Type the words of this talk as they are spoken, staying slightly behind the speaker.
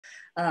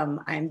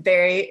I'm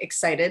very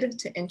excited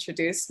to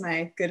introduce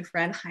my good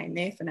friend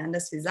Jame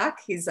Fernandez-Fisac.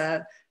 He's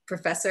a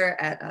professor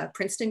at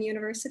Princeton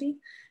University,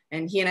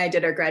 and he and I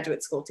did our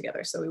graduate school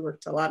together. So we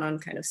worked a lot on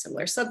kind of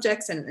similar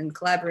subjects and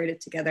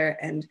collaborated together.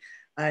 And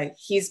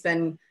he's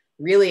been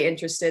really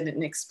interested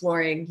in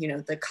exploring,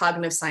 the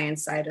cognitive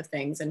science side of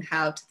things and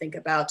how to think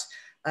about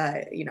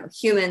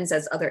humans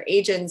as other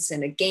agents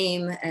in a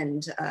game,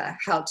 and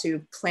how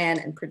to plan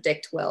and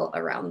predict well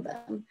around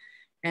them.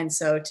 And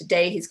so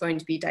today he's going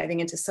to be diving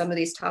into some of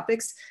these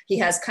topics. He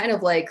has kind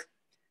of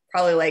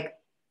probably like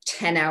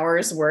 10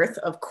 hours worth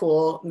of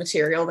cool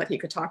material that he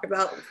could talk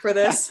about for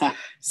this.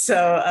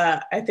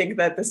 So I think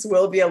that this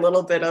will be a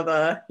little bit of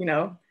a,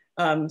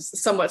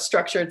 somewhat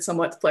structured,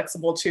 somewhat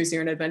flexible, choose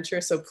your own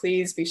adventure. So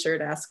please be sure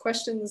to ask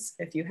questions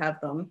if you have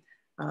them,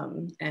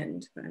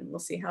 and we'll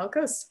see how it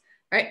goes.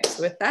 All right,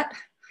 so with that,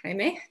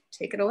 Jame,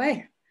 take it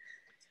away.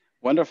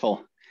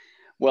 Wonderful.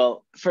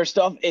 Well, first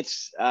off,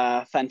 it's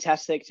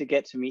fantastic to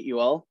get to meet you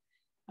all.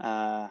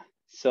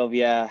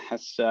 Sylvia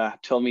has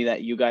told me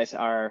that you guys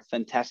are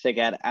fantastic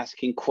at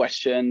asking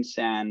questions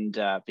and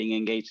being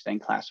engaged in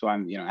class. So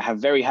I have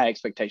very high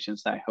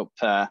expectations. I hope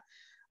that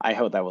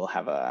we'll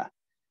have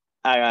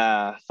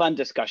a fun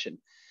discussion.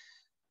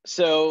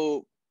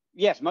 So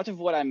yes, much of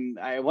what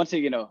I want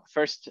to,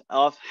 first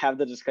off, have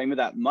the disclaimer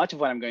that much of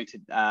what I'm going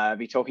to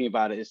be talking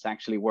about is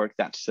actually work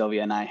that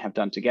Sylvia and I have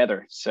done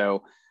together.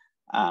 So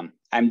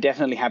I'm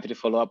definitely happy to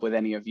follow up with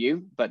any of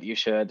you, but you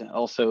should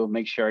also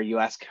make sure you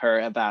ask her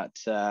about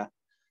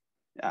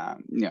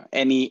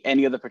any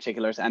of the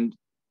particulars. And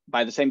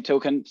by the same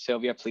token,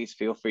 Sylvia, please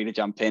feel free to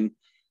jump in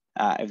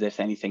if there's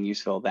anything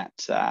useful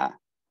that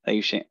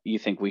you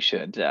think we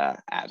should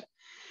add.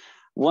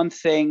 One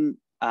thing,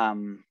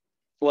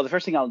 well, the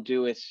first thing I'll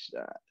do is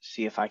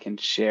see if I can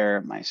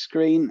share my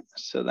screen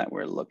so that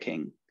we're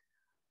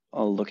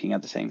all looking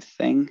at the same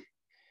thing.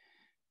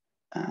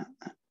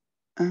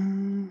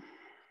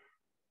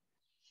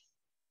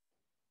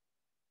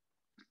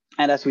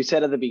 And as we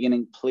said at the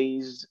beginning,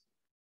 please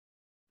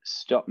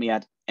stop me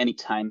at any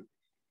time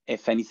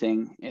if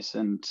anything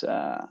isn't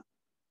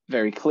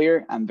very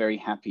clear. I'm very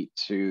happy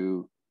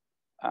to,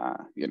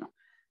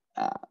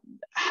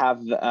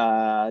 have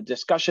a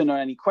discussion or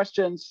any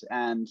questions.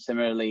 And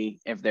similarly,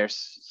 if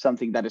there's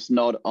something that is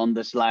not on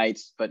the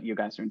slides, but you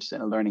guys are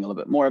interested in learning a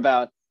little bit more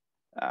about,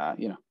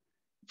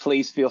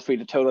 please feel free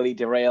to totally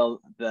derail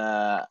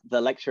the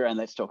lecture and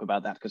let's talk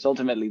about that. Because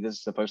ultimately, this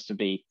is supposed to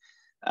be,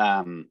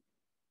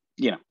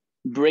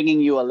 bringing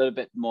you a little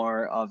bit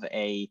more of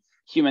a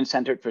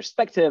human-centered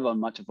perspective on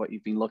much of what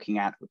you've been looking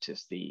at, which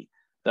is the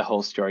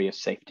whole story of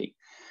safety.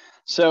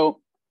 So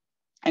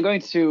I'm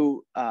going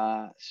to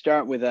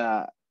start with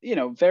a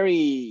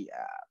very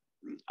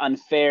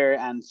unfair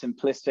and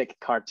simplistic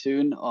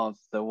cartoon of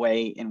the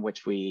way in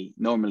which we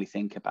normally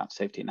think about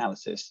safety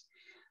analysis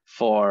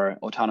for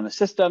autonomous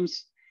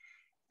systems.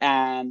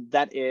 And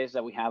that is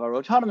that we have our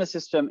autonomous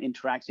system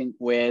interacting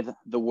with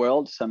the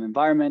world, some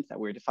environment that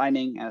we're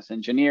defining. As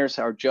engineers,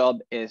 our job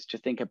is to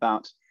think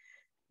about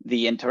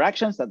the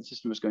interactions that the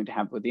system is going to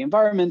have with the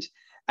environment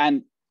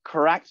and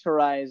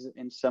characterize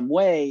in some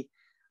way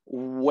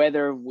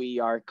whether we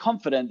are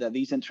confident that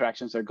these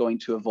interactions are going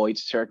to avoid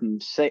certain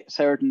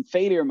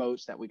failure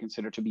modes that we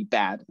consider to be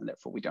bad and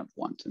therefore we don't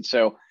want. And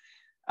so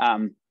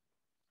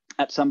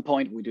at some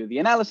point we do the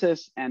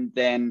analysis, and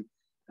then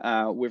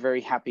we're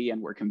very happy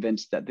and we're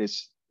convinced that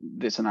this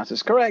analysis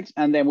is correct,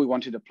 and then we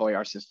want to deploy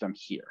our system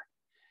here.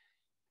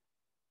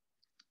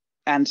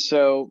 And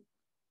so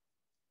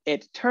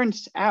it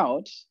turns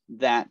out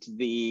that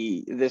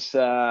this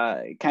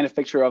kind of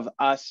picture of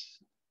us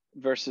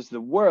versus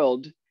the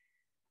world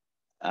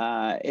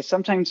is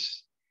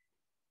sometimes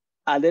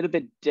a little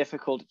bit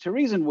difficult to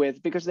reason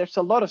with, because there's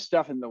a lot of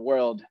stuff in the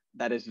world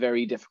that is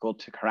very difficult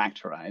to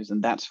characterize,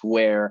 and that's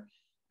where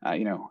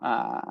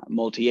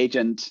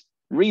multi-agent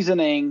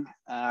reasoning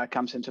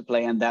comes into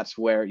play, and that's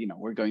where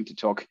we're going to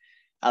talk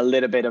a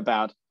little bit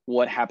about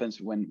what happens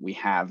when we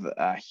have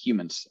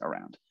humans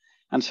around.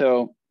 And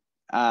so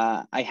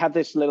I have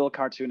this little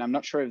cartoon. I'm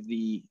not sure if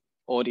the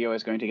audio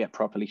is going to get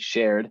properly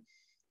shared.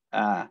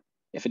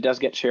 If it does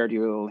get shared,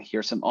 you'll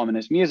hear some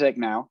ominous music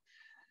now.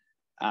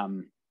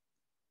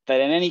 But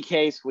in any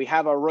case, we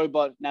have a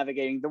robot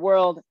navigating the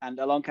world, and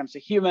along comes a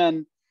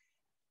human,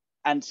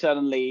 and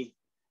suddenly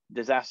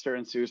disaster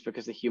ensues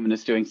because the human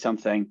is doing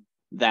something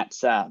that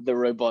the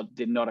robot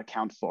did not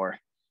account for,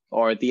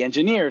 or the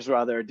engineers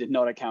rather did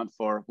not account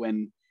for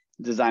when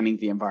designing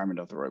the environment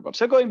of the robot.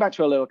 So going back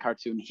to a little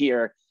cartoon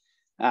here,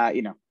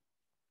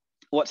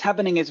 what's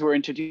happening is we're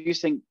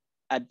introducing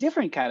a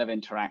different kind of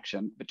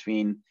interaction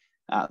between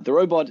the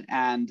robot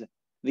and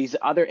these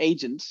other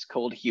agents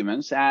called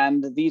humans,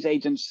 and these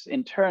agents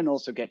in turn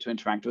also get to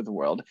interact with the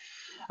world.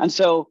 And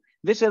so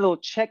this little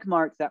check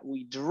mark that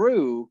we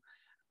drew,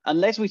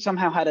 unless we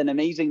somehow had an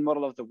amazing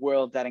model of the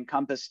world that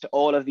encompassed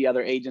all of the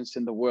other agents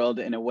in the world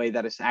in a way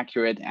that is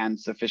accurate and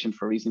sufficient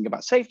for reasoning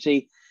about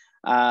safety,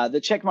 the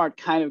check mark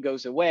kind of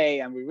goes away,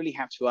 and we really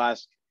have to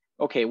ask,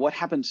 okay, what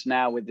happens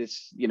now with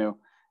this,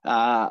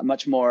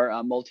 much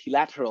more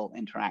multilateral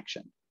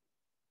interaction?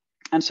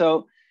 And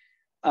so,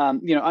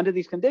 under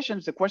these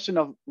conditions, the question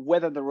of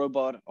whether the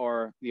robot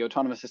or the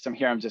autonomous system,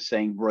 here I'm just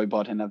saying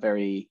robot in a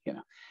very,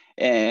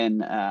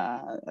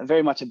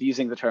 very much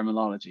abusing the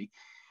terminology.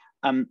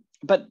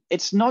 But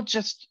it's not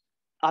just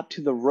up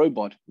to the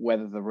robot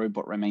whether the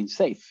robot remains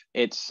safe.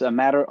 It's a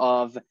matter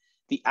of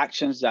the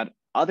actions that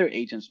other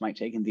agents might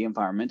take in the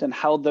environment and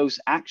how those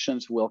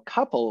actions will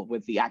couple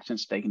with the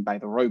actions taken by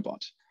the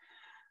robot.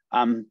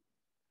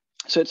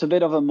 So it's a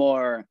bit of a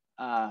more,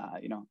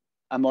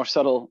 a more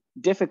subtle,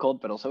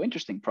 difficult, but also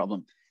interesting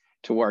problem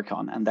to work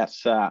on. And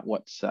that's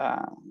what's,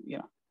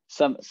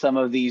 some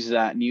of these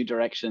new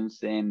directions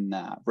in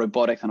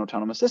robotics and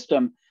autonomous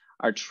system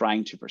are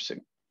trying to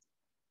pursue.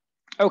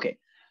 Okay,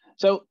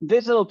 so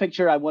this little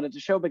picture I wanted to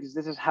show because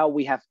this is how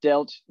we have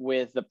dealt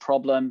with the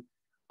problem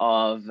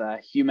of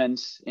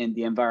humans in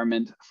the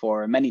environment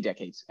for many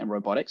decades in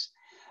robotics.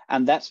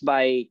 And that's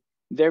by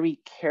very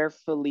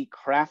carefully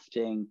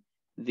crafting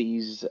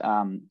these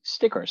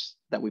stickers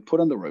that we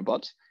put on the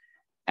robot.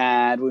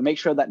 And we make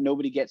sure that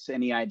nobody gets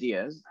any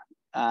ideas.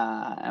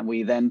 And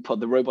we then put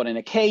the robot in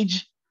a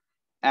cage.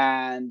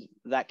 And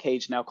that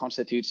cage now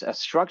constitutes a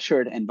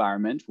structured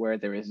environment where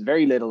there is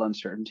very little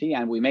uncertainty.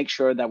 And we make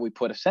sure that we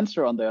put a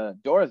sensor on the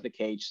door of the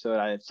cage so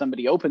that if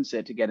somebody opens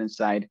it to get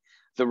inside,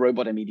 the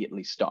robot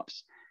immediately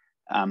stops.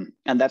 And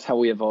that's how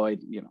we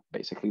avoid,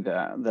 basically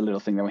the little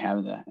thing that we have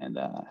in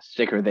the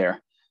sticker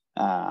there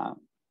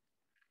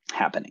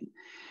happening.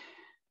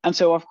 And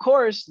so, of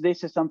course,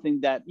 this is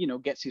something that,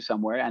 gets you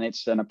somewhere, and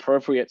it's an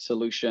appropriate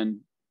solution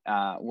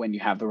when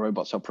you have the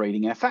robots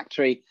operating in a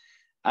factory.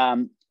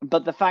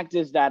 But the fact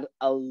is that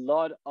a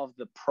lot of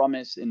the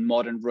promise in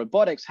modern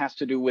robotics has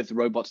to do with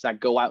robots that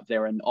go out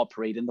there and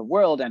operate in the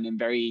world, and in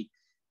very,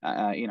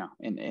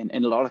 in a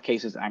lot of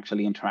cases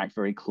actually interact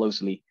very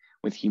closely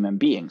with human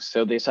beings.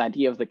 So this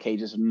idea of the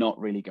cage is not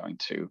really going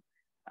to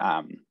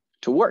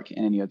work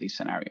in any of these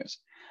scenarios.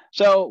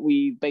 So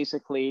we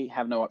basically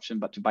have no option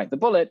but to bite the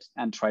bullet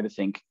and try to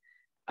think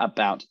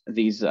about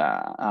these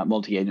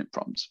multi-agent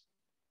problems.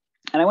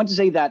 And I want to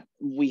say that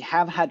we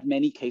have had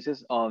many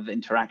cases of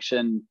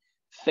interaction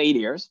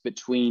failures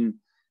between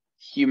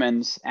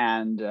humans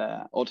and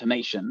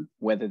automation,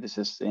 whether this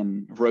is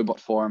in robot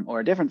form or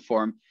a different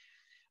form.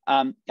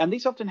 And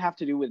these often have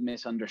to do with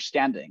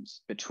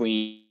misunderstandings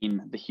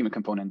between the human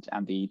component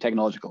and the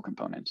technological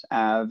component.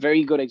 A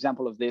very good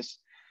example of this,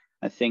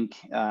 I think,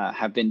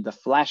 have been the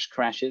flash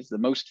crashes. The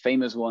most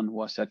famous one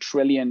was a $1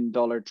 trillion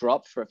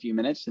drop for a few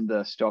minutes in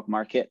the stock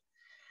market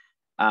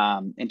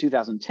in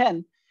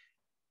 2010.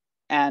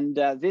 And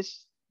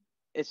this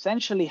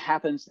essentially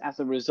happens as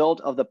a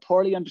result of the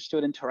poorly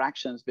understood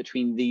interactions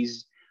between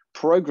these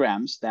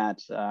programs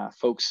that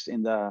folks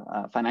in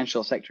the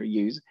financial sector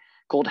use,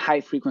 called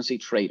high-frequency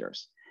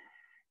traders.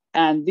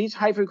 And these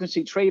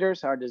high-frequency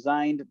traders are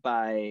designed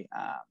by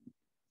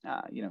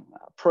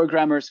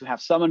programmers who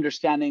have some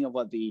understanding of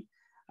what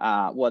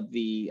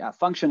the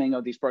functioning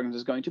of these programs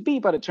is going to be,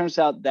 but it turns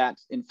out that,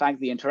 in fact,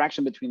 the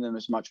interaction between them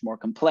is much more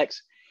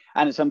complex,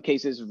 and in some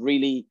cases,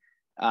 really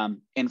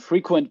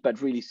infrequent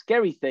but really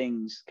scary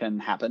things can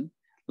happen,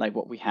 like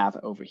what we have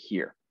over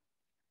here.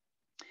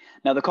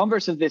 Now, the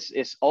converse of this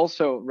is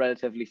also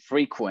relatively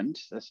frequent,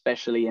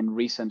 especially in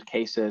recent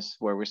cases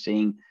where we're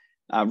seeing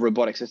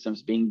robotic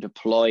systems being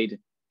deployed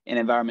in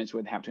environments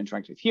where they have to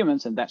interact with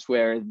humans, and that's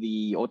where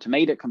the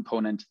automated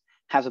component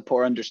has a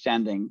poor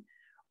understanding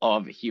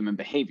of human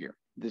behavior,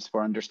 this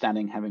poor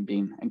understanding having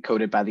been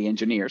encoded by the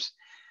engineers.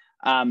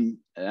 And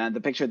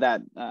the picture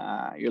that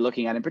you're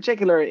looking at in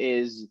particular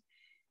is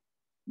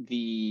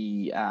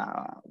the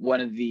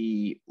one of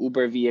the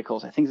Uber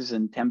vehicles, I think this is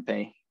in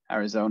Tempe,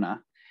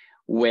 Arizona,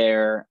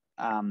 where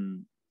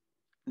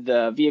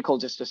the vehicle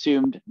just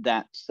assumed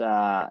that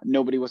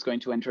nobody was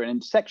going to enter an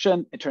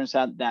intersection. It turns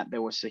out that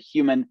there was a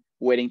human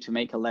waiting to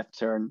make a left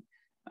turn,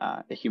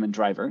 a human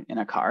driver in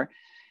a car.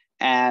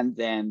 And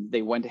then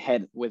they went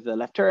ahead with the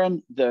left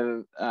turn.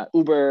 The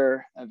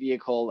Uber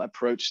vehicle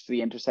approached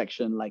the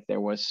intersection like there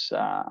was,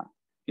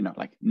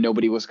 like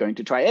nobody was going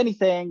to try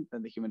anything.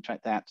 Then the human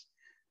tried that.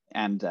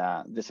 And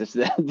this is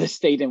the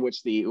state in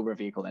which the Uber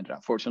vehicle ended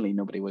up. Fortunately,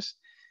 nobody was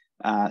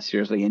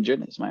seriously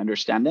injured, is my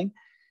understanding.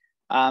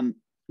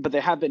 But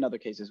there have been other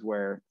cases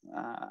where,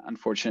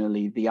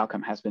 unfortunately, the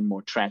outcome has been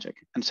more tragic.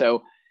 And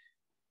so,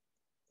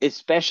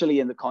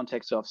 especially in the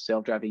context of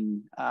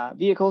self-driving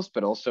vehicles,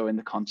 but also in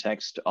the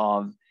context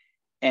of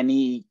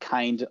any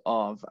kind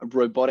of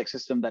robotic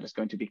system that is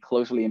going to be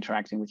closely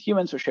interacting with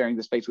humans or sharing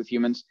the space with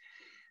humans.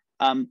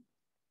 And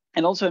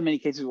also in many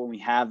cases when we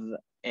have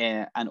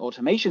an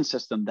automation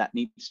system that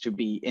needs to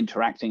be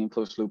interacting in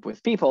close loop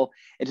with people,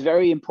 it's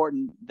very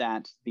important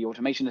that the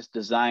automation is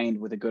designed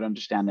with a good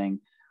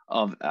understanding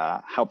of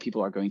how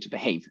people are going to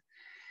behave.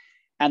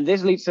 And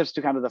this leads us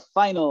to kind of the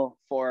final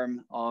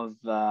form of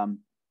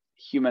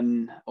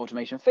human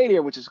automation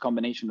failure, which is a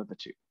combination of the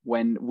two.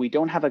 When we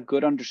don't have a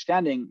good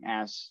understanding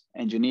as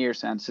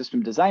engineers and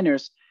system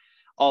designers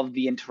of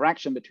the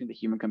interaction between the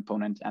human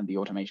component and the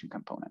automation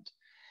component.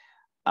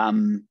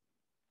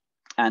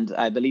 And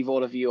I believe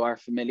all of you are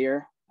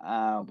familiar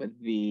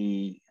with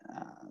the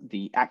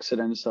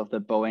accidents of the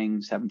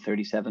Boeing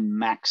 737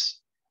 MAX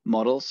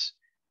models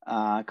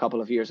a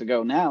couple of years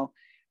ago now,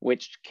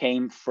 which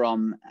came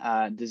from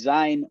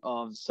design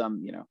of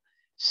some,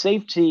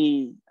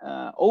 safety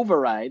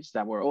overrides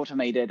that were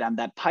automated and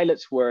that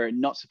pilots were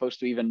not supposed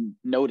to even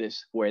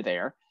notice were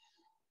there.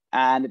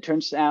 And it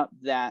turns out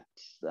that,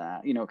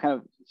 kind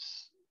of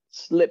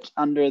swept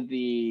under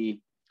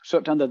the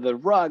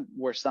rug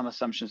were some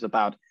assumptions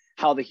about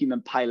how the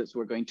human pilots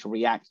were going to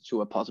react to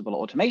a possible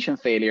automation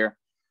failure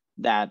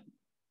that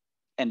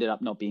ended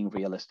up not being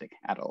realistic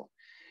at all.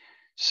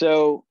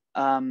 So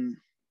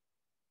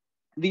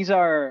these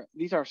are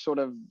sort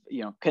of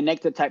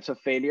connected types of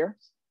failure,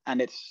 and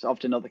it's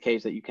often not the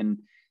case that you can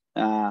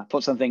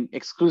put something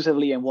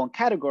exclusively in one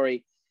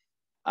category.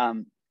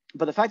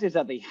 But the fact is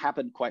that they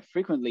happen quite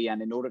frequently,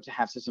 and in order to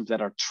have systems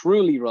that are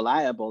truly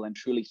reliable and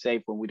truly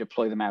safe when we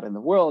deploy them out in the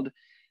world,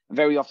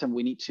 very often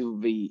we need to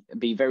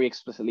be very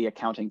explicitly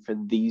accounting for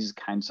these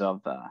kinds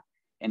of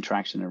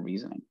interaction and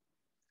reasoning.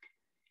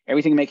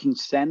 Everything making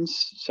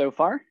sense so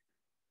far?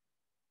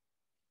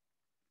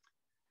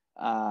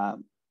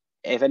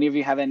 If any of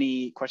you have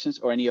any questions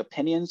or any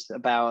opinions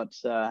about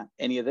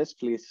any of this,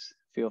 please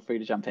feel free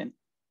to jump in.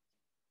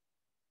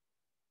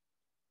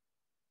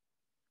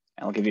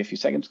 I'll give you a few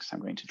seconds because I'm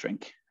going to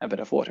drink a bit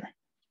of water.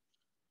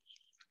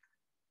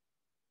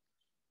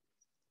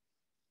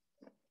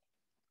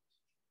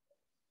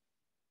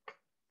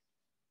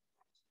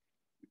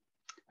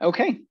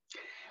 Okay,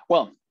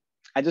 well,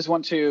 I just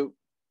want to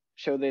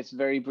show this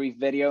very brief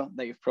video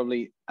that you've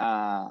probably,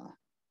 some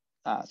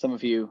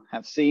of you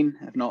have seen,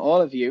 if not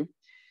all of you.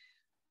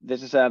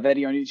 This is a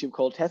video on YouTube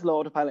called Tesla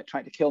Autopilot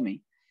Tried to Kill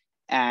Me.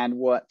 And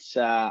what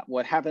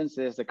happens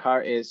is the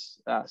car is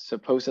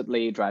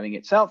supposedly driving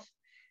itself,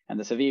 and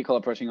there's a vehicle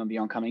approaching on the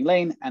oncoming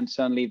lane, and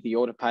suddenly the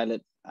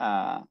autopilot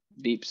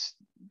beeps,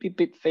 beep,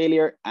 beep,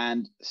 failure,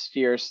 and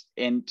steers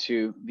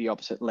into the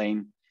opposite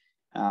lane.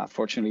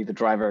 Fortunately, the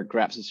driver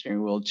grabs the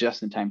steering wheel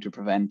just in time to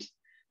prevent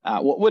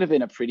what would have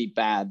been a pretty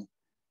bad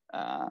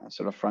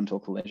sort of frontal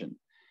collision.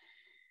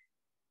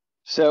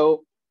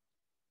 So,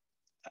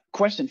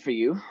 question for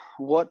you: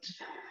 what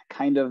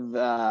kind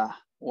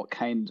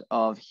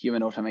of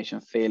human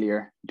automation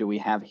failure do we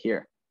have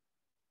here?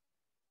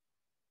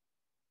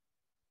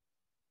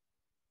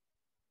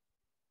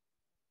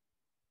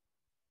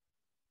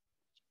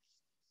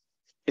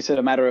 Is it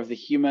a matter of the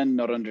human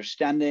not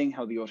understanding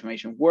how the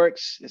automation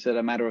works? Is it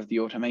a matter of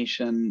the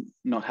automation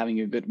not having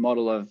a good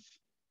model of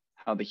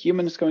how the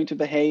human is going to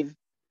behave?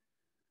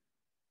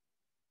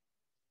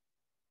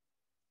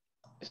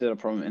 Is it a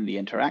problem in the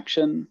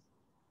interaction?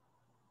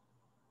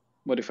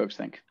 What do folks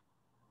think?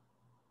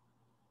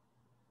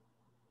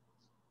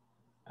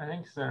 I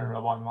think it's the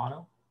robot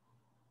model.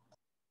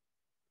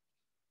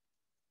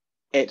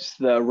 It's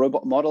the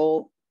robot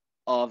model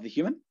of the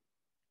human?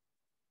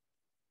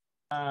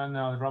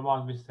 No, the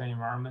robot with the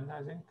environment,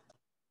 I think.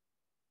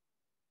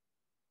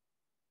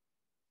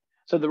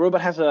 So the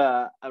robot has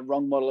a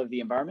wrong model of the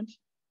environment?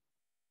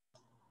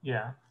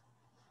 Yeah.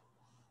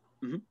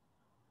 Mm-hmm.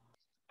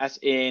 As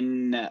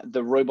in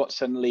the robot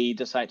suddenly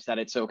decides that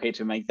it's okay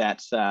to make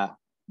that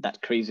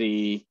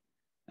crazy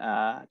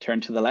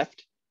turn to the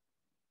left?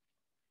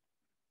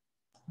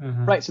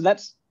 Mm-hmm. Right, so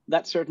that's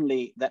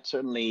certainly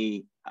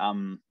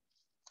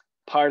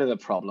part of the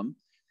problem.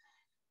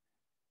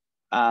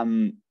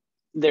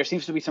 There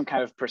seems to be some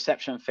kind of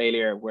perception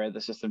failure where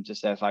the system just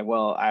says like,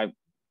 well,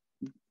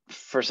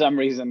 for some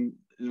reason,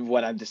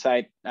 what I'm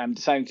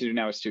deciding to do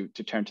now is to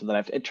turn to the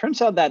left. It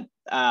turns out that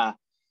I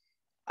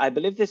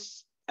believe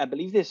this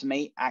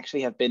may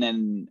actually have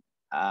been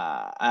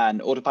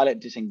an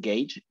autopilot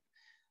disengage,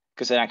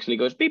 because it actually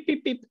goes beep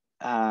beep beep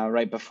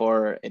right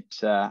before it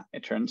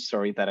turns.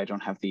 Sorry that I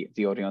don't have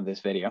the audio on this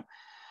video.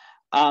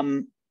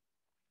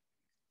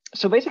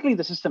 So basically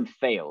the system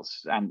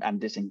fails and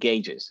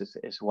disengages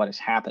is what is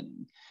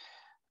happening.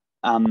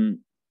 And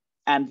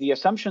the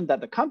assumption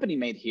that the company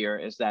made here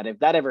is that if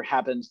that ever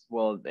happens,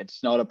 well,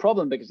 it's not a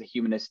problem because the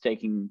human is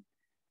taking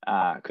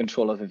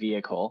control of the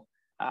vehicle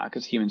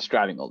because humans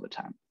driving all the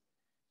time.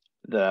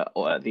 The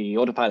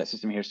autopilot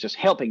system here is just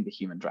helping the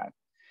human drive.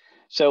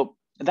 So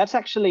that's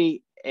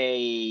actually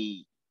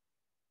an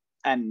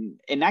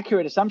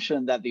inaccurate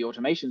assumption that the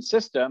automation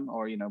system,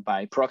 or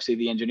by proxy,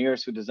 the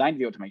engineers who designed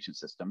the automation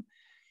system,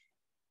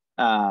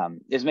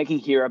 is making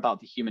here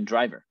about the human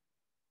driver.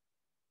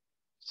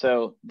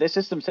 So this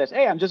system says,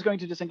 hey, I'm just going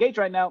to disengage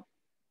right now.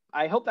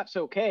 I hope that's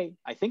okay.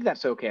 I think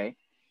that's okay.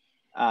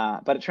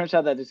 But it turns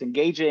out that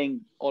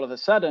disengaging all of a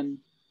sudden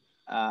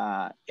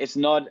is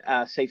not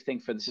a safe thing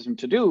for the system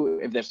to do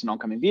if there's an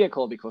oncoming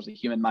vehicle, because the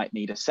human might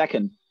need a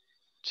second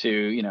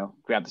to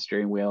grab the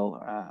steering wheel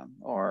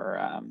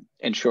or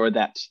ensure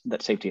that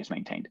safety is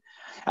maintained.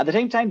 At the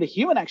same time, the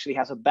human actually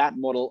has a bad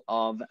model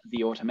of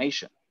the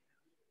automation,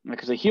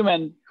 because a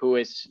human who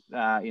is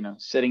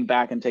sitting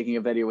back and taking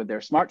a video with their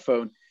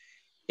smartphone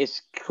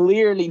is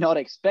clearly not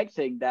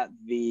expecting that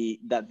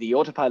the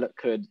autopilot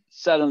could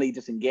suddenly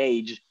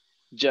disengage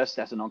just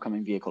as an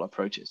oncoming vehicle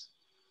approaches.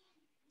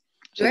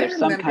 So there's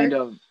some kind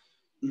of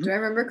Do I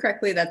remember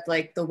correctly that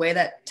like the way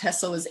that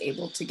Tesla was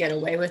able to get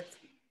away with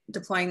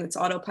deploying its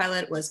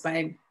autopilot was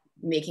by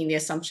making the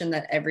assumption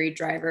that every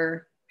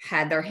driver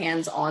had their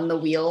hands on the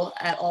wheel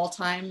at all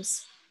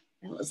times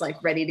and was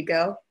like ready to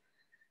go?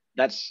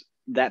 That's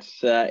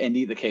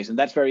indeed the case, and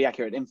that's very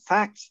accurate. In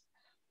fact,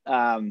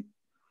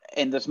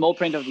 in the small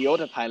print of the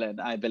autopilot,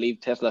 I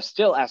believe Tesla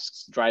still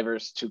asks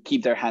drivers to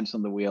keep their hands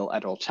on the wheel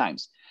at all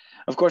times.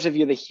 Of course, if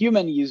you're the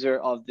human user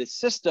of this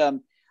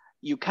system,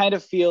 you kind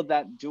of feel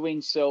that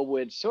doing so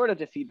would sort of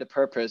defeat the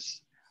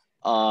purpose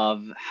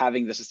of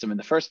having the system in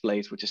the first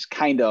place, which is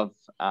kind of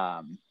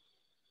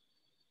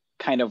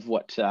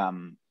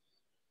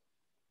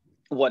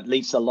what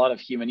leads a lot of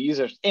human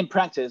users in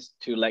practice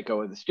to let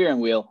go of the steering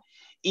wheel,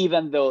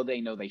 even though they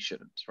know they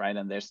shouldn't, right?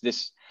 And there's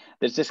this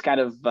kind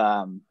of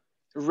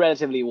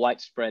relatively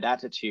widespread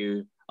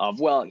attitude of,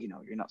 well, you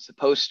know, you're not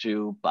supposed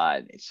to,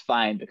 but it's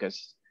fine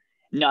because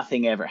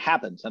nothing ever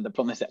happens. And the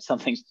problem is that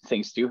sometimes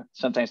things do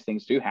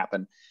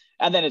happen,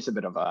 and then it's a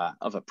bit of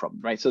a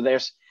problem, right? So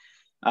there's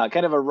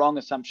kind of a wrong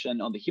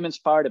assumption on the human's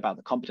part about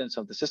the competence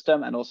of the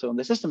system, and also on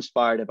the system's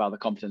part about the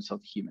competence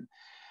of the human.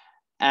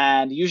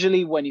 And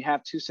usually when you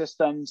have two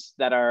systems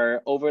that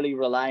are overly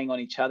relying on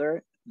each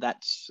other,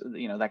 that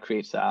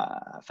creates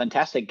a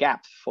fantastic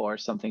gap for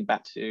something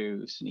bad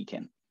to sneak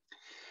in.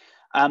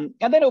 And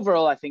then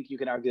overall, I think you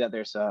can argue that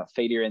there's a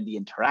failure in the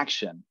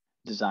interaction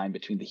design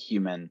between the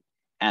human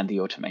and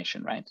the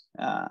automation, right?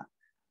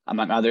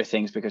 Among other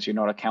things, because you're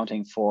not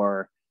accounting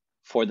for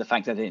the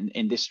fact that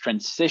in this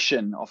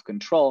transition of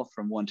control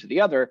from one to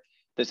the other,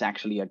 there's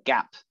actually a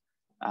gap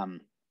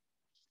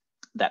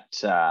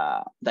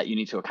that you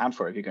need to account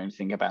for if you're going to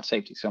think about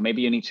safety. So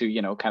maybe you need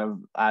to,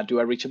 kind of do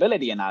a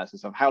reachability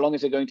analysis of how long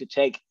is it going to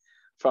take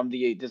from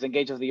the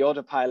disengage of the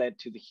autopilot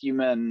to the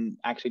human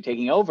actually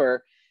taking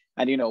over,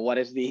 and what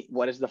is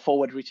the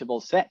forward reachable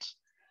set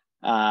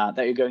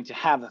that you're going to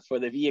have for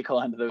the vehicle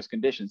under those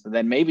conditions. And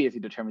then maybe if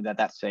you determine that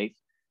that's safe,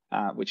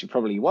 which you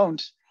probably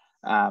won't,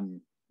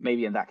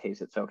 maybe in that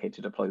case it's okay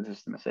to deploy the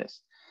system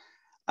assist.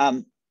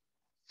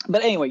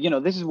 But anyway,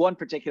 this is one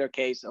particular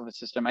case of a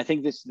system. I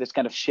think this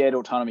kind of shared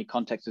autonomy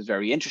context is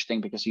very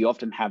interesting because you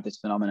often have this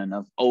phenomenon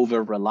of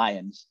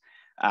over-reliance,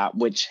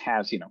 which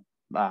has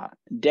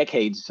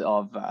decades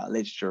of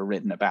literature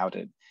written about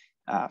it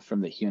from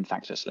the human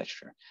factors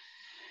literature.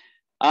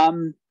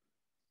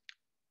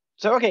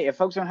 So okay, if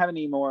folks don't have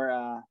any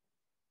more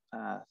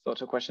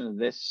thoughts or questions of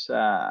this,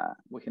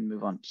 we can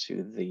move on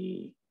to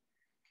the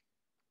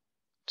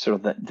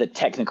sort of the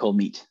technical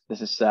meat.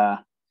 This is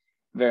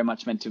very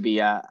much meant to be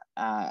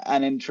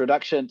an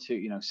introduction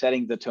to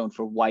setting the tone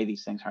for why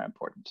these things are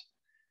important.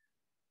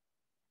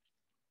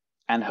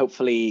 And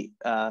hopefully,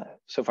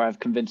 so far I've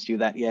convinced you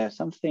that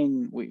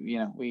something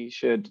we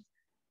should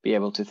be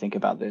able to think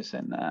about this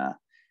in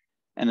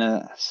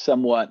a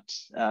somewhat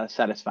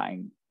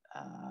satisfying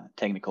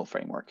technical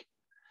framework.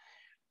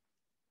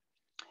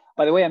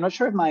 By the way, I'm not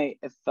sure if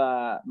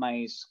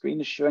my screen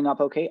is showing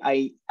up okay.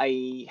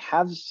 I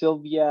have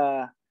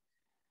Sylvia.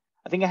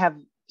 I think I have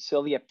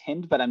Sylvia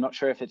pinned, but I'm not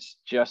sure if it's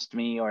just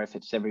me or if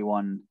it's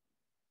everyone.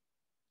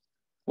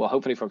 Well,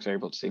 hopefully folks are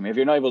able to see me. If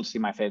you're not able to see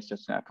my face,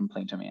 just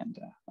complain to me and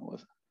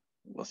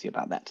we'll see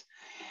about that.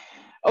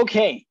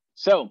 Okay,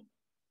 so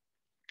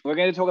we're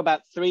going to talk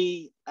about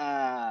three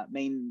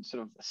main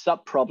sort of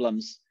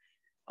sub-problems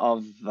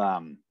of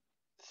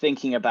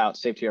thinking about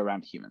safety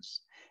around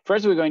humans.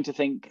 First, we're going to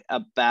think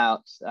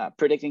about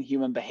predicting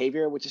human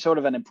behavior, which is sort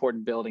of an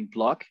important building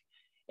block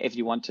if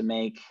you want to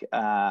make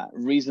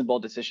reasonable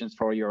decisions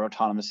for your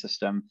autonomous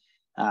system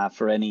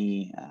for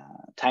any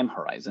time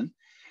horizon.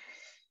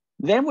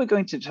 Then we're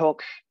going to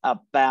talk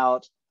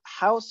about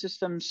how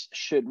systems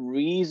should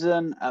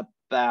reason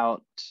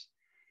about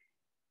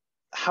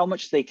how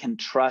much they can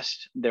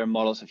trust their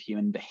models of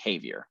human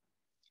behavior.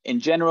 In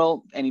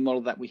general, any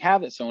model that we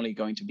have is only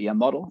going to be a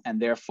model,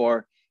 and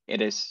therefore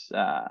it is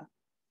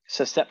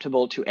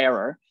susceptible to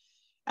error.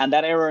 And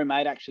that error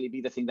might actually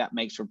be the thing that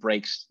makes or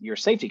breaks your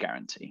safety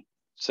guarantee.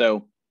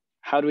 So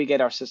how do we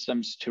get our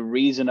systems to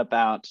reason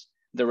about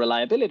the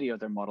reliability of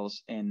their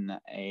models in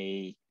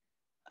a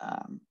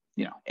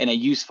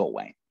useful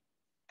way?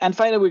 And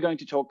finally, we're going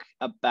to talk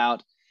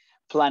about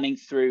planning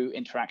through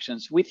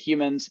interactions with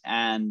humans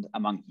and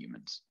among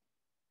humans.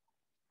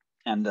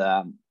 And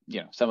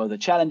some of the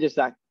challenges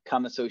that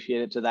come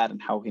associated to that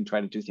and how we can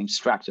try to do things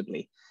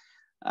structurally.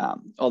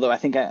 Although I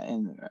think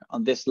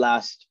on this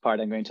last part,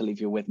 I'm going to leave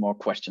you with more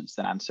questions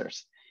than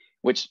answers,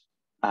 which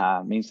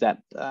means that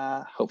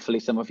hopefully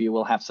some of you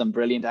will have some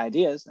brilliant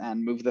ideas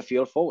and move the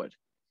field forward.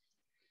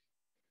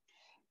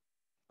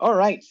 All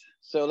right,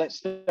 so let's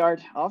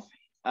start off.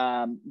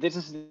 This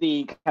is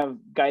the kind of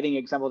guiding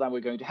example that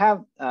we're going to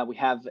have. We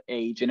have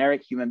a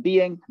generic human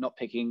being, not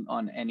picking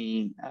on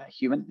any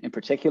human in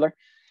particular.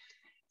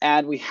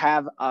 And we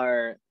have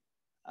our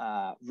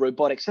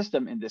robotic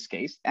system in this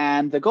case.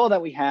 And the goal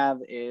that we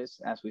have is,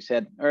 as we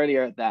said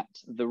earlier, that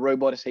the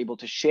robot is able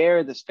to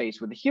share the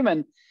space with the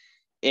human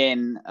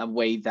in a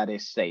way that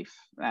is safe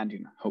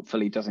and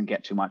hopefully doesn't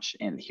get too much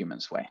in the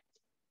human's way.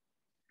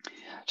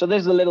 So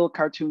there's a little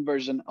cartoon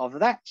version of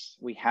that.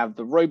 We have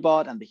the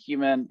robot and the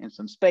human in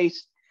some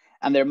space,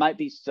 and there might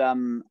be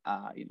some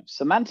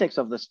semantics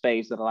of the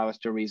space that allow us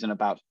to reason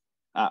about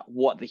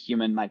what the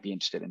human might be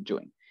interested in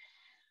doing.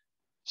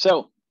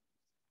 So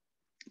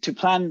to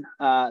plan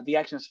the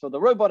actions for the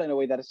robot in a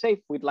way that is safe,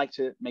 we'd like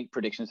to make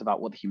predictions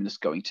about what the human is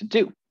going to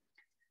do.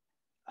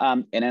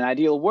 In an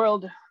ideal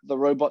world, the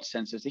robot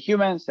senses the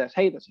human, says,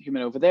 hey, there's a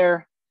human over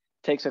there,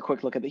 takes a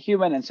quick look at the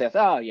human and says,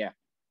 oh yeah,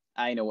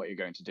 I know what you're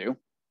going to do.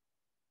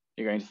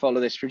 You're going to follow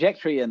this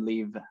trajectory and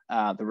leave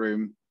the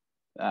room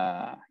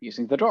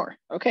using the door.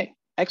 Okay,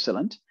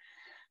 excellent.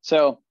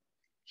 So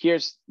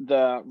here's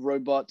the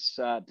robot's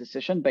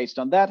decision based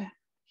on that.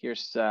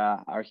 Here's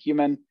our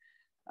human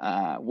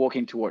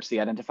walking towards the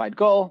identified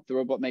goal. The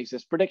robot makes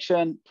this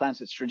prediction, plans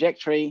its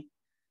trajectory,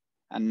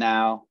 and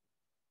now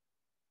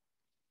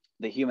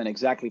the human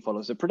exactly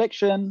follows the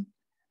prediction.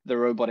 The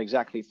robot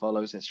exactly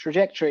follows its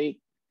trajectory,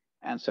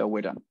 and so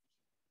we're done.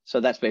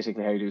 So that's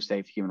basically how you do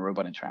safe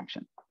human-robot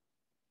interaction.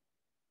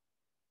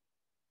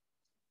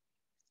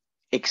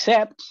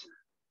 Except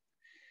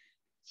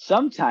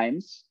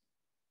sometimes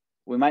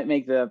we might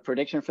make the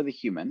prediction for the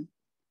human,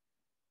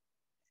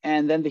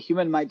 and then the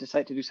human might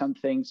decide to do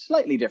something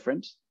slightly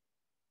different.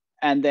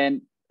 And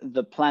then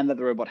the plan that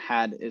the robot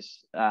had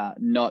is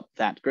not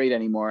that great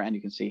anymore. And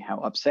you can see how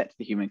upset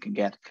the human can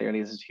get. Clearly,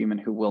 this is a human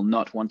who will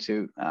not want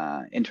to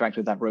interact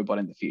with that robot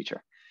in the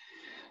future.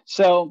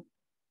 So,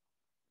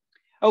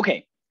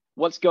 okay,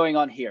 what's going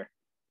on here?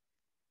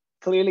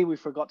 Clearly, we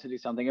forgot to do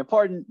something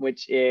important,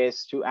 which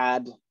is to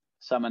add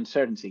some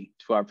uncertainty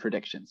to our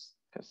predictions,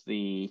 because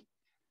the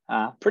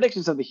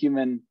predictions of the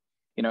human,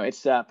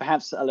 it's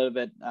perhaps a little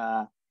bit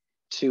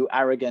too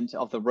arrogant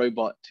of the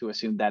robot to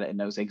assume that it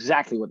knows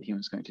exactly what the human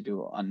is going to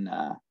do on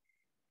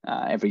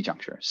every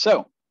juncture.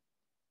 So,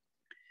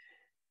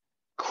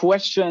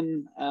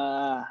 question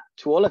to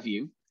all of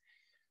you: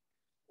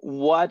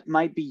 what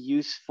might be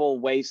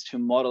useful ways to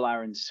model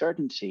our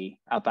uncertainty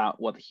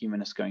about what the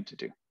human is going to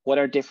do? What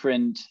are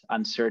different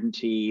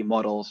uncertainty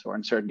models or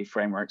uncertainty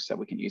frameworks that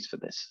we can use for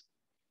this?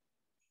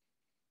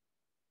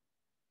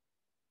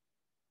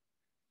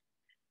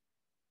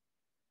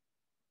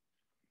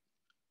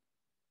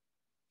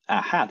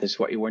 Aha, this is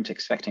what you weren't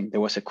expecting. There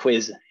was a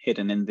quiz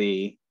hidden in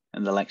the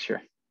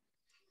lecture.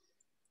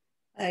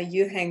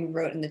 Yuheng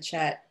wrote in the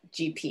chat,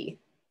 GP.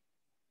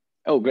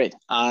 Oh, great.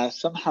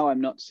 Somehow I'm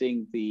not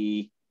seeing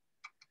the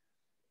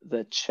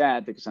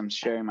chat because I'm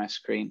sharing my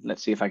screen.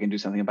 Let's see if I can do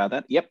something about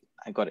that. Yep,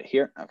 I got it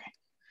here. Okay.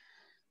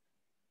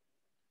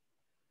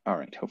 All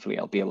right, hopefully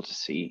I'll be able to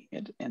see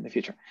it in the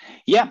future.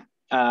 Yeah,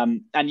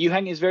 and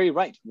Yuheng is very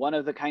right. One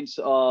of the kinds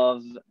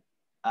of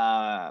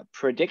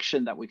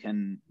prediction that we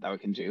can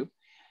do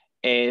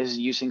is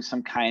using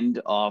some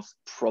kind of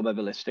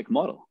probabilistic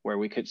model where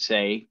we could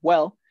say,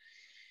 well,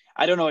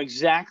 I don't know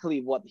exactly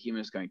what the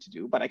human is going to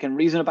do, but I can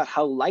reason about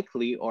how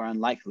likely or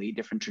unlikely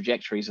different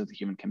trajectories of the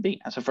human can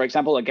be. And so, for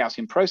example, a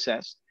Gaussian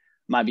process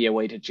might be a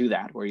way to do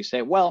that, where you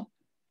say, well,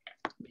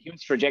 the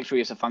human's trajectory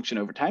is a function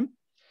over time.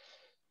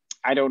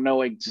 I don't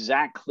know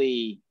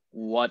exactly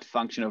what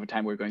function over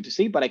time we're going to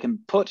see, but I can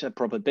put a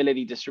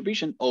probability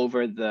distribution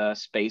over the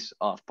space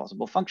of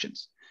possible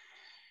functions.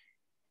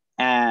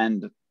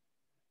 And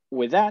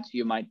with that,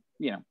 you might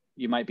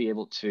be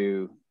able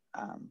to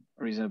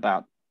reason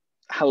about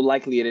how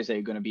likely it is that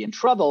you're going to be in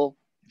trouble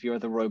if you're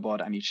the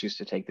robot and you choose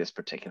to take this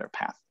particular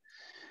path.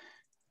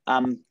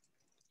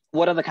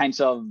 What other kinds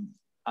of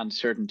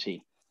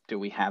uncertainty do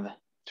we have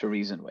to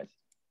reason with?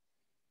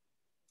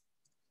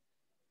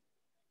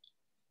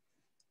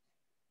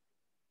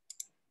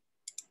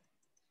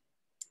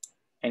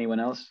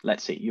 Anyone else?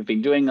 Let's see. You've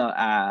been doing,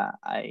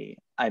 I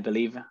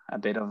believe, a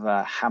bit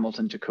of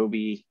Hamilton,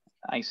 Jacobi,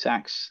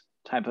 Isaacs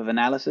type of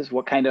analysis.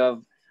 What kind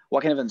of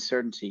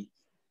uncertainty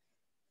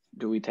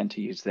do we tend to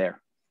use there?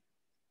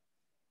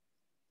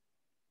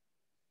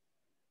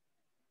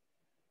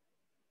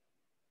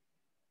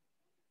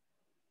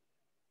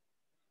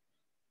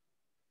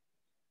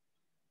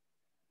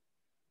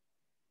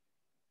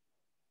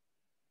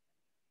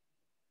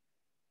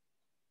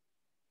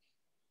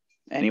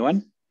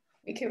 Anyone?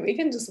 We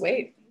can just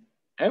wait.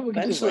 Yeah,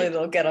 Eventually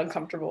they'll get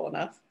uncomfortable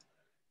enough.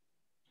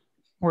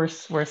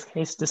 Worst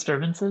case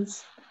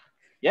disturbances.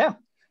 Yeah,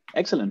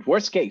 excellent.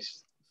 Worst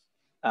case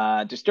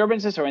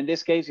disturbances, or in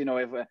this case,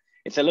 if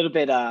it's a little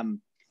bit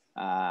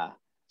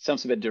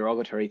sounds a bit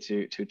derogatory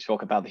to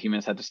talk about the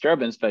humans as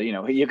disturbance, but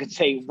you could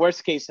say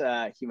worst case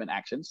human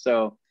actions.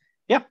 So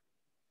yeah,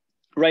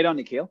 right on,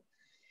 Nikhil.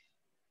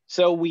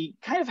 So we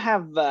kind of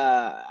have,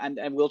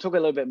 and we'll talk a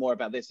little bit more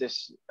about this.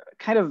 There's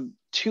kind of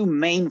two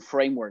main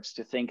frameworks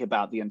to think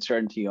about the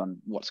uncertainty on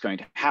what's going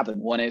to happen.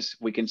 One is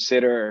we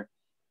consider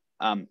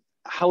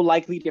how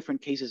likely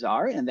different cases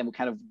are, and then we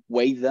kind of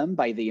weigh them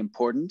by the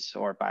importance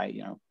or by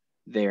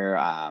their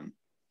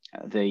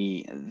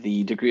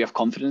the degree of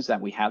confidence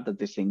that we have that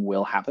this thing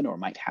will happen or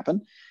might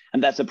happen,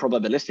 and that's a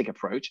probabilistic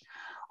approach.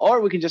 Or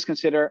we can just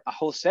consider a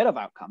whole set of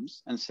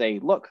outcomes and say,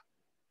 look,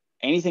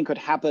 anything could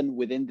happen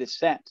within this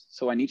set,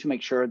 so I need to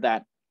make sure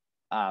that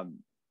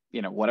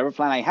whatever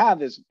plan I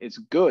have is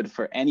good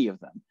for any of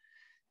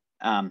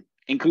them,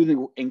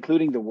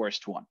 including the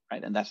worst one,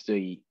 right? And that's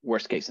the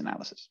worst case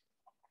analysis.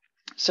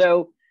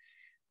 So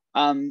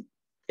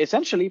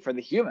essentially for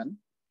the human,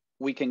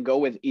 we can go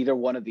with either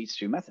one of these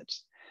two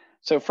methods.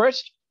 So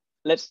first,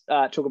 let's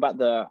talk about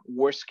the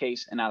worst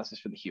case analysis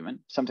for the human.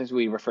 Sometimes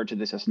we refer to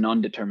this as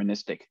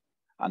non-deterministic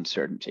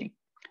uncertainty,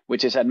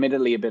 which is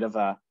admittedly a bit of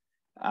a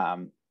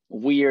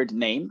weird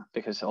name,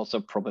 because also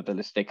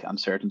probabilistic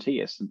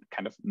uncertainty is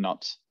kind of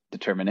not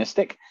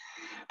deterministic.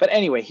 But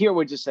anyway, here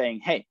we're just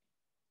saying, hey,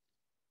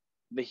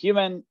 the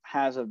human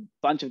has a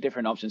bunch of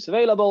different options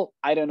available.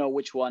 I don't know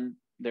which one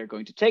they're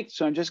going to take,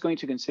 so I'm just going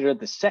to consider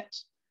the set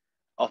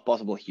of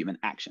possible human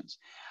actions.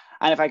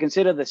 And if I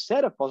consider the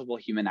set of possible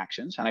human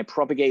actions and I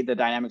propagate the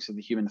dynamics of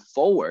the human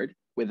forward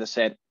with a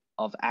set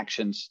of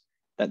actions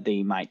that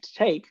they might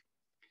take,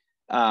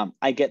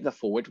 I get the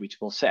forward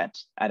reachable set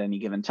at any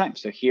given time.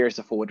 So here's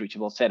the forward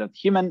reachable set of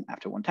human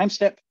after 1 time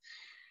step.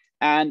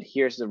 And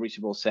here's the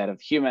reachable set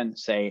of human,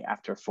 say,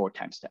 after 4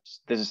 time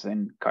steps. This is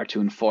in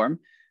cartoon form,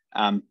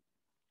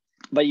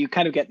 but you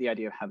kind of get the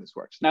idea of how this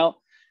works. Now,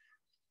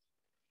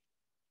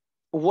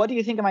 what do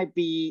you think might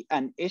be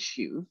an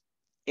issue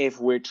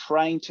if we're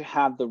trying to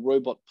have the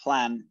robot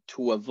plan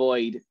to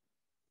avoid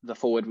the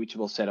forward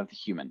reachable set of the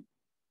human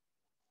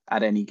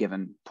at any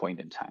given point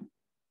in time?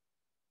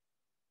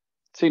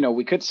 So,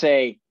 we could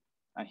say,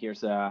 and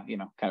here's a,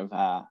 kind of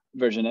a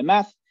version in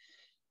math,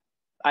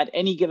 at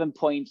any given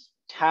point,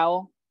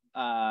 tau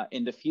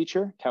in the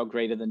future, tau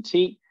greater than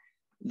t,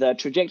 the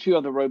trajectory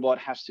of the robot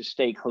has to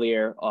stay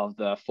clear of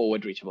the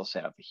forward reachable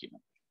set of the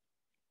human.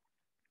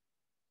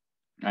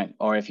 Right?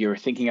 Or if you're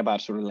thinking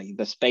about sort of like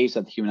the space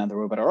that the human and the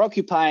robot are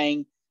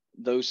occupying,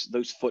 those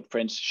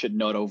footprints should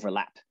not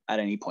overlap at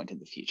any point in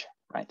the future,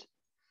 right?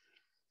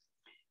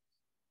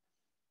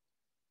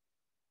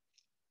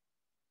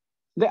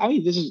 I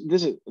mean, this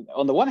is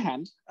on the one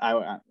hand,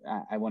 I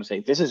want to say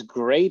this is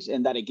great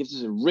in that it gives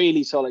us a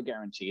really solid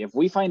guarantee. If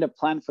we find a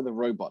plan for the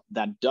robot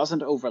that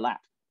doesn't overlap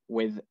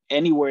with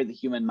anywhere the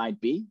human might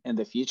be in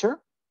the future,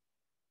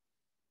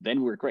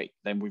 then we're great.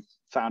 Then we've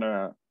found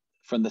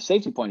from the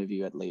safety point of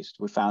view, at least,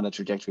 we found a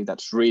trajectory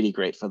that's really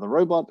great for the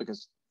robot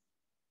because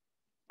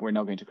we're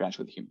not going to crash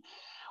with the human.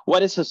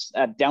 What is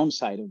a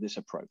downside of this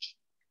approach?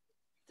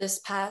 This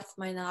path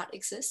might not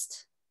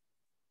exist.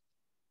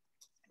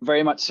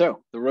 Very much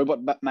so. The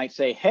robot might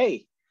say,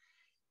 hey,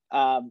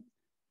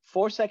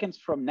 4 seconds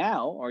from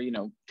now, or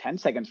 10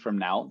 seconds from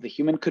now, the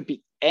human could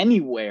be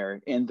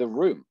anywhere in the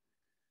room.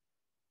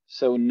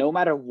 So no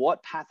matter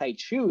what path I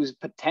choose,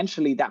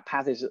 potentially that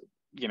path is,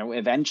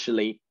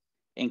 eventually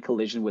in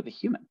collision with the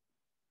human.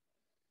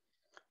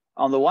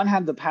 On the one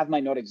hand, the path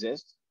might not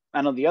exist.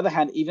 And on the other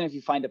hand, even if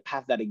you find a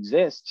path that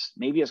exists,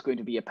 maybe it's going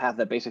to be a path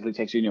that basically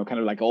takes you, kind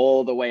of like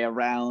all the way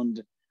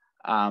around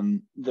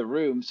the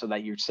room so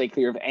that you stay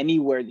clear of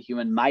anywhere the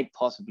human might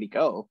possibly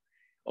go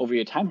over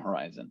your time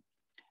horizon.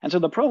 And so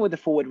the problem with the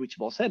forward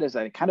reachable set is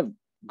that it kind of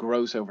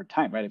grows over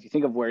time, right? If you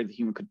think of where the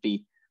human could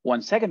be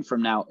 1 second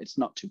from now, it's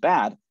not too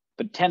bad,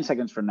 but 10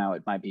 seconds from now,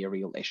 it might be a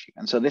real issue.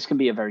 And so this can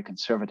be a very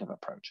conservative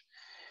approach.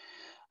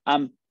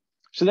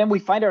 So then we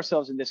find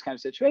ourselves in this kind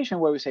of situation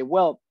where we say,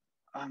 well,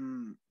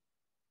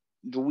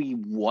 do we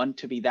want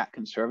to be that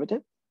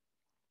conservative?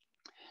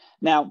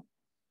 Now,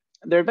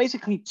 there are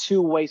basically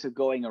 2 ways of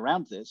going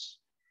around this.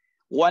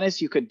 One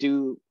is you could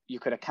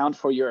account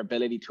for your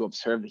ability to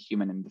observe the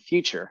human in the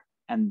future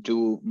and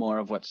do more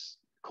of what's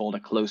called a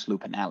closed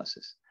loop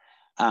analysis.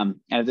 And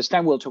at this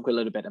time, we'll talk a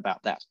little bit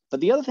about that. But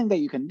the other thing that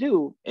you can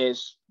do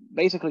is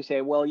basically say,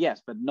 well,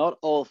 yes, but not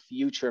all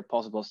future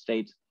possible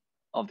states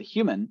of the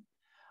human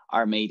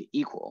are made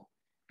equal,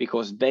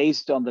 because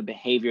based on the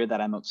behavior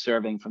that I'm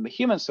observing from the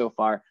human so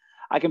far,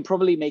 I can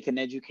probably make an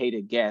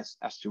educated guess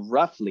as to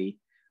roughly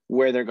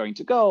where they're going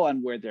to go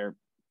and where they're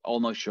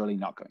almost surely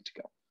not going to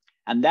go.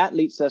 And that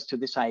leads us to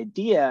this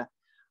idea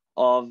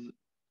of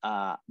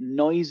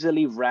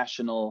noisily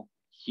rational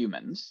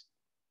humans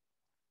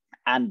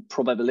and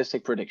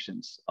probabilistic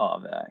predictions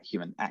of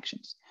human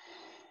actions.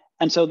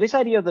 And so this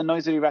idea of the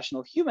noisily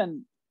rational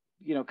human,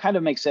 kind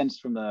of makes sense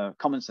from the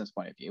common sense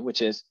point of view,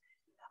 which is,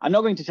 I'm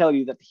not going to tell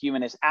you that the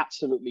human is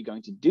absolutely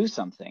going to do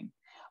something,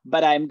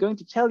 but I'm going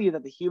to tell you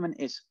that the human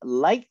is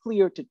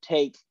likelier to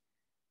take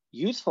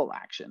useful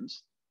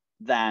actions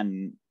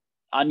than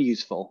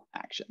unuseful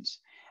actions.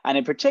 And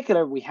in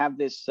particular, we have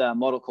this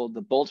model called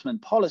the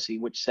Boltzmann policy,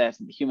 which says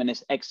that the human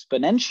is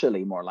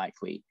exponentially more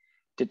likely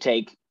to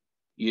take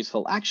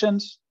useful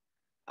actions,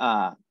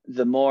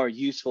 the more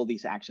useful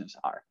these actions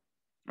are,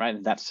 right?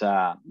 And that's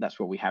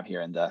what we have here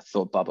in the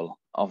thought bubble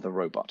of the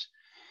robot.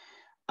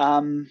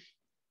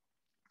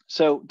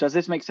 So does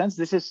this make sense?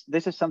 This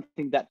is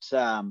something that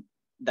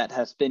that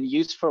has been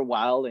used for a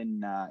while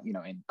in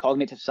in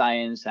cognitive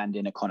science and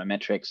in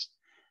econometrics,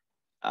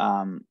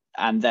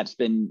 and that's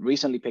been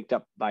recently picked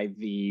up by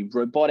the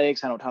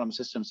robotics and autonomous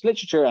systems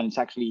literature, and it's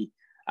actually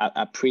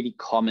a pretty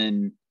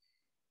common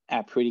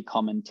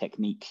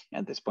technique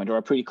at this point, or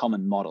a pretty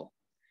common model,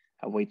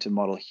 a way to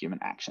model human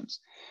actions.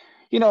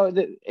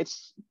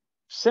 It's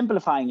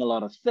simplifying a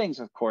lot of things,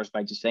 of course,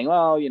 by just saying,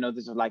 well, you know,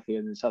 this is likely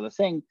this other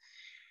thing.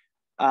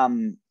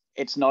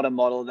 It's not a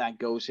model that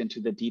goes into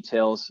the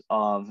details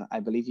of,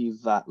 I believe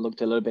you've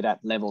looked a little bit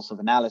at levels of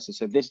analysis.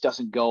 So this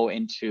doesn't go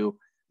into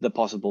the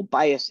possible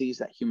biases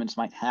that humans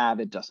might have.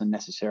 It doesn't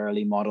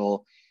necessarily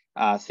model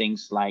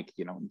things like,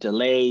 you know,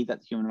 delay that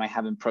the human might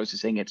have in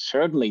processing. It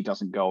certainly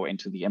doesn't go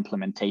into the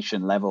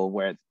implementation level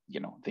where, you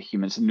know, the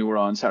human's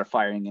neurons are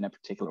firing in a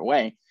particular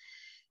way.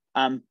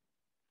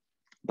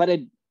 But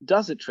it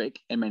does a trick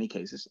in many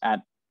cases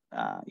at,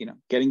 you know,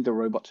 getting the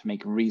robot to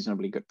make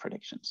reasonably good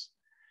predictions.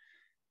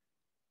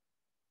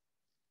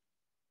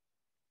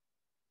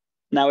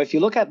 Now, if you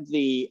look at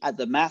the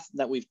math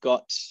that we've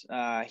got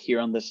here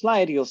on the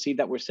slide, you'll see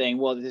that we're saying,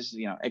 well, this is,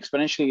 you know,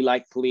 exponentially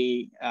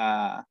likely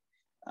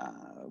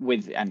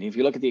and if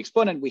you look at the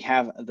exponent, we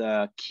have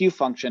the Q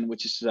function,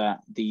 which is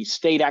the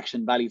state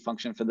action value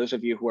function. For those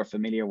of you who are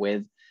familiar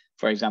with,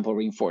 for example,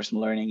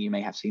 reinforcement learning, you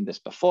may have seen this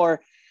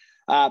before.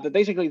 But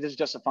basically, this is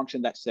just a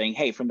function that's saying,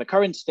 hey, from the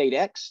current state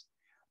X,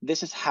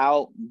 this is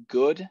how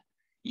good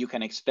you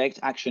can expect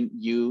action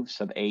U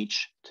sub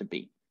H to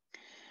be.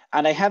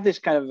 And I have this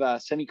kind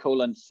of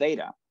semicolon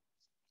theta.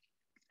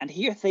 And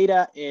here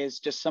theta is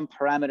just some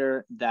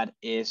parameter that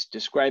is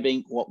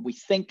describing what we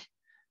think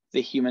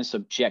the human's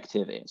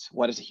objective is.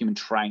 What is the human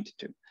trying to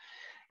do?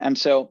 And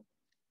so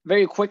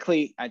very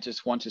quickly, I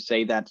just want to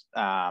say that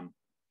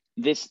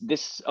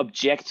this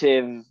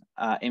objective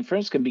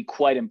inference can be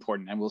quite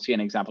important. And we'll see an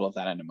example of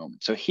that in a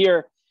moment. So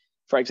here,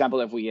 for example,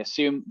 if we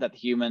assume that the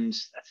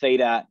human's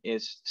theta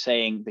is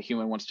saying the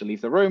human wants to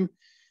leave the room,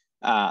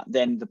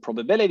 then the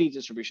probability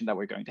distribution that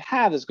we're going to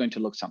have is going to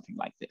look something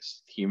like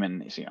this. The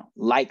human is, you know,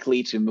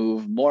 likely to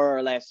move more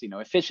or less, you know,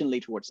 efficiently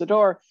towards the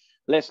door,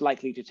 less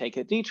likely to take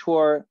a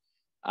detour,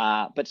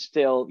 but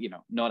still, you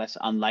know, not as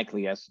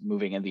unlikely as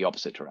moving in the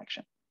opposite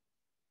direction.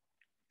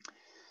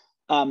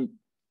 And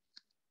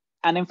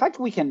in fact,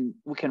 we can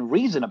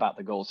reason about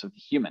the goals of the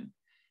human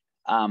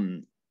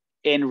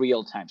in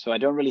real time. So I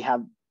don't really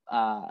have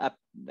a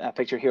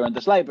picture here on the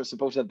slide, but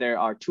suppose that there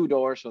are two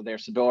doors. So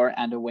there's a door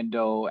and a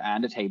window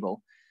and a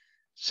table.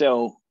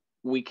 So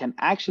we can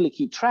actually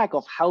keep track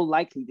of how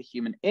likely the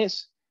human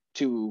is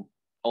to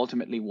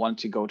ultimately want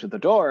to go to the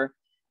door,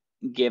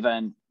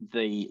 given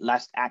the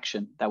last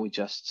action that we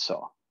just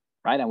saw,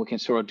 right? And we can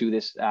sort of do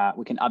this,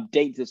 we can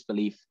update this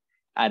belief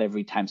at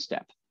every time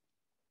step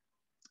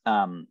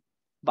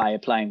by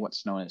applying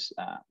what's known as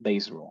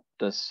Bayes' rule.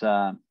 Does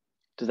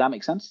that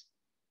make sense?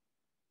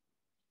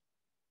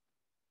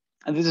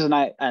 And this is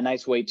a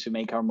nice way to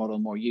make our model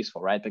more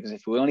useful, right? Because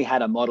if we only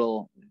had a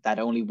model that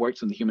only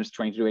works when the human's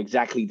trying to do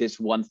exactly this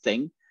one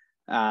thing,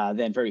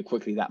 then very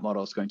quickly that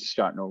model is going to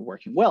start not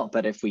working well.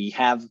 But if we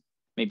have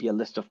maybe a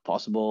list of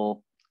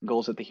possible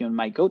goals that the human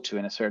might go to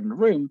in a certain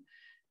room,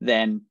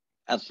 then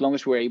as long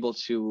as we're able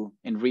to,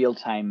 in real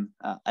time,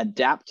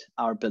 adapt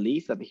our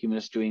belief that the human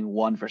is doing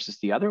one versus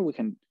the other, we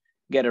can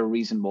get a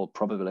reasonable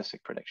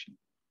probabilistic prediction.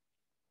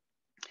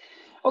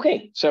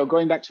 Okay, so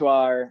going back to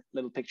our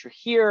little picture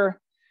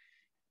here,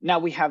 now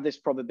we have this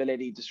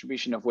probability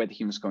distribution of where the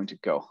human is going to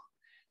go.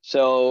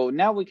 So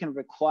now we can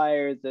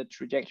require the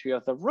trajectory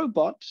of the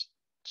robot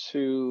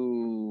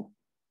to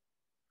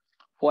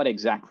what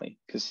exactly?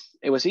 Because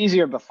it was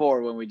easier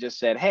before when we just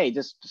said, hey,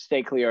 just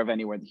stay clear of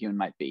anywhere the human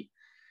might be.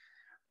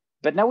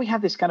 But now we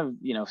have this kind of,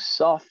 you know,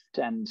 soft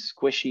and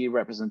squishy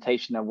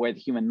representation of where the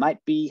human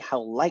might be, how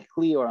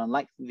likely or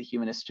unlikely the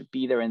human is to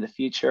be there in the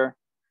future.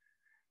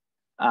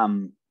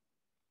 You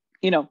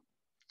know,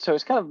 so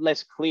it's kind of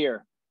less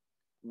clear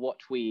what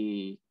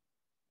we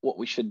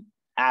should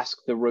ask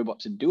the robot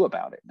to do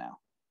about it now.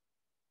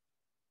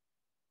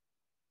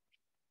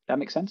 That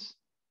makes sense?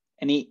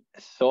 Any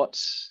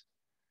thoughts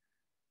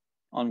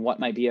on what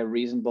might be a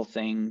reasonable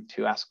thing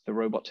to ask the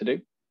robot to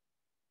do?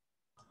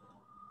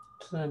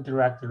 To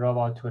direct the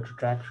robot to a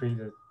trajectory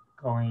that's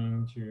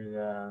going to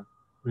the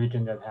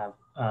region that have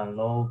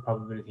low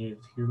probability of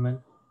human,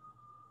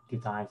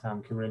 design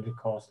some cumulative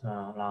cost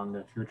along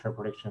the future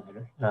prediction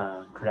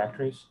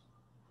trajectories.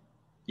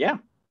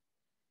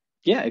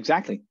 Yeah,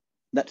 exactly.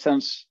 That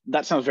sounds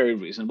very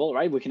reasonable,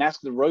 right? We can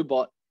ask the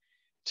robot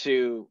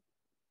to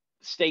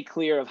stay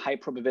clear of high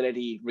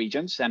probability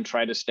regions and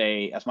try to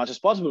stay as much as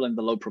possible in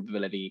the low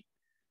probability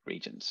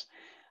regions.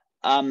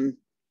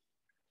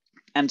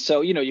 And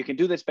so, you know, you can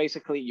do this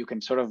basically, you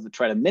can sort of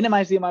try to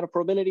minimize the amount of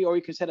probability, or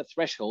you can set a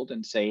threshold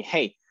and say,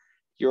 hey,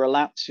 you're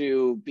allowed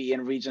to be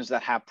in regions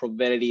that have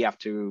probability up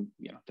to,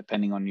 you know,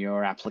 depending on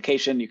your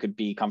application, you could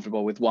be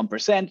comfortable with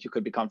 1%, you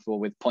could be comfortable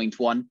with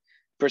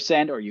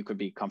 0.1%, or you could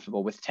be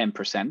comfortable with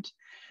 10%.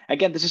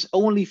 Again, this is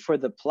only for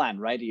the plan,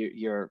 right?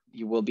 You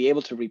will be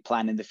able to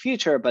replan in the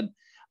future, but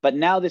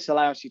now this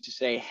allows you to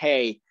say,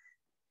 hey,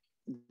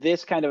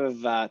 this kind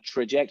of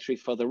trajectory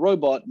for the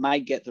robot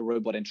might get the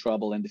robot in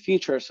trouble in the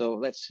future. So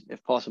let's,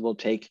 if possible,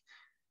 take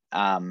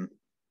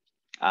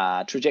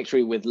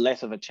trajectory with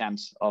less of a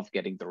chance of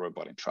getting the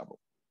robot in trouble.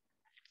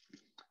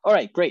 All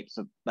right, great.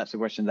 So that's the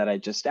question that I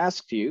just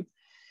asked you.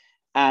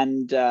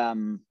 And,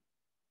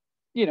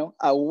 you know,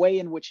 a way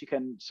in which you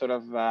can sort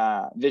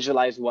of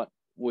visualize what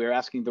we're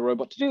asking the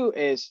robot to do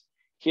is,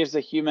 here's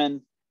the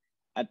human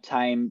at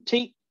time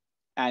t,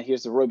 and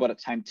here's the robot at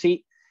time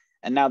t.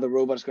 And now the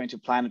robot is going to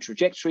plan a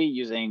trajectory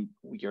using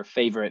your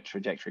favorite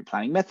trajectory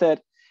planning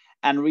method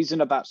and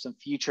reason about some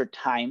future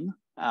time,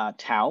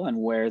 tau, and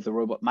where the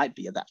robot might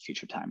be at that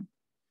future time.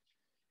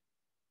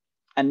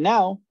 And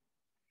now,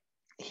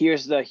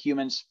 here's the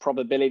human's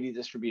probability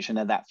distribution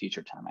at that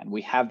future time. And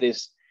we have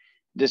this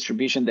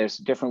distribution. There's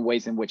different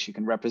ways in which you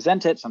can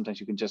represent it. Sometimes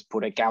you can just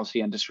put a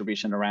Gaussian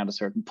distribution around a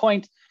certain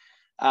point.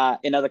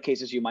 In other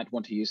cases, you might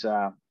want to use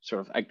a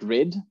sort of a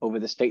grid over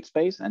the state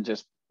space and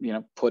just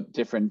put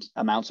different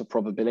amounts of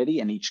probability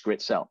in each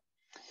grid cell.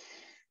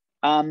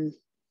 And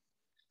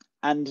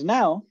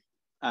now,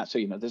 so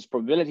there's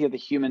probability of the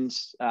human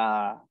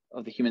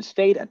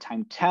state at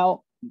time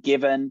tau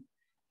given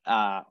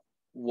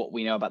what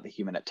we know about the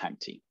human at time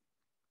t.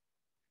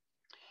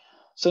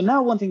 So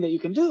now one thing that you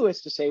can do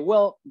is to say,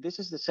 well, this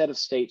is the set of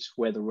states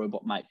where the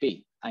robot might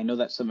be. I know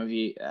that some of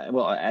you,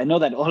 I know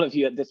that all of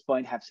you at this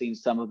point have seen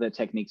some of the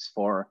techniques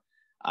for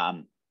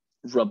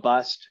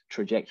robust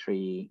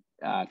trajectory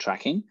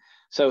tracking.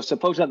 So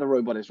suppose that the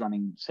robot is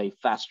running, say,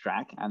 fast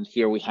track, and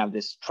here we have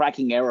this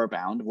tracking error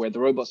bound where the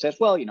robot says,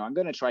 well, I'm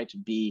going to try to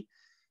be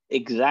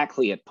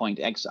exactly at point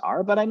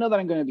XR, but I know that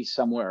I'm going to be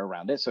somewhere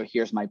around it. So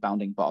here's my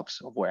bounding box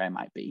of where I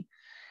might be.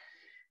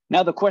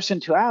 Now, the question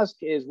to ask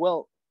is,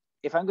 well,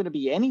 if I'm going to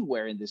be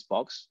anywhere in this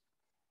box,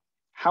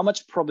 how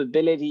much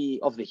probability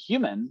of the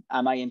human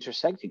am I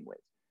intersecting with?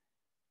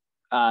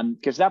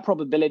 Because that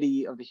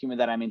probability of the human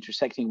that I'm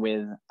intersecting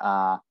with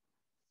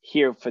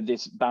here for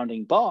this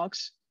bounding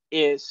box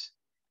is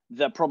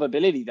the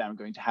probability that I'm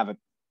going to have a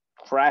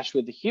crash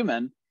with the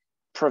human,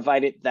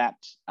 provided that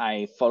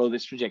I follow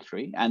this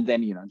trajectory, and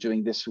then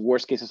doing this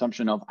worst case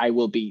assumption of I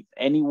will be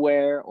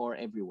anywhere or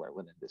everywhere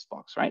within this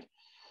box, right?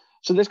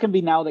 So this can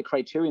be now the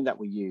criterion that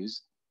we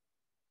use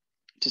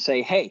to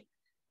say, hey,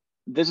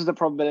 this is the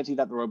probability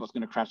that the robot's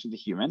going to crash with the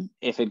human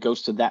if it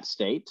goes to that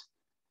state.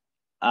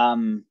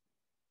 And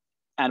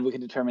we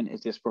can determine,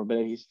 is this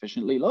probability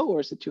sufficiently low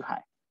or is it too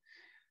high?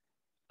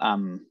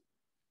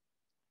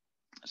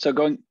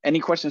 So any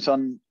questions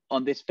on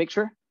this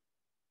picture?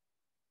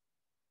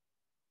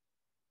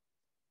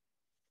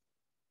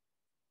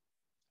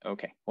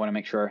 Okay, I want to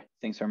make sure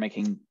things are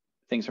making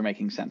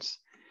sense.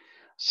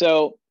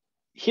 So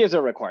here's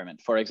a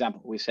requirement. For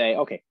example, we say,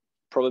 okay,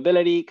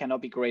 probability cannot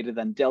be greater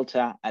than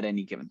delta at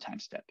any given time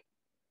step.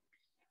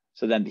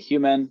 So then the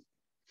human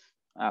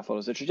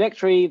follows the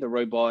trajectory, the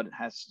robot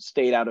has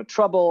stayed out of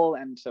trouble,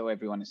 and so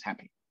everyone is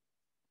happy.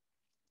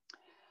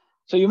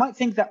 So you might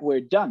think that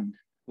we're done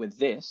with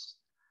this,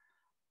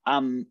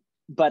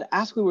 but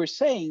as we were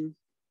saying,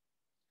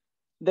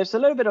 there's a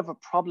little bit of a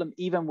problem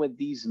even with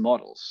these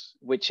models,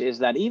 which is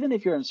that even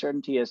if your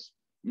uncertainty is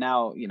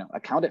now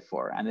accounted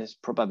for and is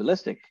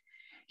probabilistic,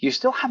 you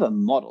still have a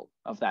model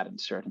of that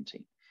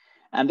uncertainty.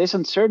 And this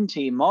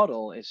uncertainty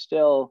model is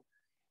still,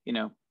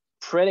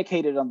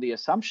 predicated on the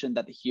assumption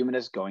that the human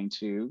is going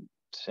to,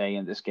 say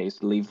in this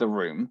case, leave the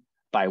room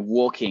by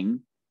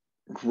walking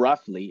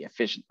roughly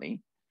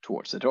efficiently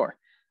towards the door.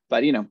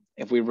 But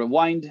if we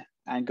rewind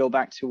and go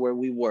back to where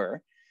we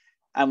were,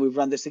 and we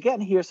run this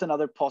again, here's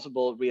another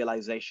possible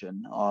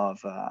realization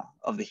of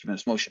the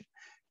human's motion.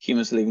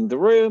 Human's leaving the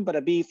room, but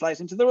a bee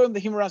flies into the room, the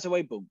human runs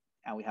away, boom,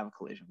 and we have a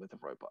collision with the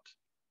robot.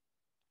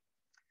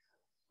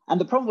 And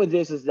the problem with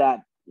this is that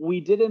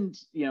we didn't,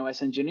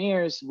 as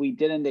engineers, we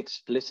didn't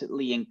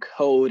explicitly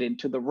encode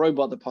into the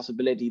robot the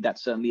possibility that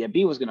suddenly a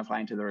bee was going to fly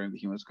into the room, the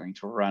human was going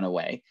to run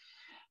away.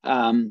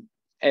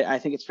 I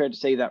think it's fair to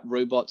say that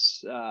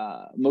robots,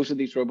 most of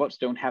these robots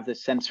don't have the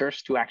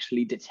sensors to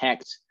actually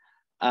detect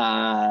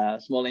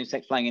small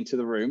insect flying into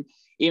the room.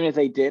 Even if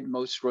they did,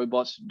 most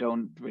robots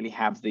don't really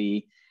have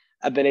the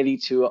ability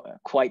to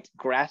quite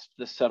grasp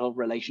the subtle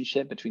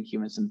relationship between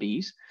humans and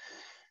bees.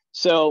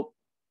 So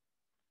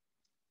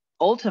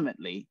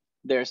ultimately,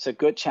 there's a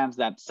good chance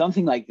that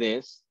something like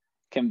this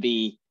can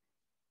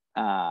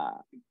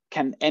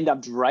end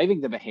up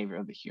driving the behavior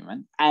of the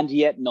human and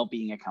yet not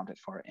being accounted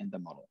for in the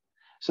model.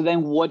 So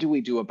then what do we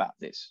do about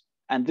this?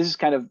 And this is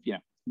kind of,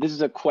 this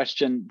is a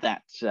question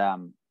that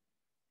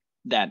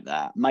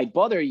might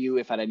bother you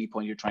if at any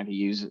point you're trying to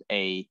use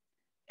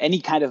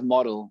any kind of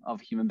model of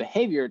human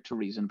behavior to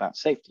reason about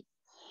safety.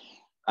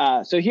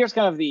 So here's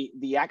kind of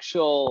the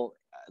actual,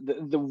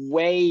 the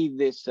way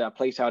this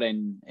plays out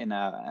in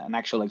an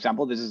actual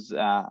example. This is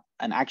an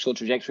actual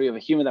trajectory of a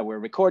human that we're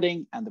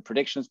recording and the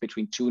predictions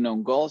between two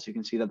known goals. You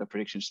can see that the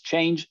predictions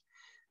change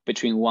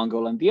between one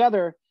goal and the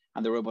other,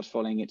 and the robot's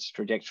following its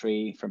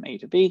trajectory from A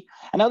to B.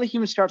 And now the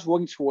human starts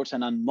walking towards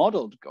an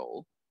unmodeled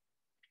goal,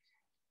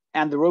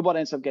 and the robot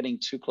ends up getting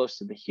too close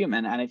to the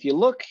human. And if you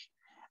look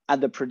at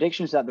the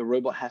predictions that the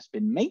robot has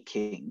been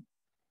making,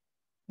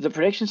 the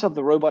predictions of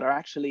the robot are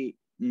actually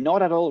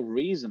not at all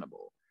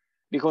reasonable,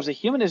 because the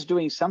human is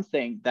doing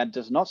something that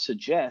does not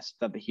suggest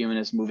that the human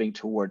is moving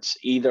towards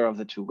either of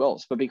the two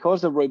goals. But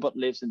because the robot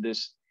lives in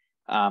this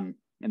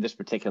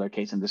particular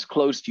case, in this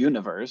closed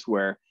universe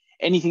where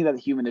anything that the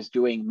human is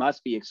doing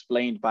must be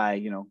explained by,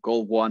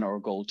 goal 1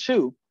 or goal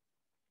 2,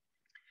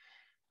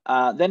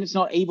 then it's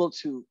not able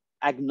to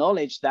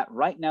acknowledge that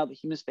right now the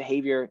human's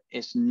behavior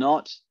is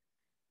not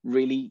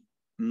really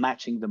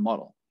matching the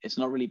model. It's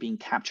not really being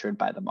captured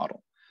by the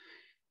model.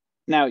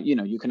 Now,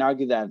 you can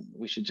argue that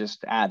we should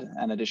just add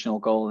an additional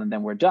goal and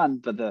then we're done.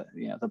 But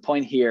the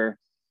point here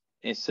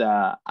is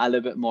a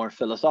little bit more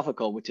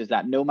philosophical, which is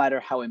that no matter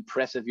how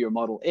impressive your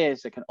model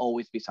is, there can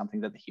always be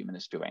something that the human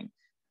is doing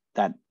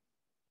that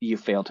you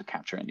fail to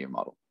capture in your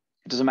model.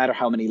 It doesn't matter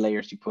how many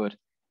layers you put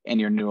in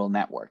your neural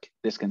network,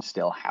 this can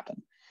still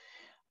happen.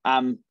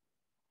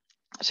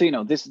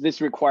 So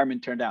this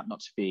requirement turned out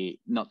not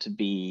to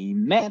be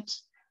met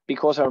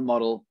because our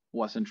model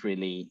wasn't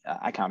really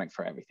accounting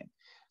for everything.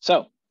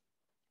 So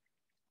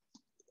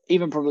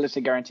even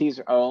probabilistic guarantees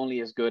are only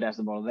as good as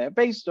the model they're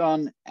based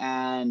on,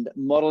 and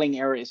modeling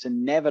error is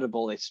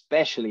inevitable,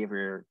 especially if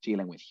we're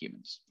dealing with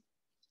humans.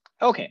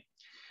 Okay,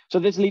 so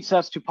this leads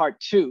us to part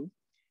 2,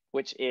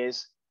 which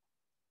is,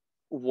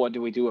 what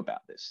do we do about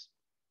this?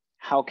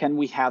 How can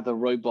we have the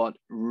robot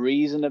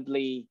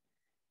reasonably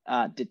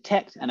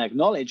detect and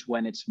acknowledge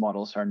when its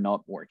models are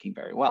not working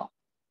very well?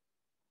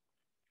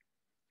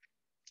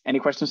 Any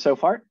questions so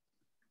far?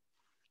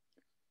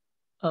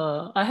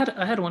 I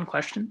had one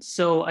question.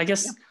 So I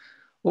guess,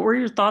 what were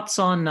your thoughts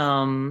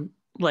on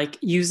like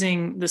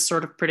using this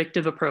sort of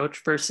predictive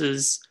approach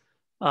versus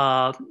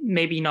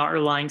maybe not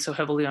relying so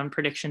heavily on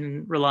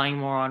prediction, relying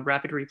more on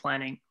rapid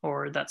replanning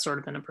or that sort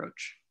of an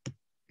approach?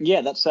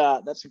 Yeah, that's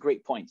a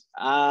great point.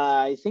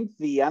 I think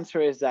the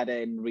answer is that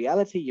in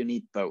reality, you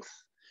need both.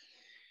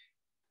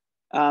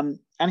 And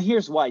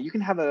here's why. You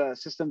can have a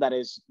system that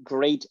is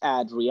great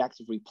at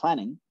reactive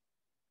replanning,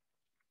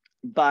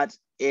 but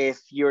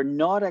if you're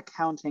not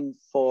accounting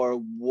for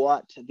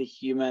what the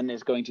human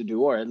is going to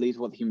do, or at least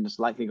what the human is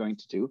likely going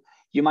to do,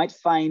 you might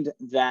find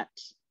that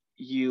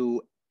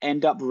you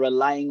end up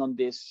relying on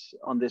this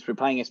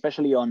replanning,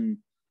 especially on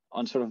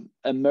sort of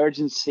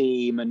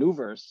emergency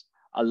maneuvers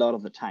a lot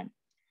of the time.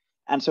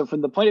 And so from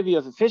the point of view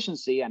of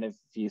efficiency, and if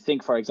you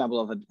think, for example,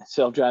 of a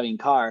self-driving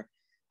car,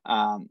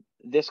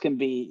 this can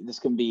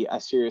be a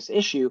serious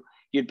issue.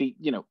 You'd be,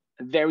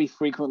 very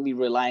frequently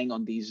relying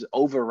on these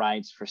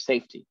overrides for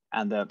safety.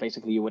 And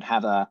basically you would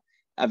have a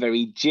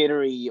very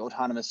jittery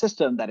autonomous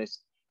system that is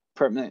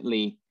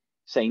permanently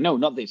saying, no,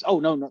 not this. Oh,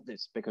 no, not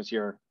this, because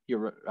you're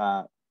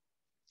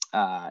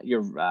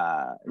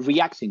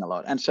reacting a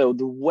lot. And so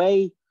the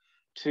way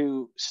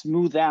to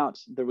smooth out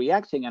the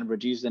reacting and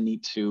reduce the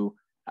need to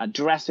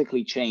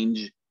drastically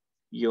change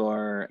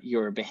your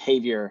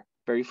behavior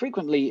very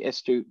frequently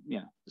is to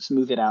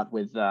smooth it out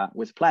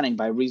with planning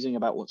by reasoning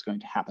about what's going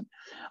to happen.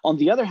 On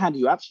the other hand,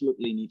 you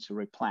absolutely need to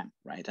replan,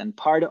 right? And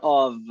part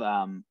of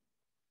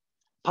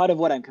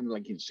what I'm kind of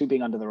like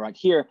sweeping under the rug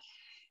here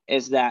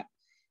is that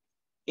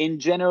in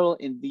general,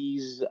 in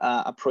these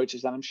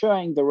approaches that I'm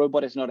showing, the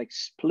robot is not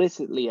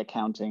explicitly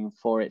accounting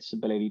for its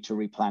ability to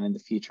replan in the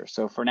future.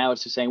 So for now,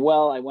 it's just saying,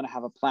 well, I want to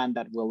have a plan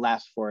that will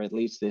last for at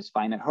least this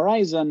finite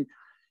horizon,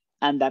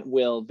 and that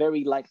will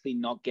very likely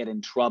not get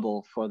in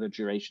trouble for the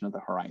duration of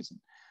the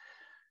horizon.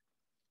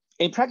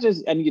 In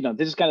practice, and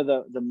this is kind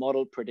of the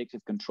model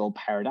predictive control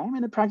paradigm,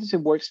 and in practice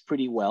it works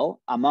pretty well,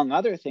 among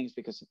other things,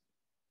 because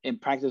in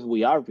practice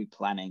we are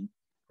replanning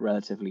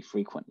relatively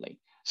frequently.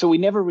 So we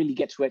never really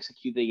get to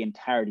execute the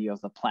entirety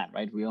of the plan,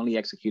 right? We only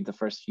execute the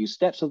first few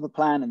steps of the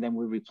plan, and then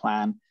we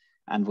replan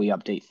and we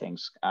update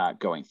things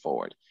going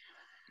forward.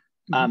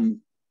 Mm-hmm.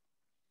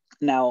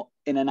 Now,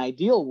 in an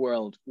ideal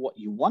world, what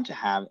you want to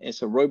have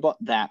is a robot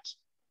that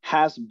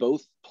has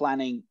both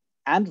planning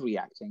and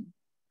reacting,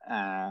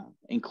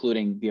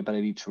 including the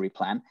ability to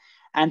replan,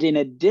 and in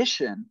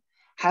addition,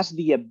 has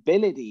the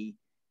ability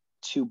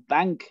to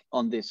bank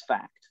on this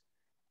fact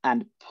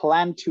and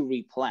plan to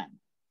replan,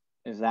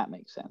 if that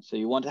makes sense. So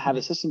you want to have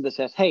a system that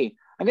says, hey,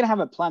 I'm going to have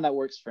a plan that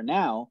works for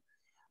now,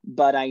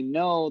 but I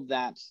know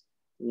that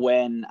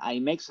when I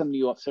make some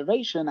new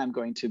observation, I'm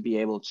going to be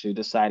able to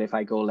decide if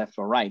I go left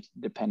or right,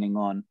 depending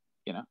on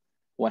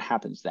what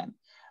happens then.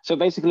 So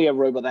basically a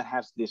robot that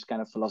has this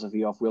kind of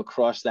philosophy of we'll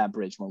cross that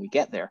bridge when we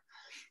get there.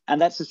 And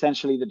that's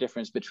essentially the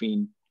difference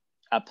between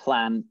a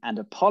plan and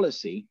a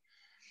policy,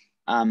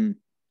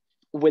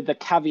 with the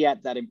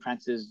caveat that in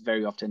practice,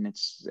 very often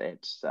it's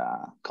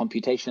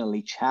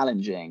computationally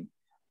challenging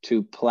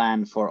to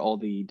plan for all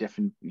the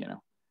different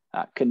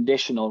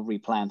conditional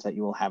replans that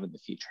you will have in the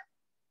future.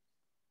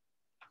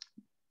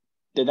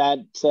 Did that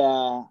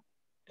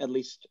at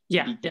least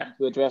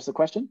to address the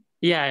question?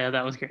 Yeah,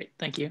 that was great.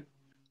 Thank you.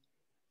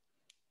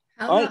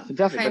 All right,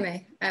 fantastic.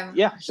 Jaime,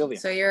 yeah, Sylvia.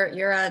 So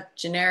you're a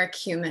generic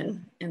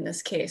human in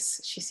this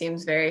case. She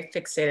seems very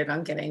fixated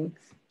on getting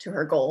to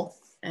her goal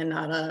and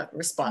not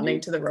responding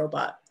to the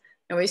robot.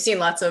 And we've seen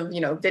lots of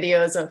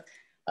videos of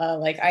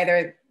like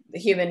either the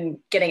human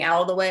getting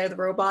out of the way of the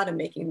robot and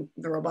making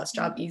the robot's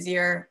job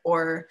easier,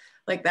 or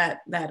like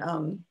that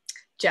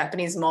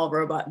Japanese mall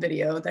robot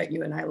video that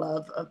you and I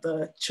love of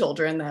the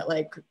children that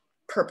like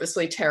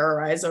purposely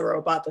terrorize a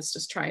robot that's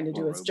just trying to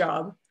do its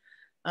job.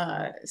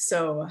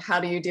 So how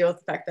do you deal with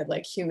the fact that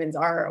like humans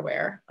are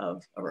aware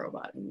of a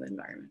robot in the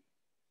environment?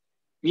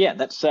 Yeah,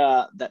 that's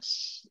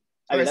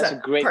I mean, that's a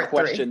great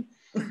question.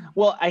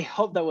 Well, I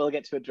hope that we'll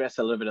get to address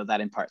a little bit of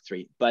that in part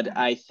 3. But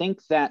I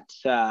think that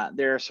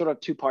there are sort of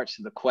 2 parts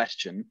to the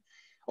question,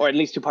 or at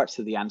least 2 parts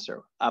to the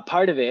answer.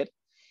 Part of it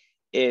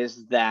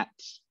is that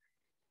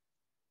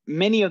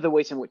many of the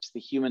ways in which the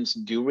humans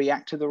do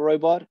react to the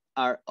robot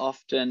are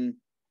often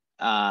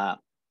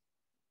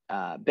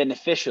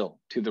beneficial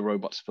to the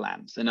robot's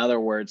plans. In other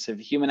words, if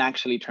a human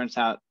actually turns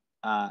out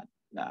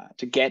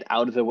to get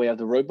out of the way of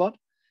the robot,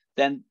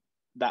 then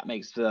that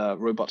makes the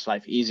robot's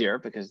life easier,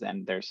 because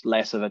then there's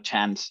less of a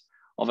chance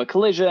of a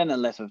collision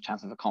and less of a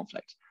chance of a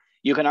conflict.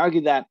 You can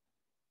argue that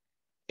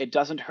it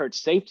doesn't hurt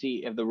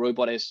safety if the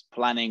robot is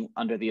planning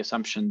under the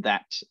assumption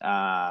that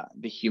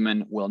the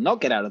human will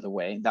not get out of the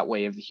way. That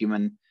way, if the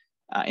human,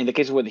 in the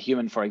case where the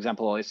human, for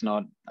example, is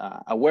not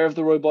aware of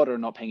the robot or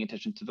not paying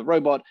attention to the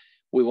robot,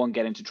 we won't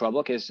get into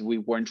trouble because we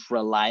weren't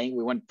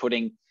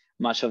putting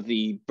much of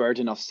the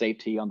burden of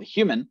safety on the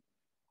human.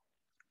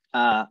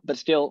 But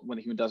still, when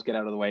the human does get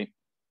out of the way,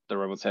 the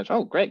robot says,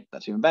 oh, great,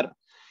 that's even better.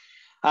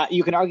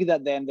 You can argue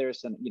that then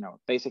there's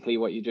basically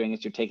what you're doing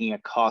is you're taking a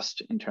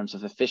cost in terms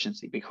of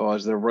efficiency,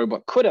 because the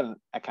robot could have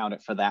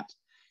accounted for that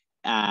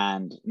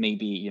and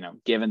maybe,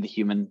 given the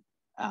human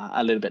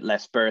a little bit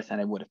less berth, and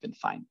it would have been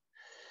fine.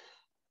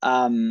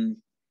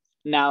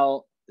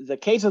 Now, the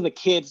case of the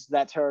kids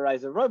that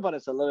terrorize the robot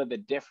is a little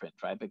bit different,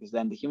 right? Because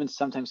then the humans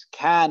sometimes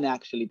can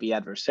actually be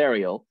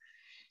adversarial,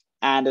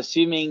 and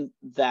assuming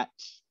that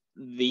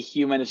the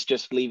human is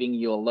just leaving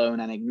you alone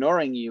and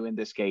ignoring you in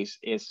this case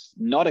is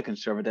not a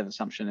conservative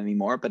assumption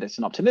anymore, but it's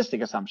an optimistic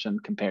assumption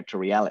compared to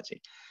reality.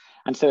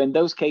 And so in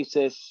those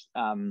cases,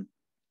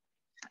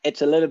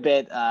 it's a little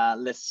bit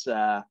less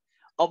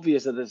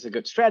obvious that this is a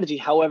good strategy.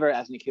 However,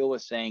 as Nikhil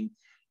was saying,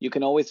 you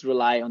can always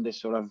rely on this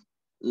sort of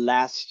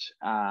last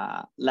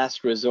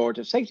resort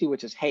of safety,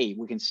 which is, hey,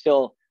 we can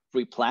still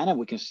replan and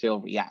we can still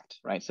react,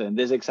 right? So in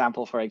this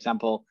example, for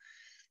example,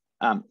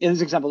 in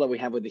this example that we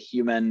have with the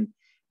human,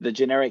 the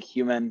generic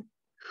human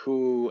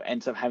who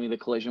ends up having the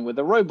collision with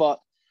the robot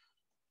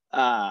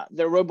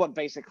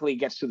basically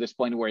gets to this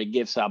point where it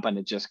gives up and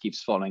it just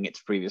keeps following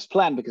its previous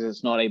plan because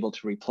it's not able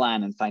to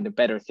replan and find a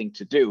better thing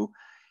to do.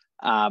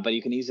 But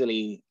you can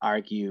easily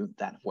argue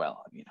that,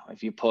 well,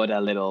 if you put a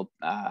little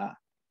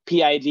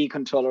PID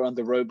controller on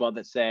the robot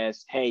that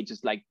says, hey,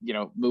 just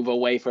move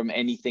away from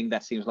anything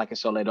that seems like a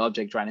solid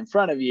object right in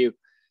front of you,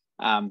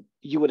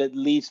 you would at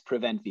least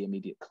prevent the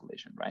immediate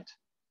collision, right?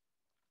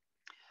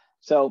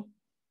 So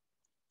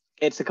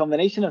it's a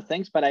combination of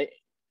things, but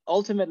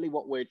ultimately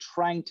what we're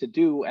trying to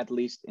do, at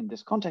least in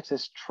this context,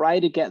 is try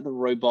to get the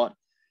robot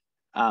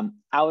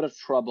out of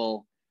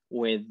trouble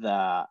with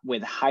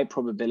high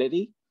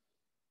probability,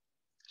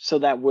 so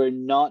that we're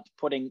not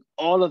putting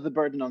all of the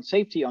burden on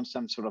safety on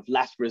some sort of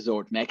last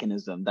resort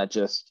mechanism that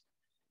just,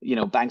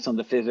 banks on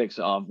the physics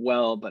of,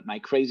 well, but my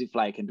crazy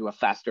fly can do a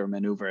faster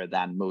maneuver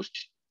than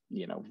most,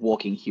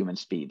 walking human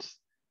speeds,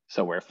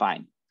 so we're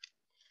fine.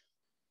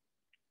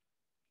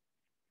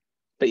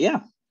 But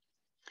yeah.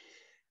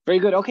 Very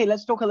good. Okay,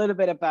 let's talk a little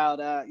bit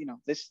about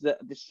this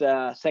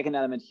second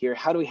element here.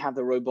 How do we have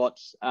the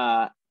robots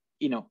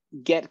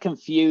get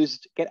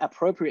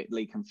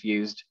appropriately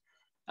confused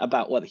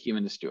about what the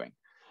human is doing?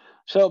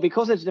 So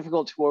because it's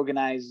difficult to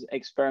organize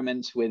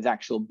experiments with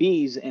actual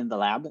bees in the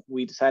lab,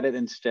 we decided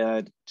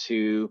instead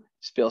to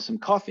spill some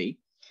coffee.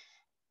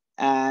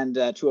 And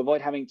to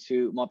avoid having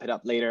to mop it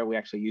up later, we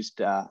actually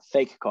used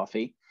fake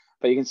coffee.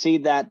 But you can see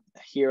that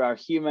here our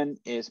human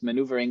is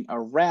maneuvering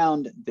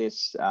around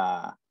this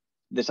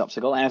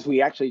obstacle. And as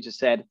we actually just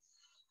said,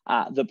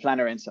 the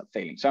planner ends up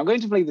failing. So I'm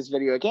going to play this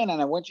video again,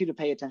 and I want you to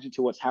pay attention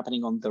to what's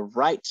happening on the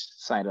right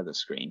side of the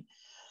screen,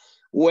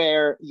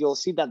 where you'll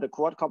see that the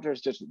quadcopter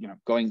is just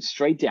going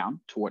straight down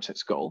towards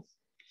its goal.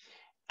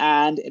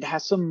 And it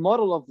has some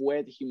model of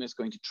where the human is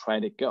going to try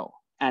to go.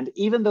 And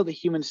even though the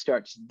human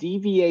starts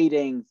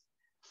deviating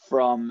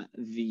from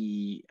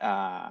the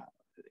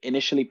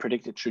initially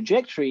predicted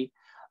trajectory,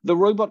 the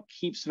robot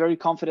keeps very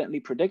confidently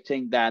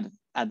predicting that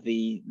at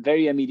the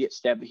very immediate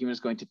step, the human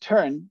is going to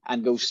turn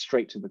and go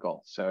straight to the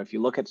goal. So if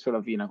you look at sort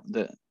of,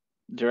 the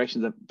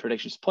direction the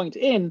predictions point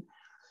in,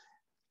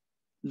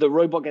 the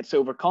robot gets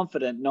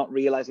overconfident, not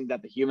realizing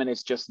that the human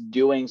is just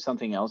doing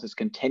something else, is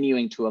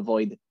continuing to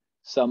avoid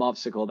some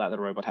obstacle that the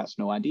robot has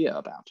no idea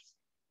about.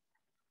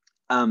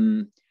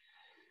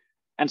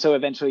 And so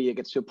eventually it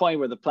gets to a point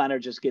where the planner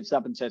just gives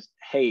up and says,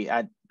 hey,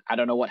 I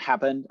don't know what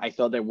happened. I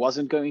thought there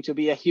wasn't going to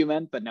be a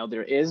human, but now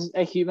there is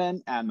a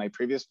human, and my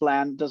previous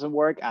plan doesn't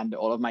work, and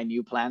all of my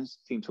new plans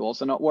seem to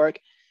also not work.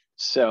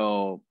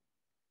 So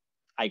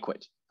I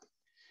quit.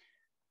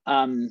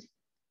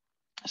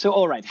 So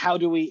all right, how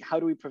do we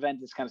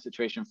prevent this kind of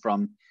situation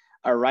from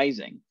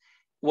arising?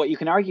 What you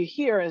can argue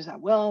here is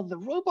that, well, the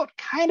robot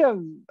kind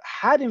of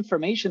had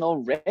information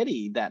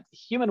already that the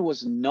human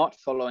was not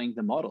following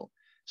the model.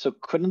 So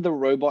couldn't the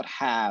robot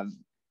have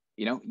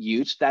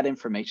used that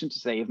information to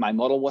say, if my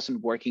model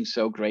wasn't working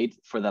so great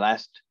for the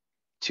last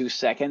 2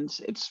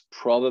 seconds, it's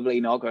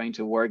probably not going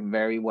to work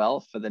very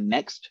well for the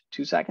next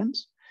 2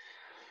 seconds?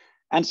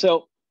 And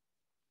so,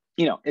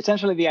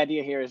 essentially the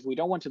idea here is we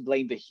don't want to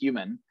blame the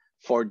human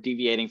for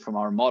deviating from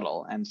our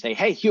model and say,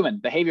 hey, human,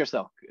 behave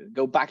yourself,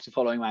 go back to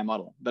following my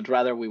model. But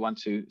rather we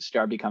want to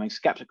start becoming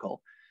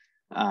skeptical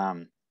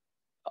of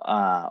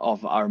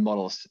our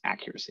model's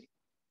accuracy.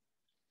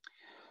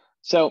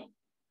 So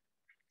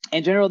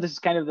in general, this is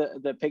kind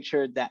of the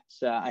picture that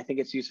I think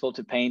it's useful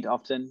to paint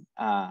often.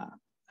 The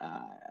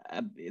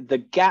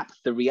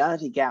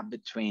reality gap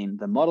between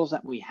the models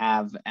that we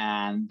have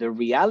and the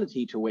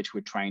reality to which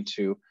we're trying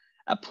to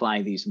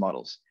apply these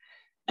models.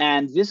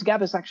 And this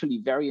gap is actually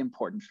very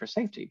important for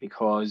safety,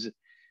 because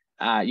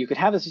you could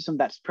have a system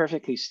that's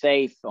perfectly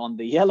safe on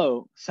the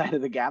yellow side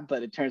of the gap,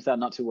 but it turns out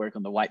not to work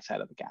on the white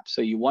side of the gap.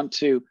 So you want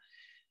to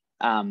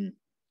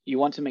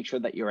make sure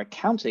that you're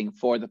accounting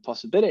for the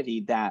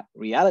possibility that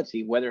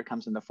reality, whether it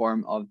comes in the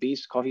form of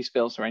bees, coffee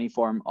spills, or any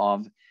form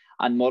of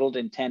unmodeled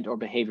intent or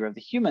behavior of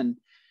the human,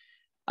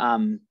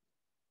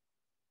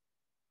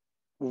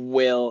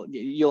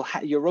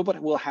 your robot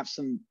will have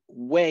some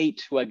way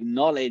to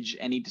acknowledge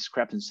any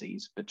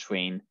discrepancies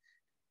between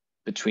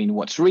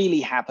what's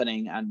really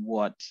happening and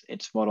what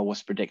its model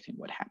was predicting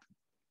would happen.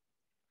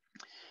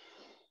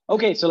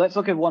 Okay, so let's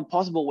look at one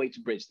possible way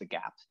to bridge the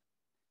gap.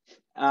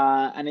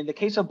 And in the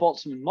case of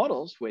Boltzmann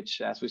models,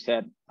 which, as we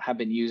said, have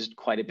been used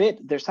quite a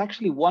bit, there's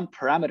actually one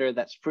parameter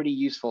that's pretty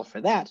useful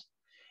for that.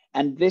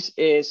 And this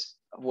is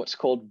what's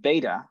called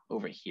beta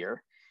over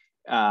here,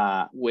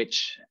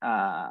 which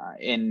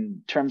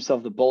in terms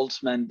of the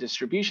Boltzmann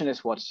distribution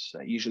is what's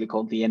usually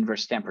called the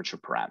inverse temperature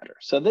parameter.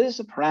 So this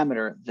is a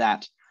parameter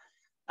that,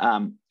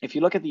 if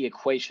you look at the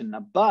equation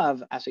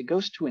above, as it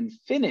goes to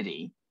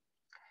infinity,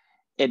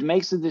 it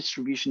makes the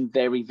distribution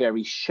very,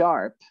 very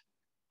sharp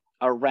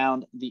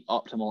around the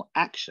optimal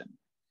action,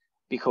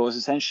 because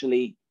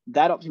essentially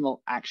that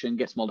optimal action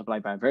gets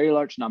multiplied by a very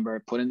large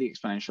number, put in the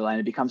exponential, and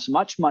it becomes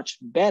much, much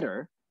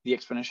better. The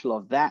exponential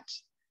of that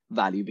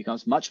value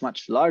becomes much,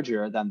 much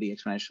larger than the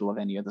exponential of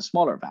any of the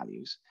smaller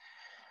values.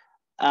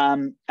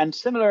 And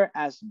similar,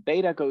 as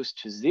beta goes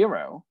to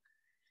 0,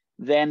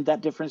 then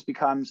that difference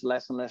becomes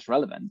less and less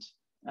relevant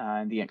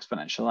in the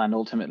exponential, and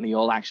ultimately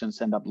all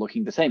actions end up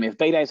looking the same. If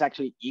beta is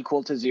actually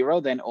equal to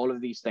 0, then all of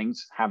these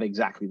things have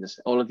exactly this.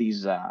 All of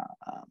these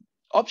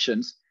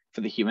options for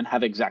the human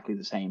have exactly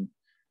the same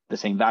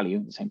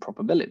value, the same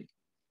probability.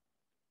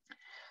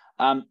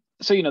 So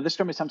this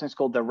term is sometimes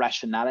called the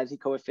rationality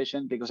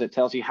coefficient, because it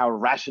tells you how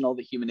rational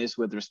the human is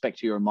with respect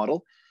to your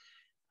model.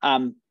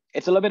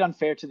 It's a little bit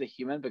unfair to the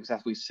human, because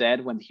as we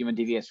said, when the human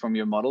deviates from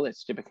your model,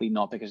 it's typically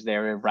not because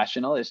they're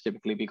irrational, it's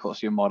typically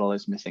because your model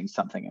is missing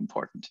something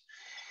important.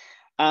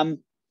 But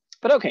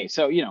okay,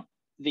 so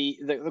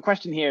the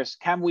question here is,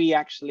 can we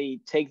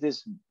actually take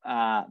this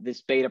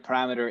this beta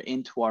parameter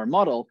into our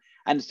model,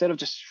 and instead of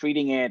just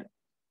treating it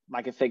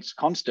like a fixed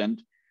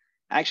constant,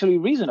 actually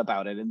reason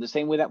about it in the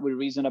same way that we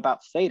reason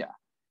about theta,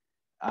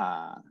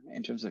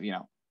 in terms of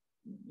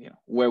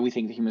where we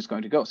think the human is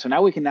going to go. So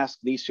now we can ask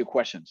these two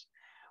questions.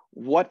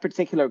 What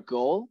particular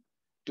goal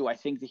do I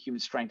think the human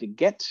is trying to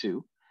get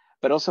to?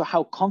 But also,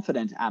 how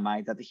confident am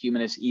I that the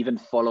human is even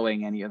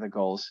following any of the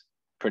goals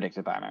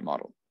predicted by my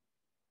model?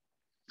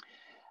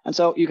 And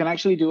so you can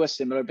actually do a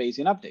similar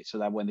Bayesian update, so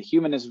that when the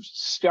human is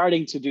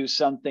starting to do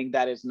something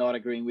that is not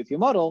agreeing with your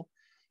model,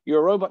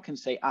 your robot can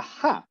say,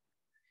 aha,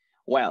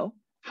 well,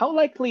 how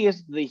likely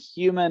is the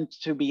human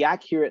to be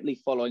accurately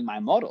following my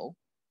model,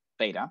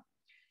 beta,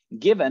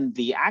 given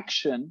the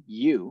action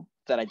U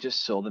that I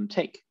just saw them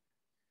take?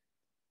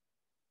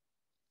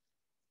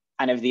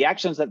 And if the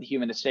actions that the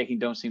human is taking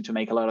don't seem to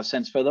make a lot of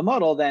sense for the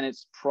model, then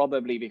it's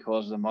probably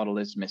because the model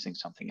is missing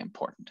something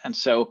important. And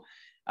so,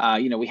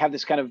 we have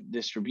this kind of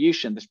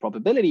distribution, this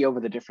probability over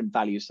the different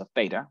values of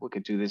beta. We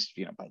could do this,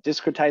 by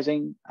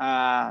discretizing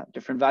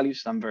different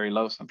values, some very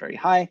low, some very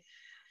high.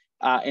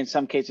 In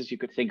some cases, you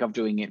could think of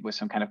doing it with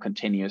some kind of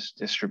continuous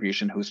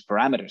distribution whose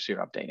parameters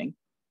you're updating.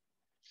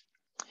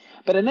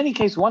 But in any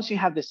case, once you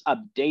have this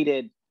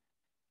updated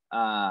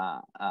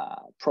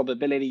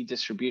probability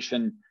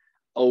distribution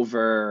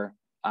over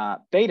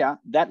beta,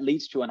 that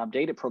leads to an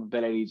updated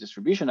probability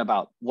distribution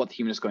about what the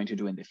human is going to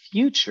do in the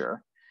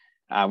future,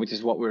 which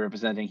is what we're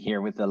representing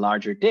here with the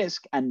larger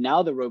disk. And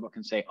now the robot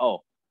can say,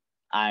 oh,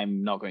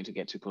 I'm not going to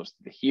get too close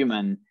to the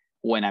human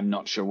when I'm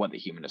not sure what the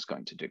human is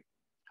going to do.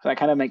 So that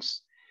kind of makes,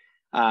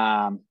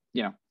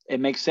 it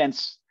makes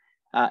sense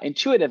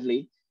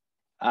intuitively.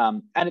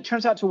 And it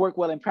turns out to work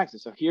well in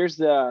practice. So here's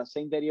the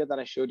same video that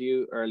I showed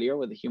you earlier,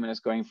 where the human is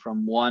going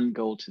from one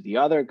goal to the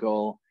other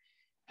goal,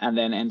 and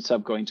then ends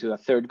up going to a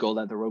third goal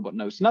that the robot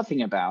knows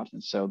nothing about.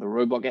 And so the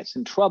robot gets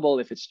in trouble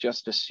if it's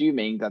just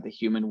assuming that the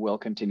human will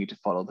continue to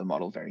follow the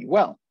model very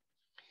well.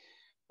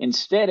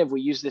 Instead, if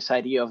we use this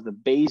idea of the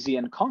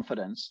Bayesian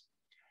confidence,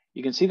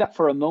 you can see that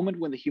for a moment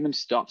when the human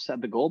stops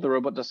at the goal, the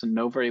robot doesn't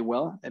know very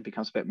well. It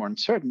becomes a bit more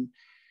uncertain.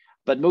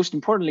 But most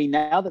importantly,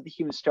 now that the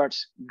human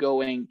starts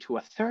going to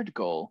a third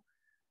goal,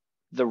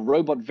 the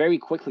robot very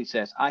quickly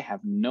says, I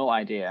have no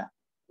idea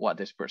what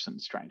this person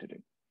is trying to do.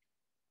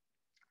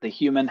 The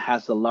human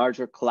has the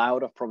larger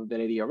cloud of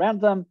probability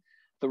around them.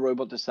 The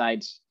robot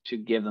decides to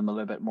give them a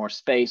little bit more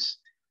space,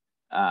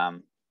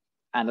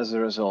 and as a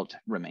result,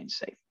 remain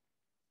safe.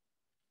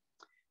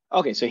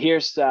 Okay, so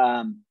here's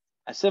a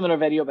similar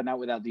video, but now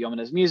without the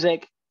ominous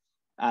music.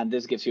 And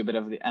this gives you a bit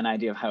of an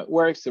idea of how it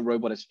works. The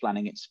robot is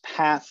planning its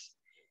path.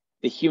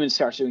 The human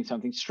starts doing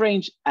something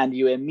strange, and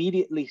you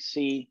immediately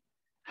see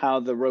how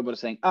the robot is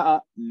saying,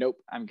 nope,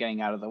 I'm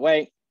getting out of the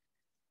way.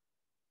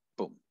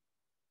 Boom.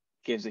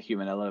 Gives the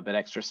human a little bit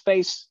extra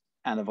space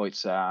and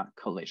avoids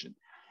collision.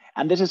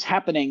 And this is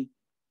happening,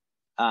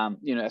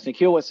 as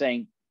Nikhil was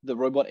saying, the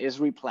robot is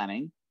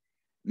replanning,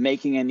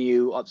 making a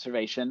new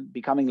observation,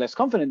 becoming less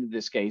confident in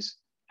this case,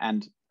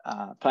 and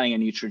planning a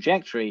new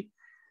trajectory.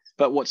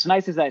 But what's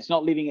nice is that it's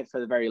not leaving it for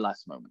the very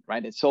last moment,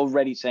 right? It's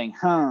already saying,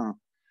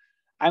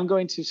 I'm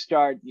going to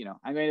start,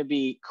 I'm going to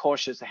be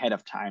cautious ahead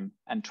of time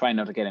and try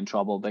not to get in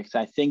trouble because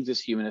I think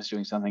this human is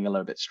doing something a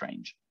little bit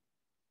strange.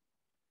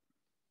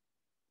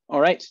 All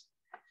right.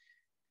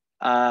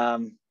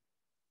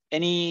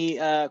 Any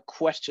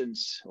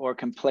questions or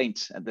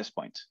complaints at this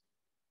point?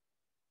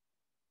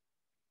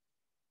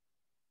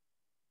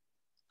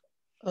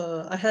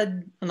 I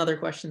had another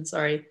question,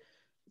 sorry.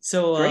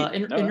 So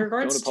in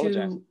regards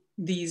to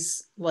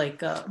these,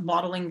 like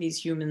modeling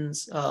these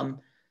humans,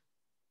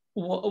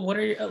 what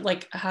are you,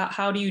 like,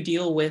 how do you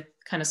deal with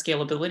kind of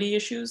scalability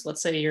issues?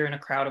 Let's say you're in a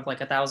crowd of like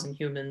 1,000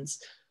 humans,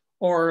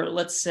 or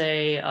let's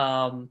say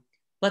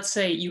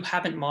you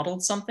haven't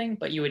modeled something,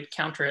 but you would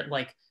counter it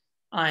like,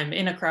 I'm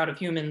in a crowd of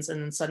humans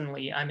and then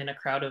suddenly I'm in a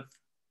crowd of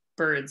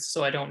birds,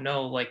 so I don't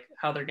know like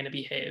how they're going to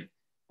behave,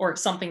 or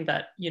something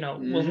that,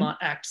 will not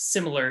act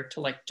similar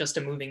to like just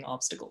a moving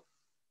obstacle.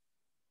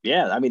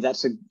 Yeah, I mean,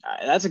 that's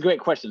a great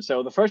question.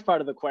 So the first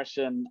part of the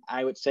question,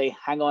 I would say,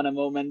 hang on a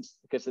moment,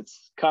 because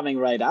it's coming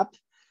right up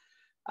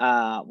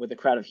with a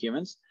crowd of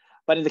humans.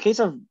 But in the case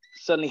of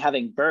suddenly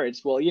having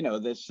birds, well,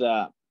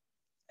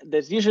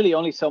 there's usually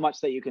only so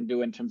much that you can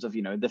do in terms of,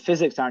 the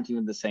physics aren't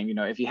even the same.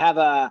 If you have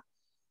a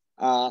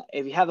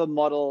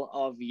model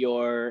of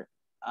your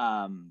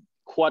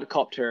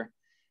quadcopter,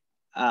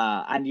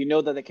 and you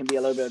know that there can be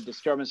a little bit of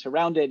disturbance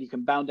around it, you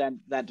can bound down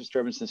that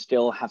disturbance and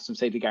still have some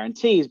safety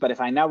guarantees. But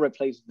if I now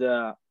replace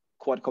the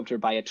quadcopter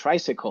by a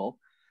tricycle,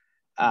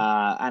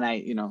 and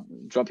I,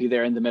 drop you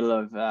there in the middle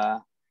of,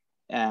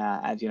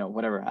 at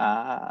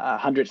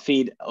 100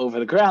 feet over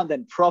the ground,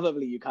 then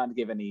probably you can't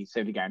give any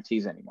safety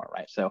guarantees anymore,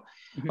 right? So,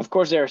 of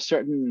course, there are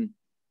certain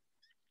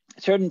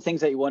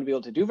things that you want to be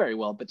able to do very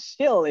well, but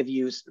still, if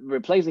you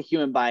replace a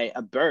human by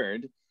a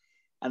bird,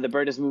 and the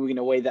bird is moving in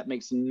a way that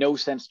makes no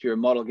sense to your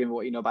model, given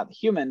what you know about the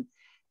human,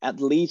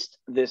 at least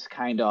this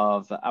kind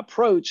of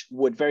approach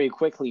would very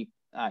quickly,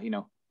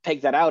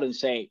 take that out and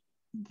say,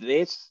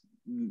 this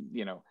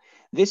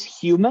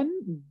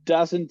human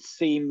doesn't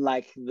seem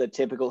like the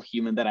typical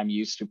human that I'm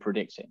used to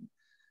predicting,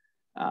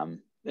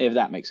 if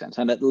that makes sense.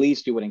 And at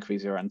least you would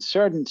increase your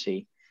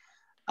uncertainty.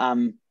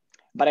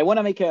 But I want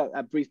to make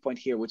a brief point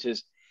here, which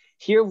is,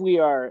 here we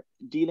are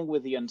dealing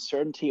with the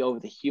uncertainty over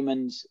the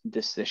human's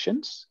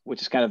decisions,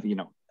 which is kind of,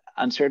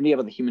 uncertainty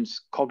about the human's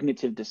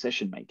cognitive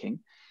decision-making.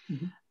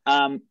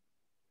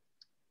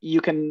 You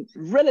can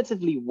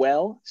relatively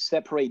well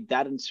separate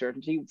that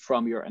uncertainty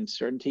from your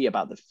uncertainty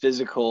about the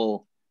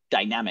physical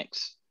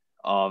dynamics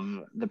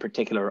of the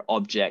particular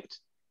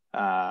object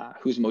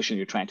whose motion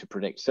you're trying to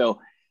predict.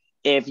 So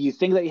if you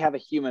think that you have a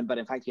human, but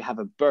in fact you have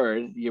a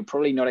bird, you're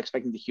probably not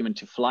expecting the human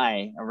to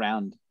fly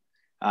around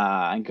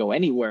and go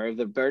anywhere. If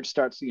the bird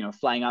starts,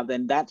 flying out,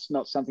 then that's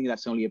not something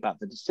that's only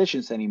about the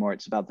decisions anymore.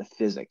 It's about the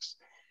physics.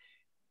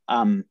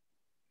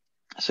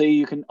 So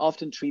you can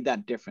often treat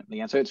that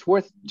differently. And so it's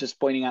worth just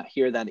pointing out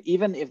here that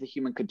even if the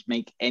human could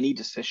make any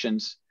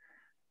decisions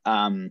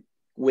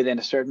within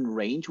a certain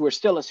range, we're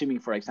still assuming,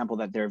 for example,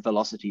 that their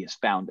velocity is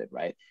bounded,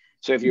 right?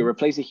 So if you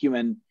replace a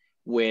human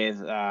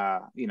with,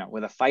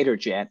 with a fighter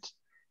jet,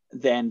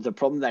 then the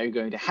problem that you're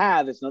going to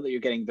have is not that you're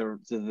getting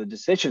the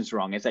decisions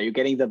wrong, it's that you're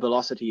getting the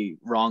velocity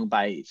wrong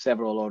by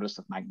several orders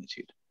of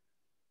magnitude.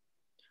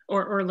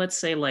 Or let's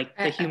say like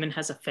the human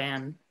has a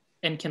fan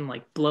and can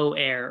like blow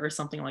air or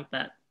something like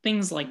that.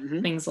 Things like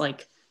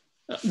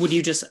would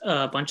you just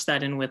bunch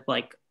that in with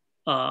like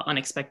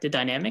unexpected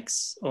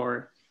dynamics?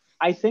 Or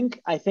I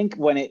think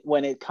when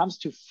it comes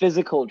to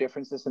physical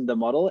differences in the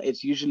model,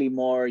 it's usually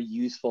more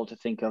useful to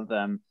think of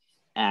them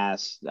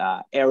as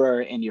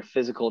error in your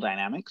physical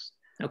dynamics.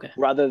 Okay.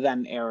 Rather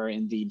than error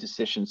in the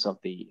decisions of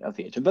the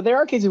agent. But there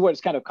are cases where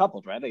it's kind of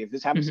coupled, right? Like if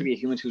this happens to be a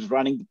human who's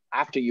running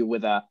after you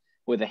with a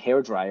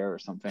hairdryer or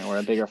something, or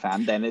a bigger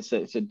fan, then it's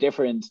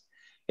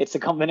a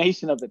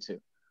combination of the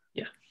two.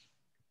 Yeah.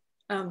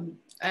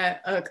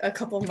 A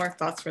couple more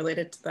thoughts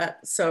related to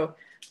that. So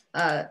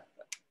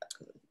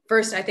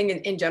first, I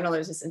think in general,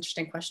 there's this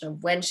interesting question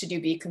of when should you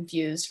be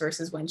confused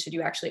versus when should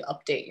you actually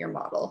update your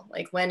model?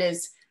 Like when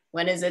is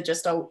it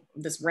just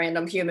this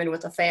random human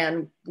with a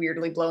fan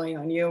weirdly blowing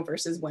on you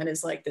versus when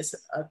is like this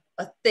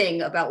a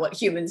thing about what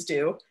humans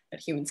do,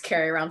 that humans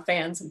carry around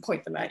fans and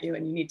point them at you,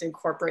 and you need to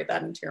incorporate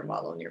that into your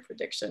model and your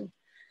prediction.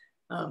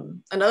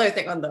 Another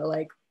thing on the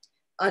like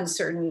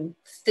uncertain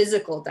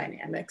physical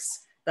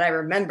dynamics that I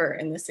remember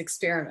in this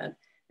experiment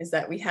is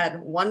that we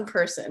had one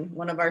person,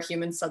 one of our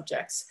human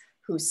subjects,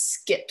 who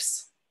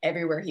skips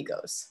everywhere he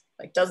goes,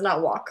 like does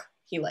not walk.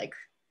 He like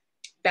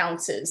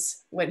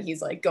bounces when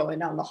he's like going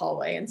down the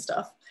hallway and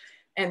stuff.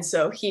 And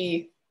so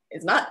he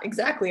is not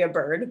exactly a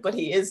bird, but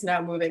he is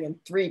now moving in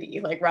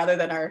 3D. Like rather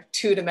than our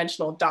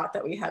 2-dimensional dot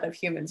that we had of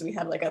humans, we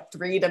had like a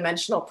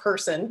 3-dimensional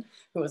person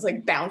who was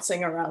like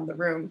bouncing around the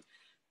room.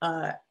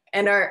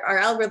 And our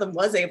algorithm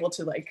was able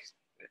to like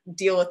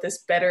deal with this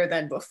better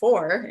than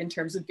before in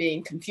terms of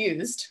being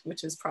confused,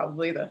 which is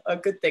probably a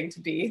good thing to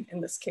be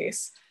in this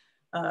case.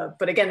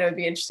 But again, it would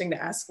be interesting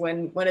to ask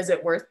when is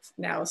it worth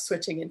now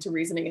switching into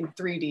reasoning in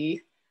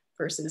 3D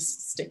versus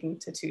sticking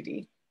to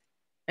 2D?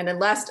 And then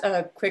last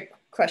quick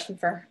question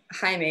for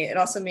Jame. It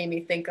also made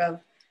me think of,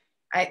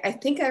 I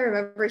think I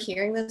remember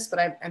hearing this,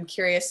 but I'm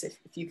curious if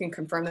you can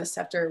confirm this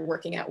after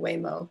working at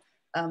Waymo,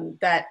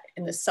 that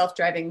in the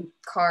self-driving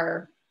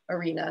car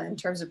arena, in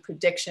terms of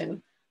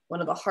prediction, one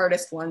of the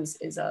hardest ones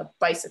is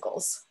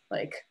bicycles.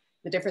 Like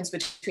the difference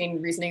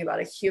between reasoning about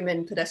a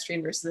human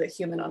pedestrian versus a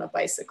human on a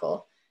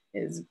bicycle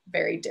is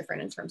very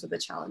different in terms of the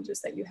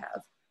challenges that you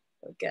have.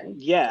 Again,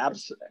 yeah,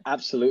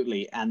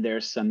 absolutely. And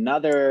there's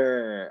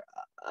another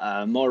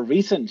more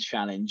recent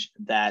challenge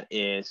that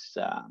is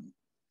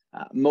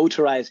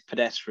motorized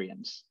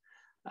pedestrians,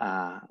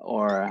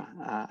 or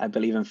I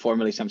believe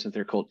informally sometimes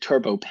they're called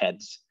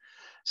turbopeds.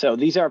 So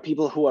these are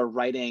people who are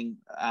riding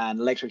an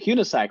electric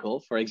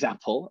unicycle, for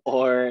example,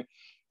 or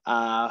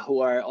who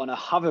are on a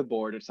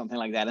hoverboard or something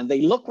like that, and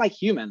they look like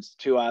humans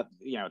to a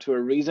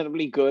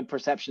reasonably good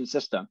perception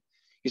system.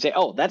 You say,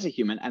 "Oh, that's a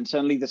human," and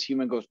suddenly this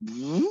human goes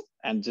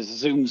and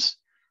just zooms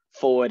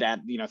forward at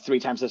 3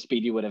 times the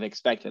speed you would have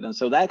expected, and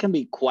so that can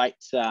be quite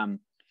challenging.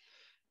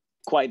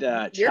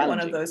 You're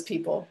one of those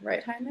people,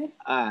 right, Jaime?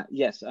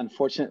 Yes,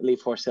 unfortunately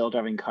for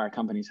self-driving car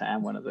companies, I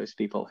am one of those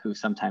people who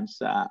sometimes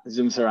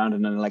zooms around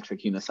in an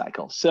electric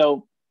unicycle.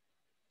 So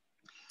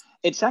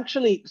it's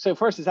actually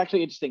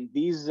interesting.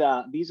 These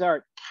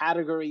are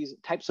categories,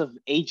 types of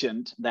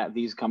agent that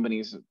these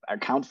companies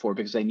account for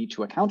because they need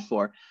to account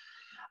for.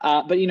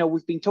 But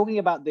we've been talking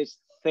about this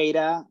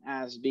theta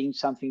as being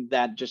something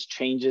that just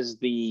changes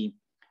the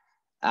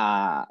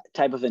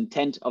type of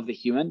intent of the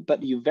human,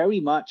 but you very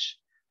much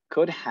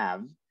could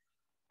have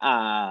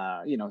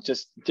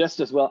just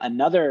as well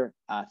another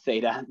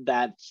theta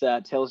that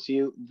tells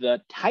you the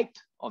type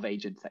of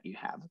agent that you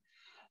have.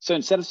 So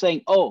instead of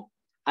saying, "Oh,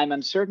 I'm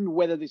uncertain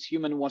whether this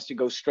human wants to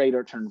go straight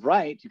or turn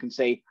right," you can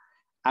say,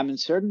 "I'm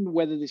uncertain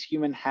whether this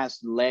human has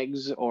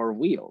legs or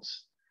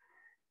wheels.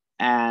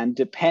 And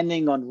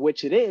depending on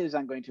which it is,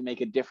 I'm going to make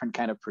a different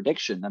kind of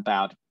prediction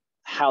about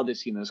how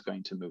this human is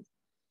going to move."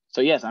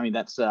 So yes, I mean,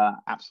 that's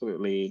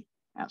absolutely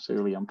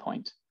on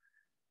point.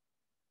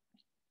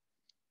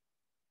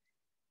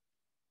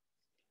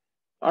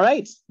 All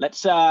right,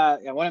 let's, I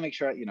want to make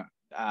sure,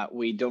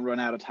 we don't run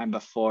out of time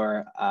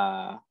before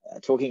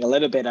talking a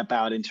little bit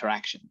about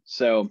interaction.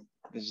 So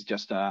this is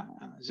just a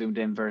zoomed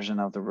in version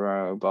of the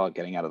robot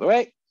getting out of the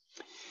way.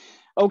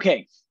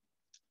 Okay.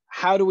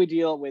 How do we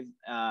deal with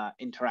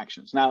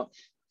interactions? Now,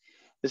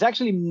 there's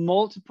actually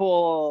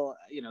multiple,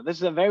 this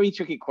is a very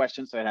tricky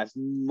question, so it has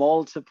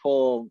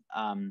multiple,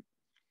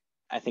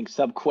 I think,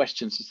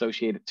 sub-questions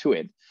associated to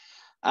it.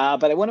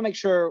 But I want to make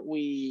sure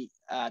we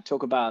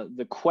talk about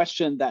the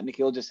question that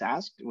Nikhil just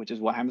asked, which is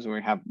what happens when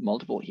we have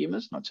multiple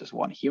humans, not just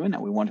one human,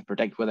 and we want to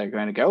predict where they're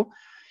going to go.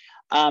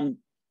 And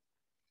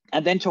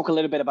then talk a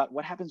little bit about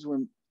what happens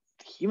when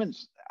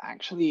humans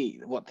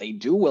actually, what they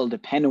do will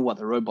depend on what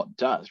the robot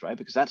does, right?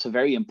 Because that's a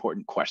very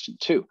important question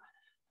too.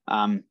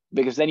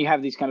 Because then you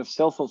have these kind of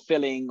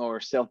self-fulfilling or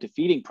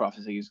self-defeating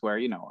prophecies where,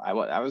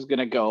 I was going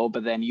to go,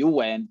 but then you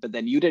went, but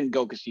then you didn't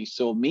go because you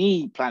saw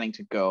me planning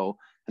to go.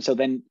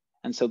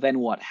 And so then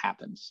what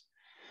happens?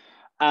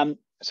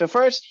 So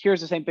first,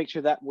 here's the same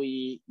picture that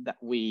we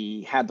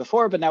had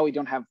before, but now we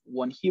don't have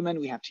one human,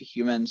 we have 2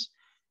 humans.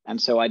 And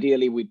so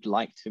ideally, we'd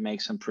like to make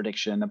some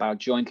prediction about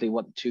jointly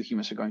what the 2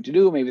 humans are going to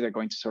do. Maybe they're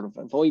going to sort of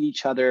avoid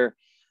each other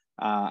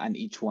and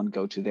each one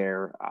go to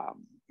their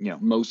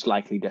most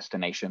likely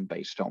destination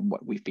based on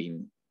what we've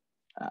been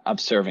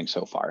observing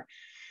so far.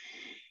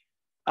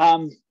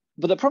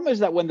 But the problem is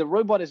that when the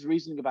robot is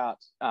reasoning about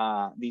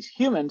these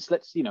humans,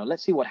 let's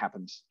see what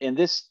happens. In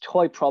this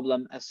toy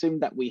problem,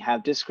 assume that we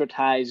have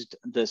discretized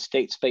the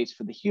state space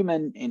for the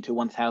human into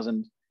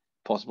 1,000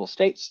 possible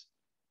states.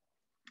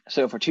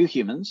 So for 2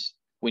 humans,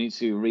 we need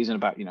to reason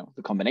about,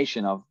 the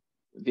combination of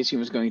this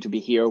human is going to be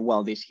here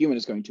while this human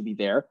is going to be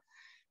there.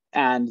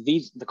 And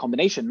the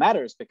combination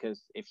matters because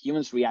if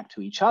humans react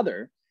to each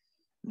other,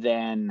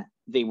 then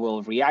they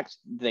will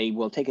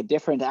take a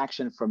different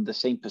action from the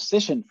same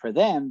position for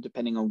them,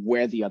 depending on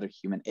where the other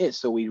human is.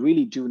 So we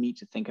really do need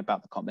to think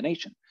about the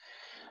combination.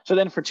 So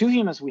then for 2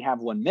 humans, we have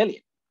 1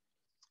 million,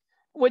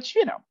 which,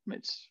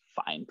 it's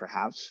fine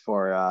perhaps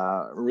for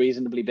a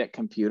reasonably big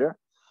computer.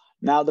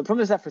 Now, the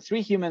problem is that for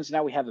 3 humans,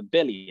 now we have 1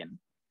 billion.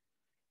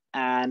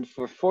 And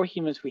for 4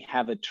 humans, we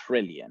have 1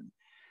 trillion.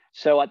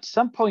 So at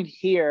some point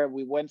here,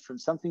 we went from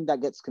something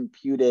that gets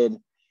computed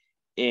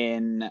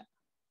in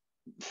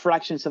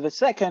fractions of a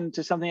second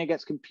to something that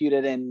gets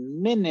computed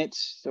in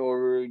minutes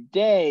or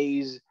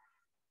days.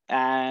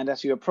 And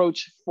as you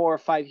approach 4 or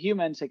 5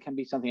 humans, it can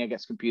be something that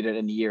gets computed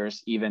in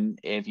years, even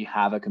if you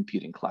have a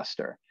computing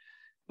cluster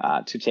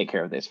to take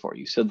care of this for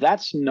you. So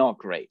that's not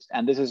great.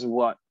 And this is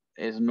what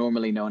is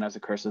normally known as the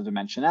curse of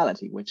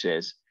dimensionality, which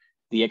is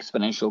the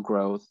exponential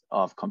growth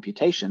of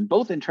computation,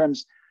 both in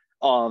terms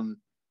of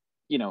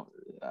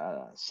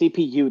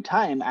CPU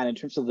time and in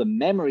terms of the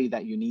memory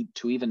that you need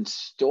to even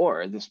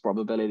store this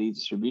probability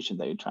distribution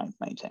that you're trying to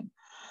maintain.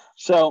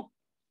 So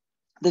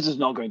this is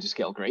not going to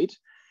scale great.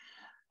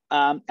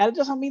 And it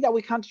doesn't mean that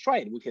we can't try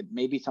it. We could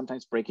maybe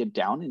sometimes break it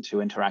down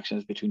into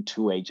interactions between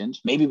 2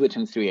 agents, maybe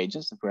between 3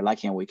 agents if we're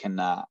lucky and we can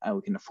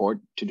afford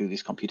to do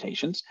these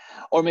computations.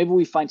 Or maybe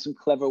we find some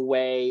clever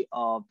way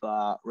of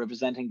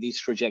representing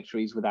these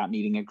trajectories without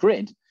needing a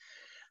grid.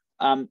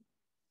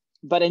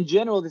 But in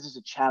general, this is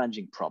a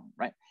challenging problem,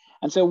 right?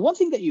 And so one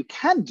thing that you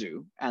can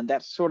do, and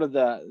that's sort of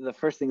the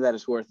first thing that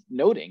is worth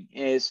noting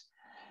is,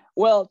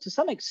 well, to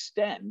some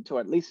extent, or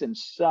at least in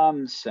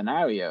some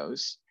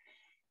scenarios,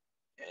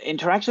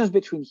 interactions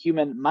between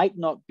humans might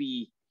not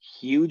be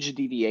huge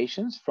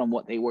deviations from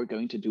what they were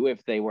going to do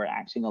if they were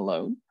acting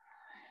alone.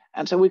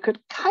 And so we could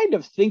kind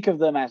of think of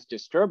them as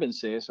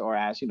disturbances or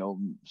as,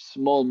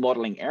 small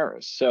modeling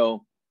errors.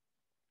 So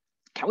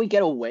can we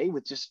get away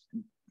with just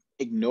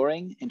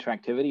ignoring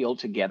interactivity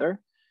altogether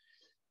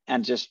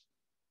and just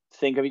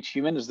think of each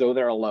human as though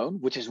they're alone,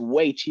 which is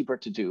way cheaper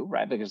to do,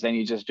 right? Because then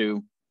you just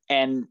do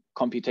n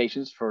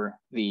computations for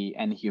the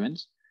n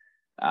humans.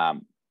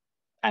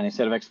 And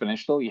instead of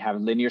exponential, you have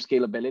linear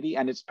scalability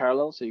and it's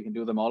parallel, so you can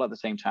do them all at the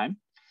same time.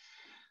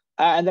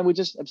 And then we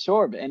just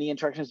absorb any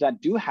interactions that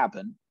do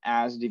happen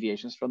as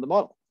deviations from the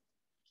model.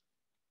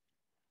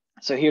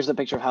 So here's the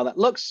picture of how that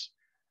looks.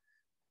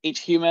 Each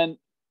human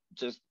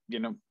just,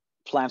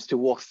 plans to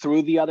walk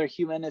through the other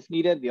human if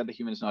needed. The other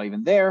human is not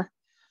even there.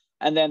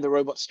 And then the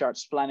robot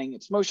starts planning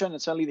its motion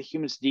and suddenly the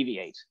humans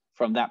deviate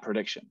from that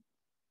prediction.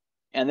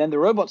 And then the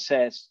robot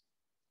says,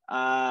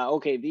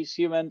 okay, these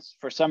humans,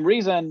 for some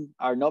reason,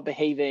 are not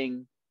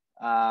behaving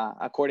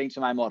according to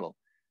my model.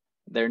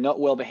 They're not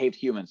well-behaved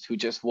humans who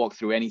just walk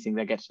through anything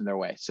that gets in their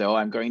way. So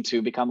I'm going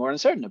to become more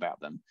uncertain about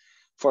them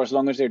for as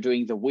long as they're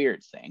doing the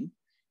weird thing.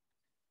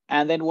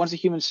 And then once the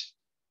humans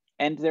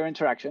end their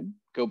interaction,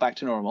 go back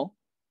to normal,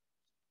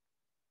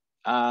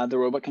 the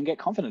robot can get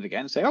confident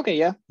again and say, okay,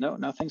 yeah, no,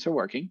 things are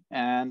working.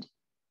 And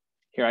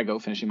here I go,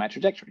 finishing my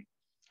trajectory.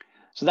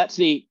 So that's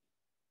the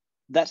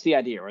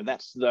idea, or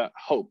that's the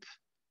hope.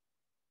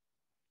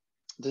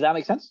 Does that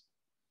make sense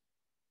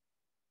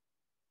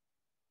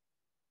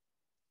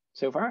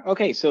so far?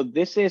 Okay, so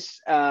this is,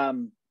 that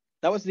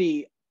was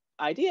the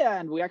idea,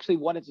 and we actually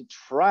wanted to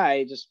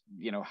try just,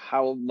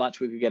 how much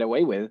we could get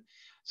away with.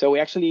 So we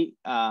actually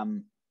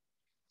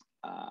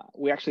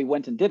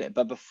went and did it.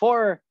 But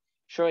before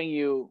showing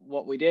you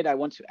what we did, I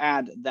want to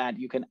add that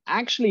you can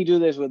actually do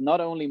this with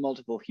not only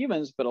multiple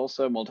humans, but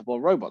also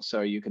multiple robots.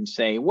 So you can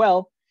say,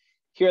 well,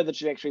 here are the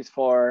trajectories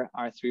for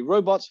our 3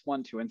 robots,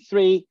 1, 2, and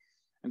 3.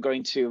 I'm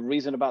going to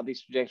reason about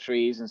these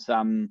trajectories in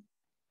some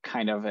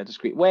kind of a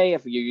discrete way.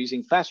 If you're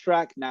using fast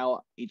track,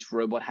 now each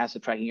robot has a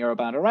tracking arrow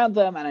bound around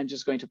them, and I'm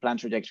just going to plan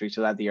trajectories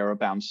so that the arrow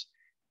bounds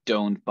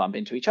don't bump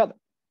into each other.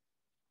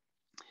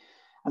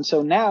 And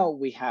so now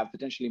we have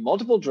potentially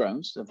multiple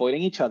drones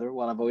avoiding each other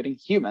while avoiding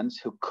humans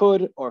who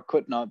could or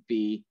could not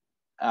be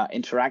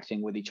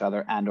interacting with each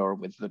other and or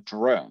with the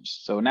drones.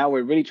 So now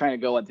we're really trying to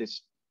go at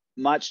this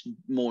much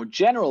more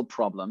general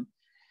problem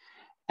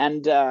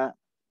and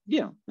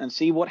and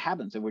see what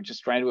happens if we're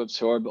just trying to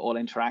absorb all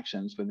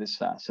interactions with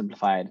this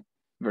simplified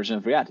version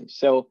of reality.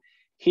 So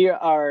here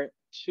are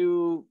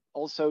 2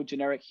 also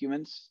generic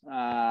humans,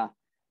 no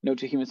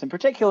 2 humans in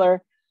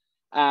particular.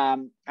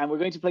 And we're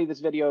going to play this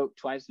video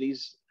twice.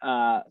 These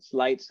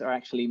slides are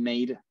actually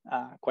made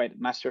quite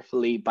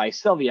masterfully by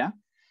Sylvia,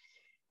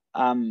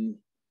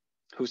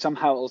 who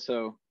somehow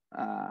also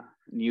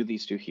knew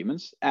these 2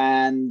 humans.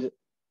 And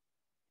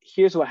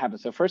here's what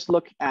happens. So first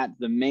look at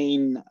the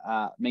main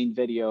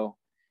video,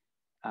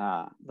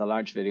 the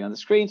large video on the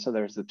screen. So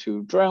there's the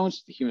 2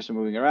 drones. The humans are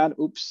moving around.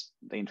 Oops,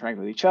 they interact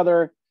with each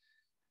other.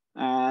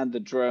 And the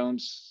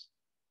drones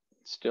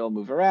still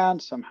move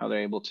around. Somehow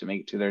they're able to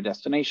make it to their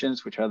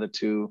destinations, which are the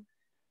 2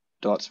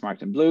 dots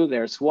marked in blue.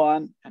 There's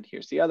one, and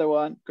here's the other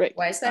one. Great.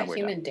 Why is that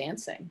human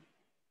dancing?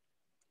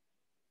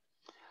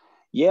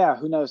 Yeah,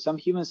 who knows? Some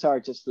humans are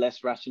just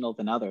less rational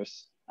than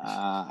others,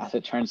 as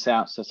it turns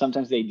out. So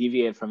sometimes they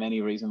deviate from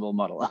any reasonable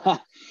model.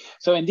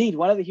 So indeed,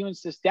 one of the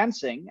humans is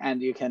dancing,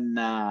 and you can,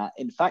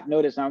 in fact,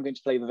 notice, now I'm going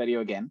to play the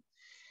video again.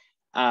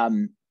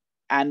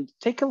 And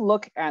take a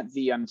look at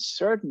the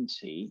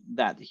uncertainty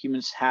that the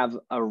humans have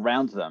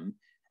around them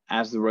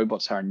as the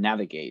robots are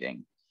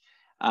navigating.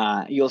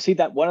 You'll see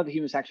that one of the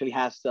humans actually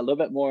has a little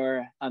bit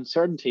more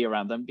uncertainty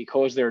around them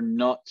because they're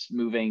not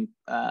moving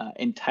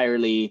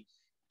entirely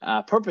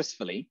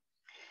purposefully.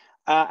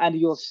 And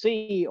you'll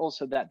see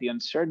also that the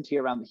uncertainty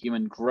around the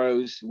human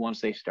grows once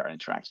they start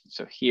interacting.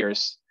 So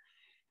here's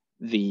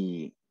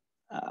the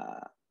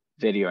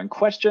video in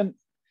question.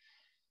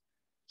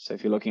 So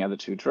if you're looking at the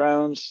 2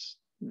 drones,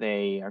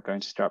 they are going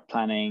to start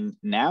planning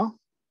now.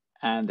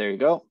 And there you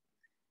go.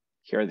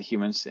 here are the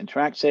humans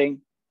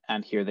interacting,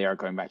 and here they are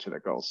going back to their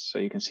goals. So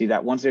you can see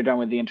that once they're done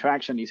with the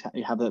interaction, you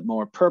have that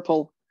more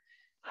purple,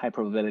 high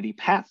probability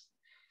path.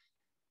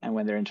 And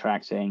when they're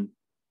interacting,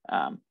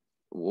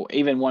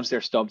 even once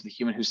they're stopped, the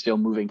human who's still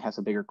moving has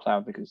a bigger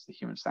cloud because the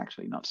human's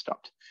actually not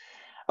stopped.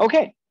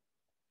 Okay.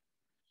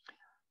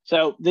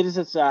 So this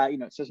is,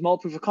 it's a small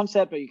proof of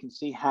concept, but you can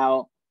see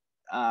how,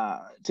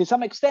 to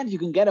some extent, you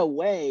can get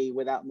away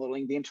without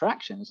modeling the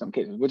interaction in some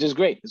cases, which is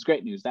great. It's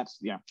great news. That's,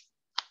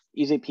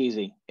 easy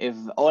peasy. If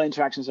all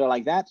interactions are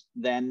like that,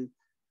 then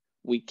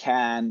we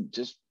can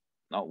just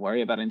not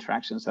worry about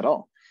interactions at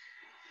all.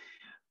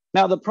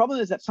 Now, the problem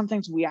is that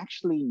sometimes we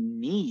actually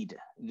need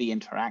the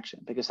interaction,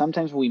 because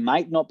sometimes we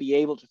might not be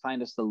able to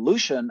find a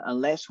solution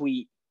unless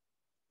we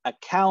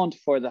account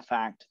for the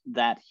fact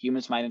that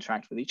humans might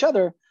interact with each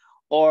other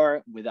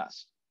or with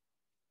us.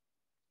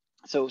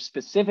 So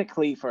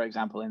specifically, for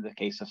example, in the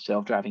case of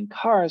self-driving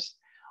cars,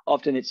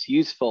 often it's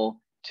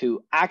useful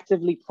to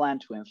actively plan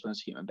to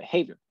influence human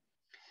behavior.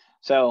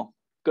 So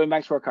going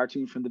back to our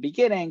cartoon from the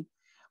beginning,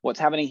 what's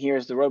happening here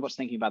is the robot's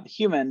thinking about the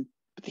human,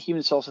 but the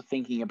human's also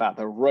thinking about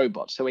the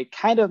robot. So it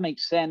kind of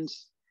makes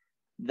sense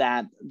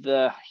that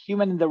the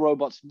human in the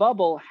robot's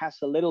bubble has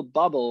a little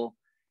bubble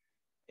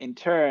in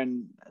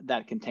turn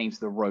that contains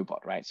the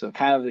robot, right? So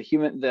kind of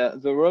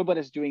the robot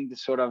is doing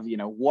this sort of,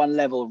 one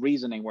level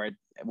reasoning where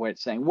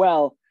it's saying,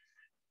 well,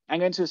 I'm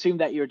going to assume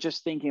that you're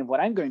just thinking of what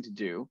I'm going to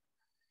do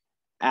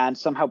and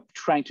somehow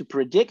trying to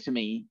predict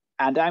me,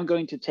 and I'm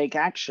going to take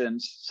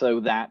actions so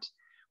that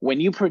when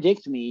you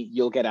predict me,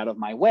 you'll get out of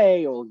my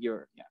way, or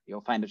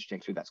you'll find a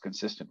trajectory that's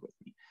consistent with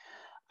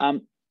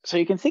me. So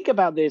you can think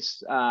about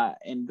this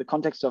in the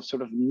context of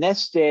sort of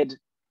nested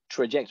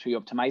trajectory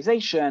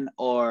optimization,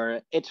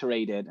 or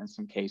iterated, in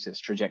some cases,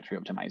 trajectory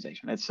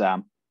optimization. It's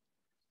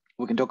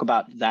we can talk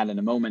about that in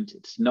a moment.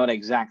 It's not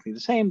exactly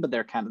the same, but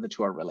they're kind of, the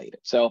two are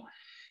related. So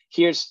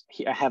here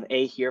I have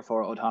A here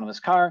for autonomous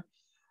car.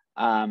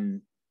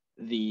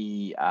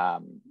 The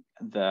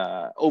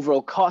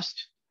overall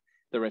cost,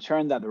 the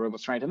return that the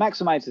robot's trying to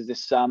maximize, is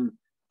this sum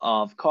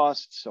of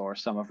costs or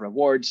sum of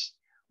rewards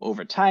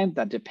over time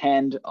that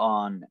depend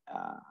on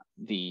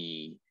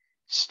the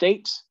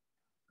state,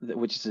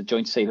 which is a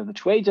joint state of the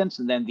two agents,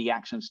 and then the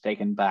actions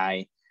taken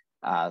by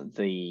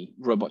the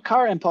robot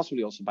car, and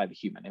possibly also by the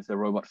human. If the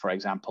robot, for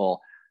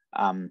example,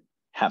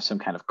 have some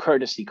kind of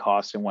courtesy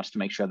cost and wants to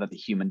make sure that the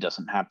human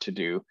doesn't have to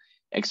do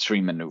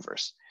extreme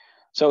maneuvers.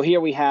 So here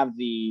we have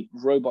the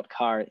robot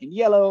car in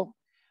yellow.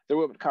 The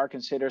robot car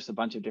considers a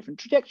bunch of different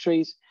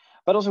trajectories,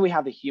 but also we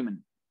have the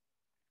human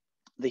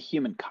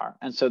car.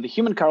 And so the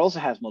human car also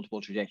has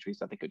multiple trajectories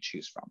that they could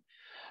choose from.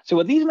 So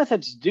what these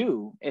methods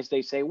do is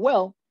they say,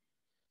 well,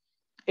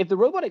 if the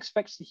robot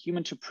expects the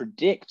human to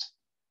predict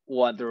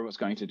what the robot's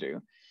going to do,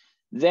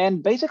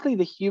 then basically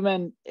the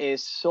human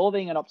is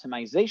solving an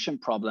optimization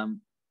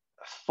problem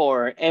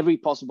for every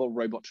possible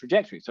robot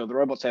trajectory. So the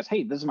robot says,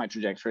 hey, this is my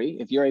trajectory.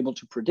 If you're able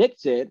to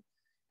predict it,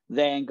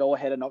 then go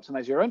ahead and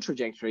optimize your own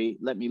trajectory.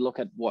 Let me look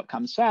at what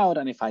comes out.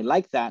 And if I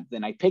like that,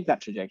 then I pick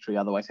that trajectory.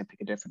 Otherwise, I pick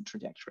a different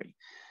trajectory.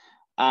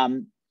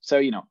 So,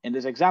 in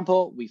this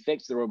example, we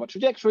fix the robot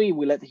trajectory.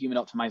 We let the human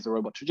optimize the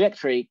robot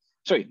trajectory.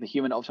 Sorry, the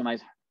human optimize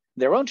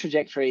their own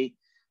trajectory.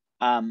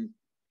 And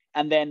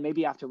then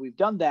maybe after we've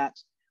done that,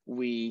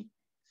 we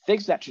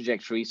fix that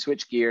trajectory,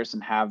 switch gears,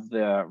 and have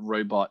the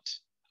robot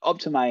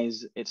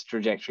optimize its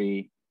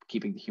trajectory,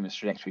 keeping the human's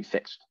trajectory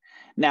fixed.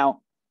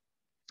 Now,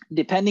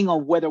 depending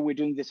on whether we're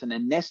doing this in a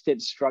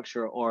nested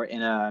structure or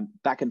in a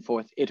back and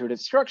forth iterative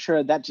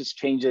structure, that just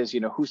changes,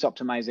 who's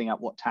optimizing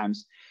at what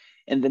times.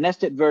 In the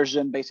nested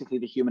version, basically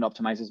the human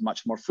optimizes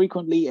much more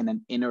frequently in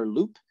an inner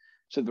loop.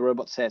 So the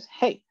robot says,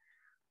 hey,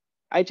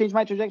 I changed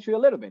my trajectory a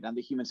little bit. And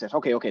the human says,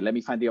 okay, let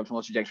me find the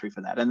optimal trajectory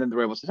for that. And then the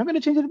robot says, I'm going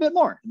to change it a bit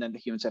more. And then the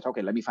human says,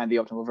 okay, let me find the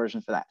optimal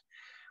version for that.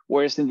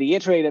 Whereas in the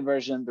iterated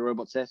version, the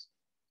robot says,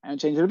 I'm going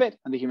to change it a bit.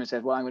 And the human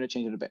says, well, I'm going to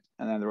change it a bit.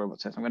 And then the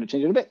robot says, I'm going to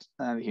change it a bit.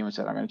 And then the human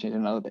says, I'm going to change it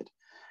another bit.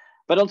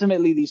 But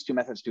ultimately, these two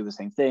methods do the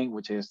same thing,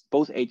 which is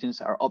both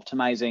agents are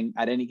optimizing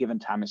at any given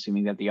time,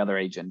 assuming that the other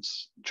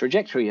agent's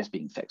trajectory is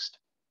being fixed.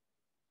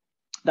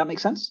 That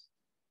makes sense?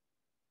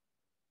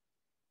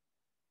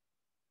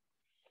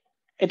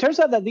 It turns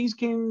out that these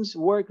schemes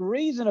work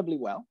reasonably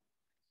well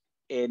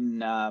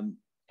in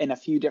a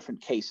few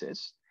different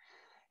cases.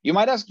 You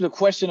might ask the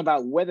question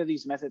about whether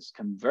these methods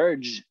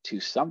converge to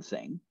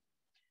something.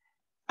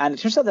 And it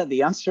turns out that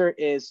the answer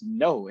is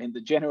no in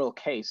the general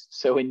case.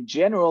 So in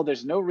general,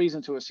 there's no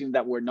reason to assume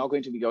that we're not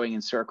going to be going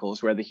in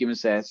circles where the human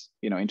says,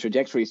 in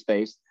trajectory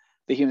space,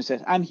 the human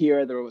says, I'm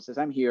here, the robot says,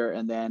 I'm here,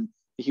 and then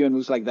the human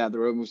moves like that, the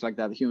robot moves like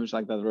that, the human moves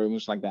like that, the robot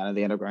moves like that, and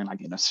they end up going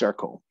like in a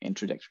circle in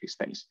trajectory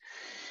space.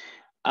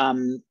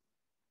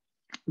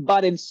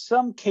 But in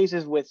some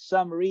cases, with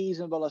some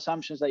reasonable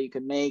assumptions that you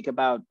can make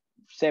about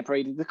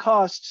separating the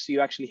costs,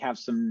 you actually have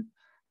some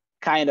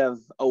kind of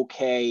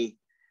okay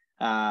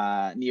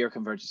near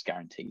convergence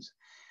guarantees.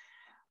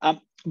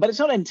 But it's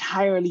not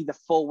entirely the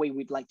full way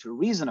we'd like to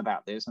reason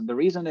about this. And the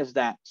reason is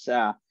that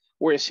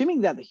we're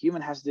assuming that the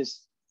human has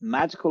this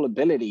magical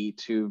ability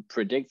to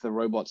predict the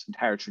robot's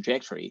entire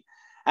trajectory,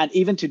 and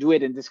even to do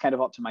it in this kind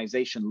of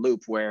optimization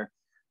loop where,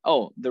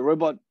 oh, the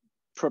robot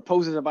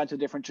proposes a bunch of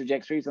different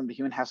trajectories and the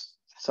human has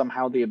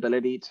somehow the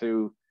ability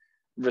to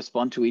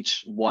respond to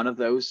each one of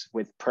those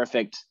with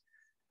perfect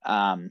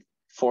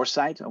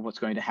foresight of what's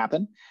going to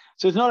happen.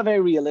 So it's not a very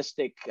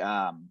realistic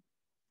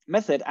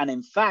method. And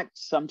in fact,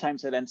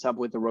 sometimes it ends up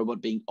with the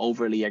robot being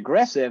overly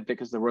aggressive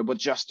because the robot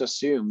just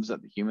assumes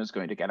that the human is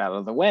going to get out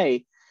of the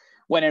way,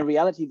 when in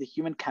reality, the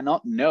human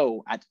cannot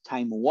know at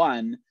time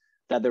one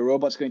that the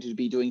robot's going to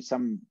be doing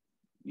some,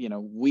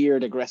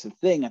 weird aggressive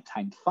thing at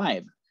time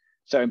 5.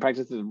 So in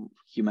practice, the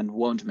human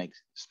won't make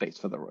space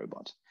for the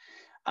robot.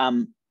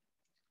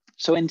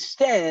 So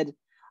instead,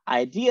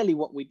 ideally,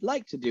 what we'd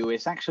like to do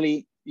is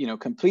actually,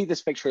 complete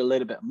this picture a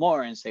little bit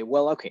more and say,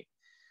 well, okay,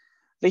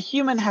 the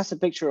human has a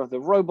picture of the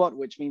robot,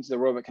 which means the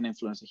robot can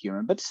influence the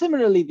human. But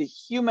similarly, the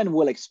human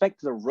will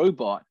expect the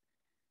robot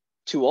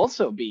to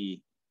also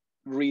be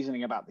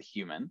reasoning about the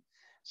human.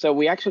 So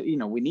we actually,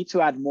 we need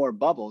to add more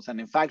bubbles.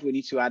 And in fact, we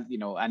need to add,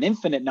 an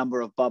infinite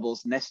number of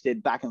bubbles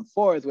nested back and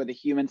forth where the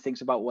human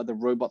thinks about what the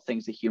robot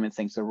thinks, the human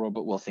thinks, the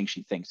robot will think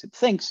she thinks it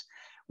thinks,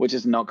 which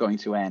is not going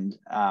to end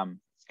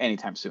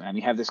anytime soon. And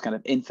you have this kind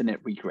of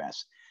infinite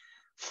regress.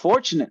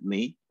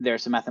 Fortunately,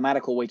 there's a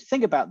mathematical way to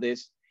think about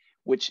this,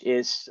 which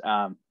is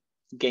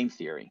game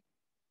theory.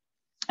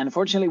 And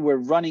unfortunately, we're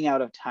running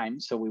out of time,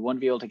 so we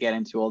won't be able to get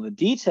into all the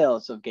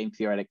details of game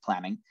theoretic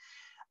planning.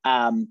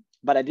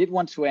 But I did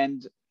want to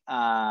end,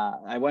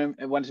 I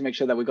wanted to make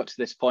sure that we got to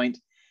this point,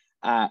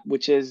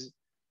 which is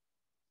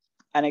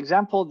an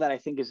example that I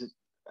think is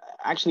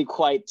actually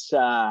quite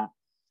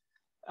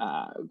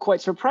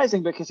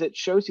surprising, because it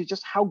shows you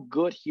just how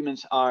good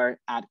humans are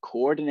at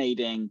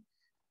coordinating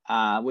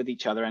with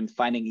each other and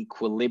finding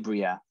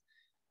equilibria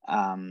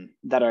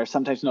that are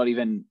sometimes not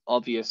even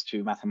obvious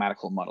to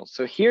mathematical models.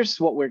 So here's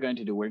what we're going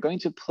to do. We're going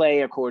to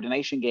play a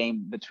coordination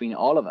game between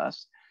all of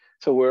us.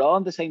 So we're all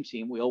on the same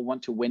team. We all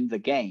want to win the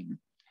game.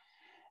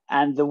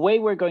 And the way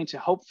we're going to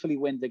hopefully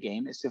win the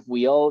game is if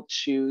we all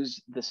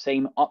choose the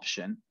same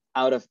option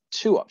out of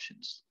 2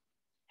 options,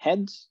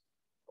 heads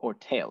or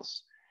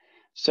tails.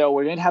 So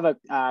we're going to have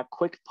a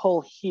quick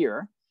poll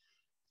here.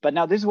 But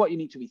now this is what you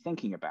need to be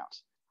thinking about.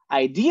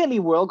 Ideally,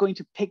 we're all going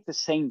to pick the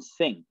same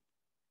thing.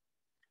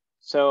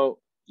 So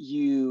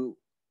you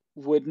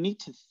would need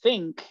to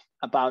think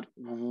about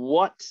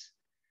what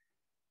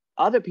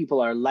other people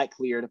are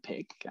likelier to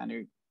pick,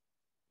 and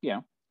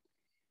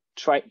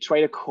try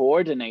to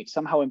coordinate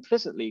somehow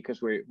implicitly,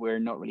 because we're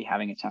not really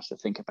having a chance to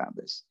think about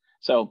this.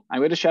 So I'm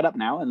going to shut up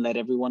now and let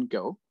everyone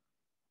go,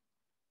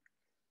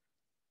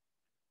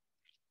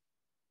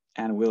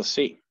 and we'll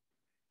see.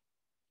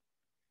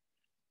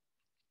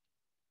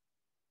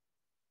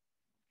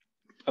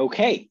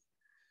 Okay,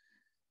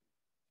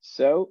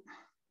 so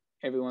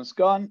everyone's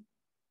gone,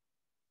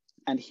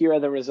 and here are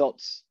the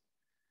results.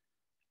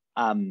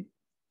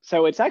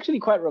 So it's actually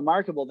quite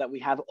remarkable that we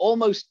have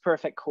almost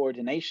perfect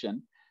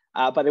coordination.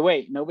 By the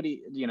way,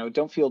 nobody,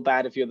 don't feel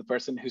bad if you're the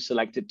person who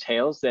selected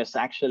tails. There's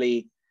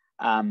actually,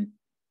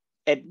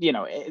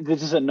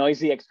 this is a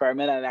noisy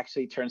experiment, and it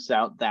actually turns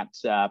out that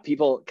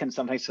people can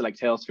sometimes select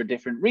tails for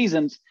different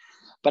reasons.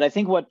 But I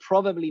think what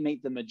probably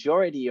made the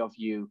majority of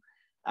you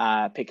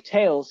pick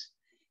heads,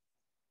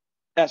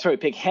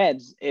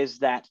 is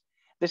that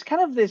there's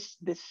kind of this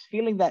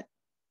feeling that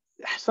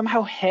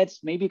somehow heads,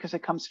 maybe because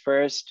it comes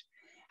first,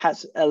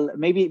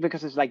 maybe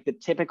because it's like the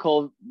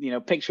typical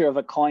picture of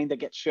a coin that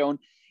gets shown,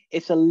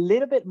 it's a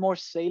little bit more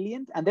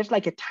salient, and there's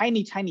like a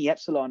tiny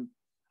epsilon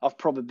of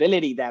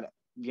probability that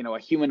a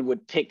human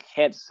would pick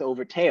heads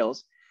over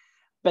tails.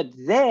 But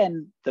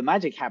then the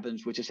magic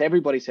happens, which is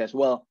everybody says,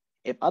 well,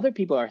 if other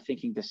people are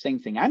thinking the same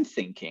thing I'm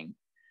thinking,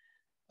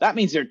 that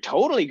means they're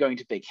totally going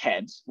to pick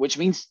heads, which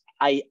means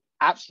I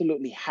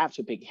absolutely have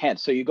to pick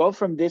heads. So you go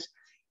from this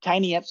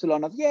tiny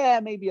epsilon of, yeah,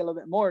 maybe a little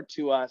bit more,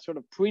 to a sort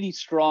of pretty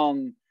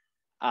strong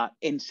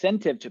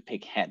incentive to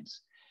pick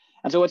heads.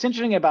 And so what's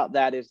interesting about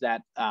that is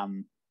that,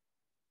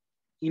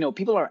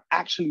 people are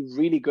actually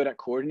really good at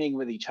coordinating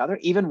with each other,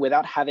 even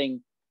without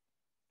having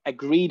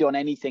agreed on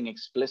anything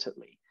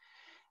explicitly.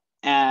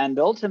 And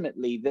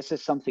ultimately, this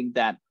is something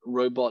that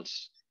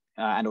robots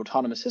and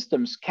autonomous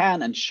systems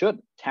can and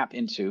should tap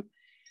into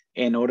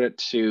in order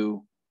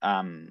to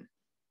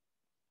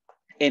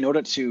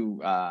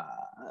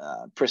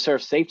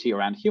preserve safety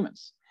around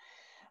humans.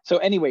 So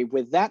anyway,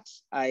 with that,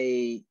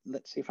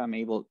 let's see if I'm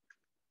able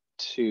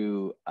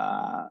to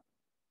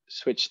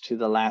switch to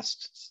the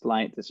last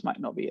slide. This might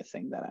not be a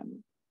thing that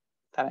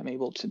I'm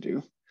able to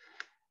do.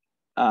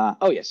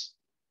 Oh yes,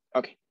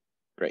 okay,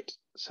 great.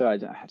 So I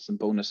had some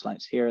bonus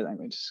slides here that I'm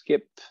going to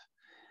skip.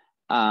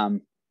 But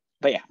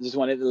yeah, just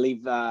wanted to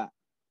leave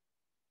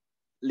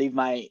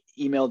my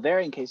email there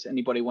in case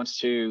anybody wants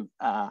to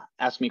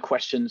ask me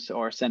questions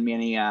or send me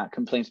any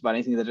complaints about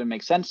anything that didn't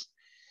make sense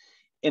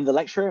in the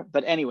lecture.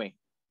 But anyway,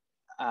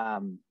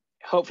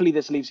 hopefully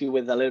this leaves you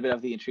with a little bit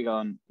of the intrigue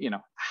on,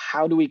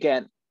 how do we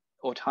get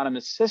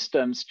autonomous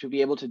systems to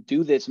be able to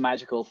do this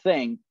magical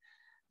thing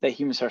that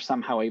humans are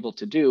somehow able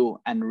to do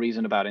and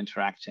reason about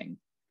interacting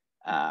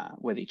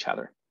with each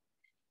other.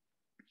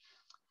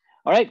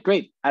 All right,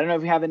 great. I don't know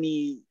if you have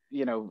any,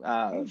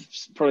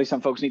 probably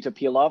some folks need to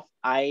peel off.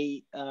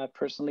 I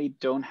personally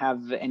don't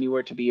have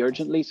anywhere to be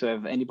urgently. So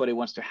if anybody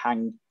wants to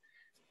hang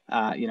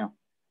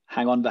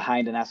on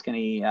behind and ask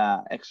any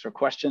extra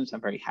questions,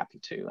 I'm very happy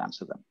to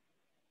answer them.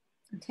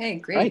 Okay,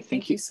 great. Right,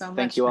 thank you so much.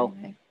 Thank you all.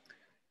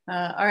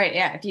 All right,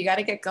 yeah, if you got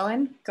to get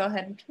going, go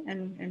ahead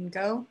and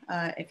go.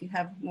 If you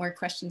have more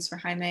questions for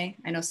Jame,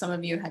 I know some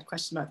of you had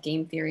questions about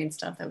game theory and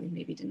stuff that we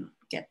maybe didn't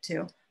get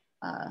to.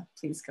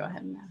 Please go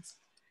ahead and ask.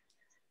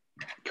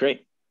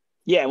 Great.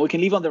 Yeah, we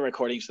can leave on the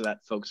recording so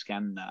that folks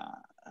can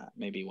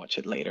maybe watch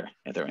it later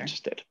if they're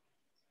interested.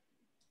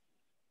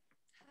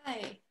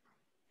 Hi.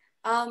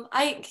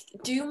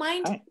 Do you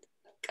mind?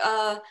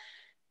 Hi.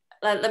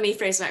 Let me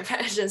phrase my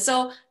question.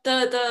 So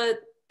the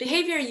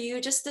behavior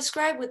you just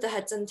described with the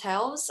heads and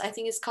tails, I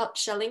think it's called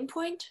shelling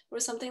point or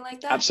something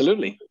like that.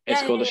 Absolutely,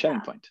 it's called a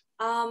shelling point.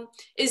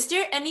 Is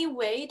there any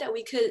way that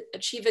we could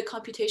achieve it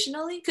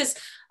computationally? Because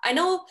I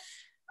know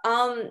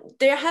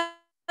there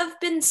have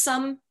been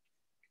some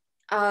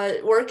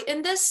work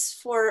in this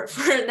for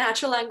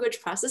natural language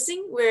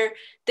processing where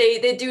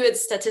they do it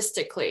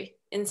statistically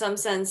in some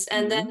sense.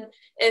 And then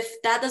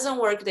if that doesn't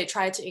work, they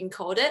try to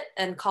encode it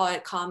and call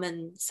it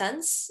common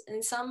sense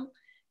in some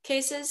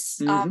cases.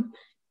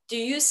 Do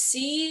you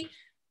see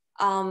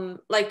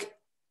like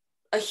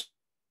a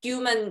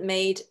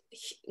human-made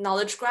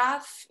knowledge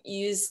graph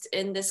used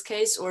in this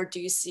case, or do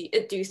you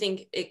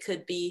think it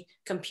could be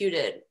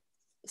computed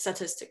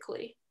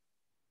statistically?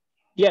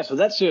 Yeah, so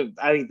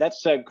I think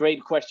that's a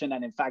great question,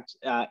 and in fact,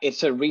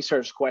 it's a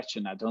research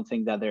question. I don't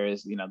think that there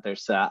is,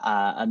 there's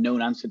a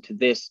known answer to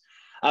this,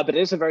 but it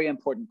is a very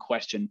important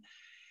question.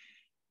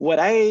 What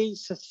I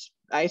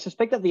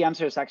suspect that the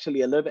answer is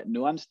actually a little bit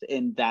nuanced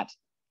in that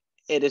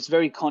it is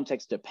very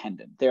context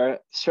dependent. There are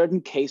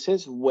certain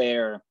cases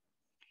where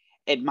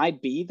it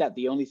might be that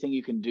the only thing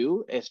you can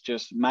do is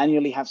just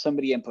manually have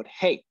somebody input,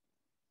 hey,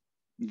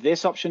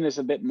 this option is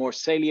a bit more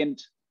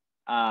salient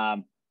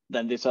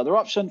than this other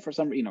option for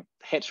some,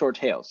 heads or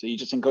tails. So you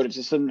just encode it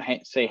to system,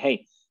 say,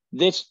 hey,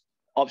 this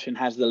option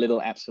has the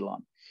little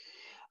epsilon.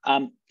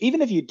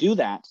 Even if you do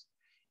that,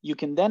 you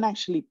can then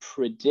actually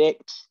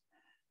predict,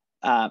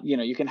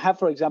 you can have,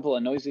 for example,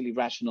 a noisily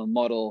rational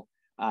model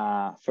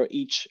for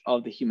each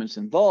of the humans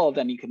involved,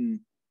 and you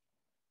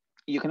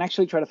can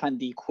actually try to find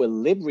the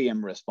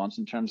equilibrium response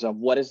in terms of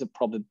what is the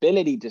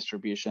probability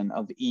distribution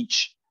of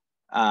each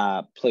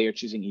player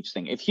choosing each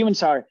thing. If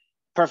humans are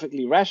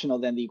perfectly rational,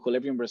 then the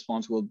equilibrium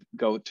response will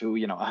go to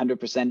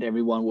 100%.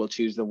 Everyone will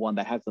choose the one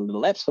that has the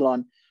little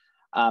epsilon.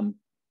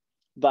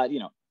 But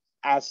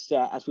as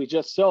we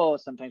just saw,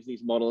 sometimes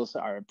these models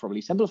are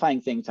probably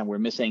simplifying things, and we're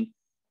missing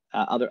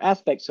other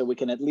aspects. So we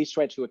can at least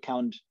try to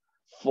account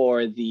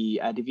for the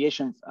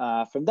deviation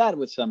from that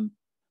with some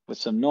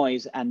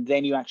noise, and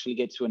then you actually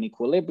get to an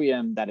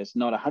equilibrium that is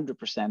not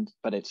 100%,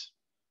 but it's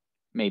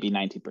maybe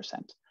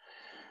 90%.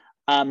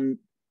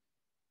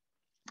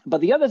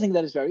 But the other thing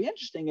that is very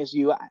interesting is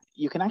you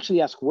can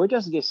actually ask, where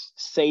does this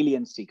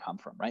saliency come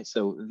from, right?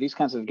 So these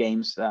kinds of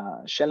games,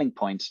 shelling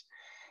points,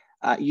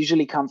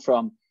 usually come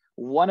from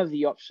one of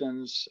the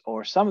options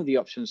or some of the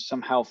options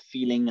somehow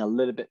feeling a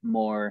little bit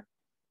more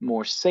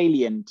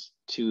salient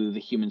to the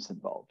humans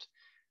involved.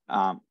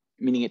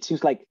 Meaning it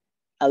seems like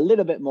a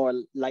little bit more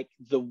like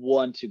the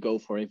one to go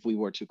for if we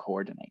were to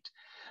coordinate.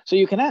 So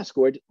you can ask,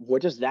 where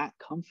does that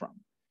come from,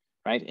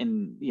 right?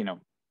 And,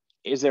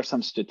 is there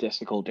some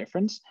statistical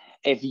difference?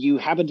 If you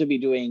happen to be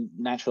doing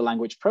natural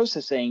language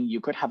processing, you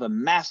could have a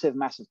massive,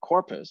 massive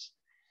corpus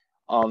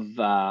of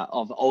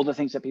all the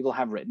things that people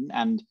have written,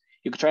 and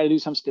you could try to do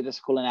some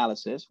statistical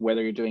analysis,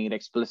 whether you're doing it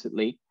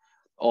explicitly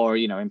or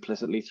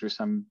implicitly through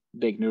some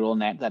big neural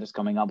net that is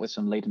coming up with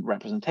some latent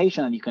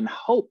representation, and you can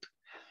hope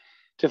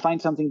to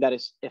find something that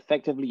is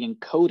effectively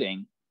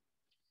encoding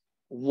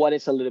what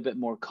is a little bit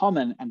more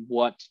common and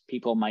what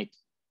people might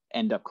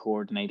end up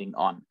coordinating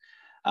on.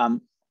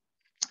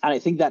 And I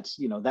think that's,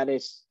 that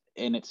is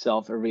in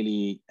itself a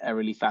really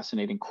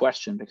fascinating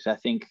question, because I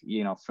think,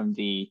 from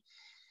the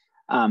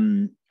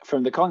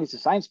cognitive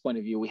science point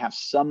of view, we have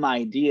some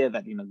idea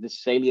that,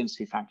 this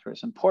saliency factor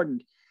is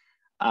important,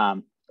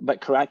 but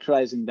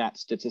characterizing that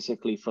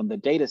statistically from the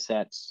data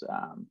sets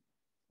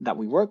that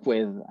we work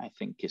with, I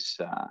think is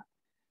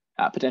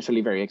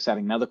potentially very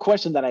exciting. Now, the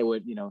question that I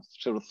would,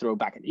 sort of throw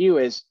back at you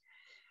is,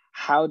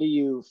 how do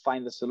you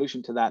find the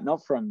solution to that?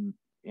 Not from,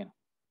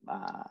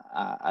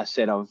 a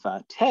set of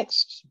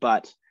texts,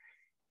 but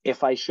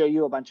if I show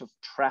you a bunch of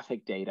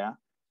traffic data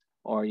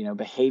or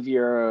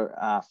behavior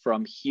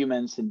from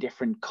humans in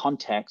different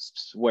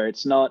contexts where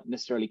it's not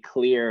necessarily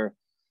clear,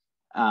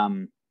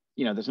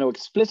 there's no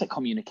explicit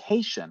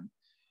communication,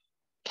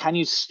 can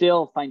you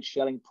still find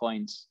shelling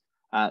points?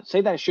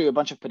 Say that I show you a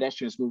bunch of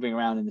pedestrians moving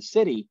around in the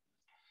city.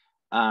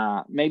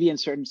 Maybe in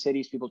certain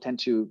cities, people tend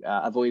to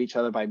avoid each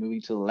other by moving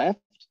to the left.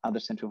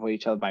 Others tend to avoid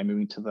each other by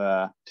moving to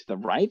the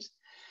right.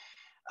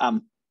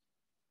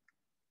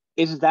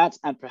 is that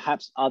and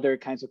perhaps other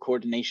kinds of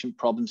coordination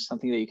problems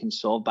something that you can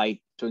solve by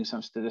doing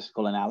some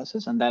statistical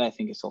analysis? And that I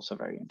think is also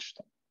very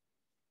interesting.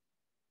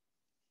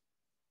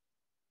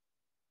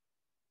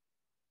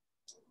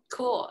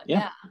 Cool.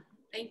 Yeah.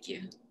 Thank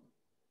you.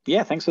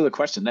 Yeah, thanks for the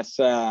question. That's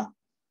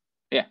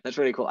that's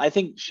really cool. I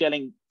think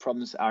shelling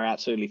problems are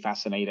absolutely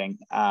fascinating.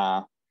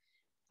 And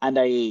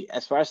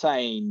as far as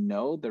I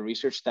know, the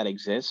research that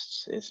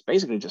exists is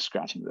basically just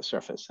scratching the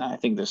surface. I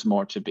think there's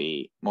more to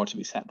be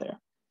said there.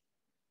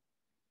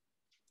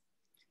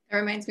 It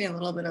reminds me a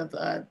little bit of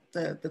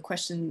the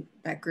question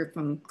that group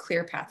from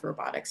ClearPath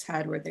Robotics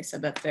had, where they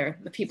said that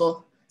the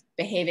people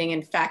behaving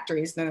in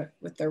factories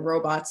with their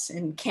robots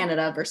in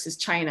Canada versus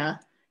China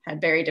had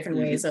very different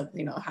ways of,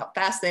 how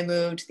fast they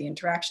moved, the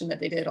interaction that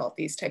they did, all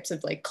these types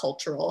of like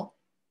cultural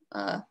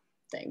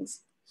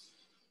things.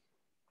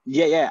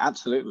 Yeah,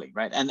 absolutely,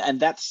 right. And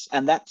that's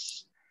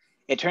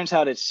it turns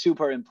out it's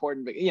super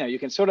important. But you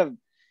can sort of,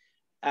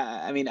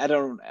 I mean, I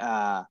don't.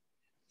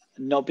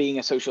 Not being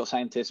a social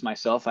scientist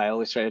myself, I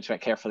always try to tread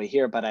carefully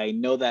here, but I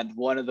know that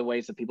one of the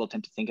ways that people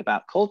tend to think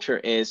about culture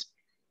is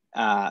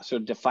sort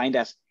of defined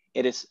as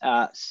it is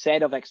a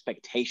set of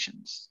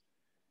expectations,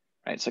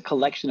 right? It's a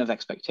collection of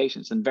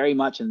expectations, and very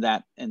much in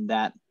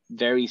that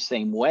very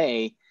same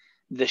way,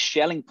 the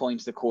shelling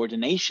points, the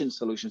coordination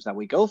solutions that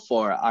we go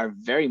for are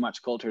very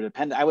much culture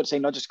dependent. I would say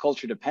not just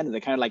culture dependent, they're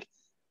kind of like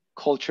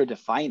culture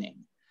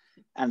defining.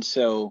 And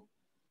so,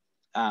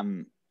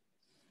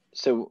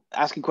 so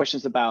asking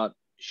questions about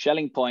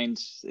shelling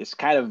points is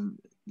kind of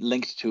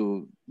linked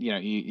to, you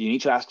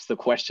need to ask the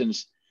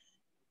questions,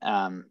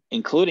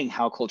 including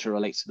how culture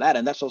relates to that.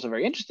 And that's also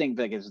very interesting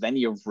because then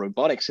your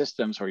robotic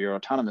systems or your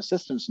autonomous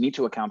systems need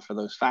to account for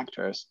those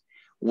factors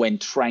when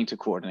trying to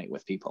coordinate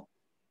with people.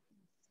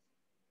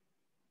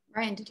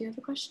 Ryan, did you have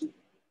a question?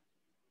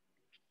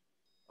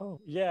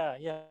 Oh, yeah.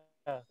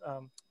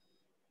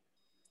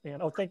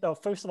 And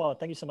first of all,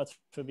 thank you so much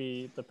for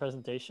the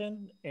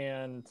presentation.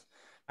 And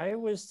I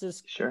was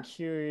just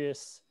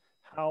curious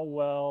how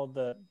well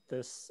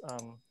this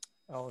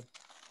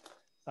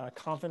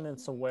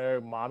confidence-aware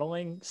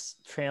modeling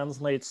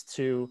translates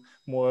to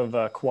more of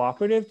a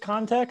cooperative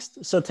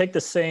context. So take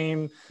the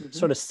same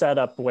sort of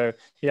setup where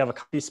you have a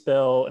coffee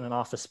spill in an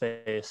office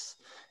space.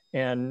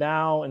 And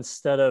now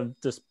instead of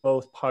just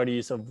both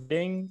parties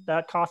avoiding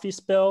that coffee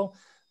spill,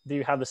 do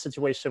you have the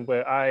situation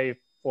where I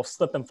will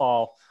slip and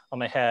fall on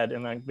my head,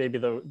 and then maybe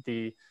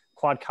the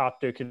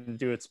quadcopter can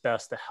do its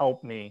best to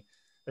help me,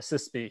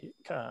 assist me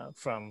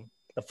from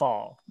the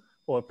fall,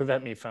 or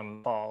prevent me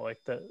from fall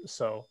like that.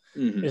 So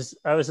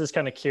I was just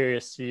kind of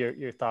curious to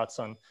your thoughts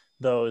on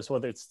those,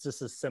 whether it's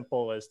just as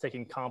simple as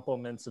taking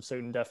complements of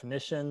certain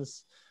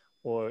definitions,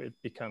 or it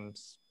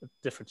becomes a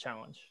different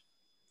challenge.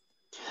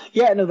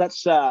 Yeah, no,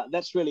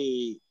 that's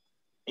really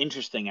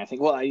interesting. I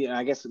think, well,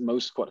 I guess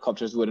most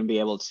quadcopters wouldn't be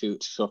able to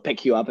sort of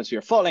pick you up as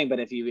you're falling, but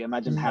if you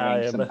imagine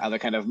having some other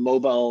kind of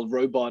mobile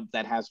robot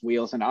that has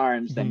wheels and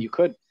arms, then you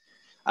could.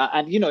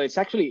 And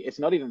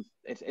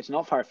it's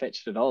not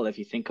far-fetched at all if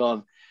you think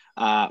of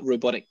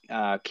robotic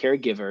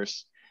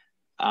caregivers.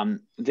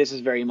 This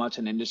is very much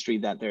an industry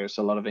that there's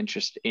a lot of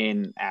interest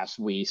in, as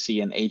we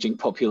see an aging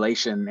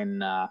population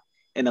in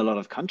a lot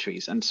of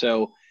countries. And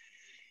so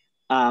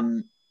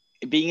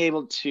being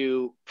able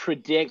to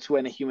predict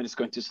when a human is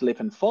going to slip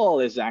and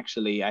fall is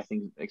actually, I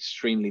think,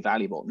 extremely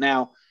valuable.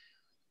 Now,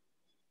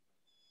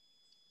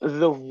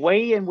 the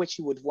way in which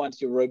you would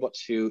want your robot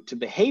to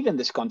behave in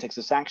this context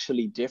is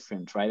actually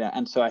different, right?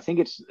 And so I think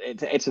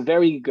it's a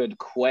very good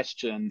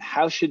question.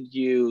 How should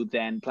you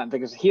then plan?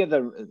 Because here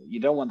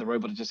you don't want the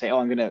robot to just say, oh,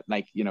 I'm gonna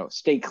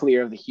stay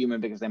clear of the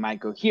human because they might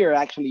go here.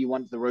 Actually, you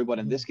want the robot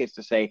in this case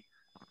to say,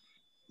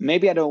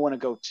 maybe I don't want to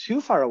go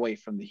too far away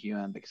from the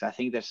human because I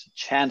think there's a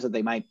chance that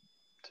they might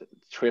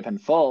trip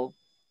and fall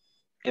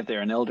if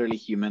they're an elderly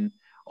human,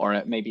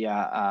 or maybe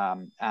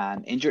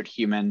an injured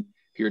human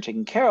who you're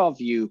taking care of.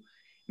 You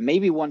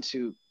maybe want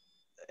to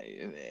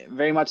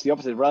very much the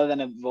opposite. Rather than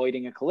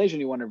avoiding a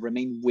collision, you want to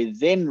remain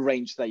within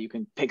range so that you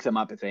can pick them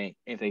up if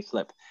they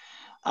slip.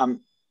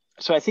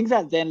 So I think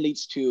that then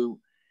leads to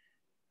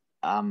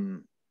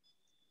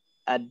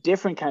a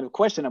different kind of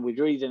question, and we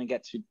really didn't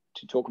get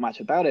to talk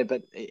much about it,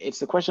 but it's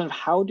the question of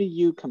how do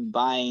you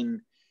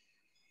combine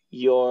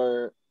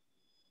your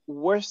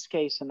worst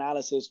case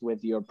analysis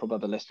with your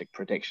probabilistic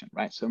prediction,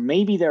 right? So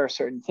maybe there are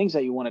certain things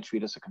that you want to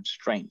treat as a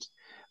constraint.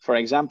 For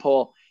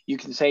example, you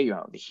can say,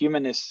 the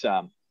human is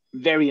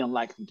very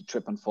unlikely to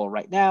trip and fall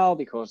right now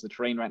because the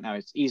terrain right now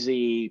is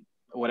easy,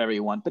 whatever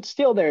you want, but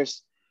still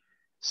there's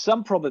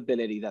some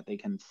probability that they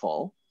can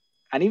fall.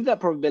 And if that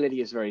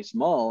probability is very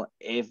small,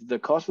 if the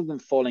cost of them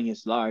falling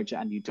is large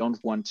and you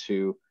don't want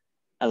to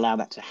allow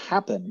that to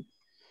happen,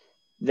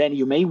 then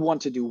you may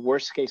want to do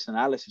worst case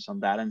analysis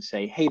on that and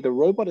say, hey, the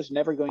robot is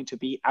never going to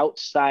be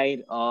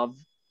outside of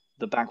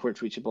the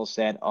backwards reachable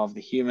set of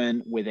the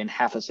human within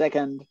half a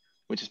second,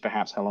 which is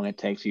perhaps how long it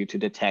takes you to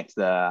detect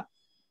the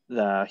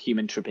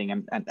human tripping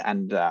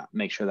and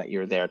make sure that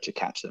you're there to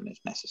catch them if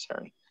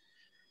necessary.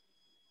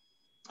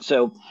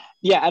 So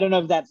yeah, I don't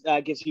know if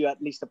that gives you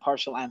at least a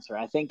partial answer.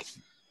 I think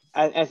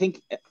I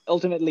think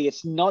ultimately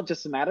it's not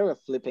just a matter of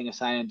flipping a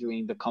sign and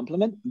doing the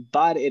complement,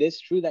 but it is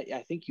true that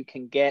I think you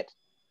can get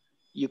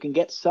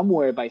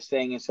somewhere by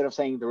saying, instead of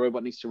saying the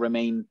robot needs to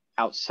remain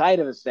outside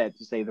of a set,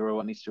 to say the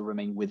robot needs to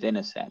remain within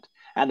a set.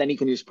 And then you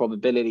can use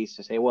probabilities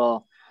to say,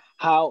 well,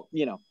 how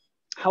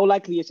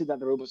likely is it that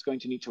the robot's going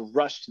to need to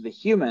rush to the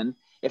human?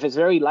 If it's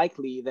very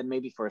likely, then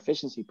maybe for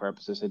efficiency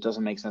purposes, it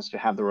doesn't make sense to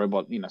have the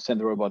robot, send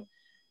the robot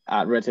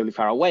relatively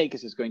far away,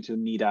 because it's going to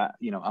need a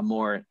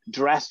more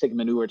drastic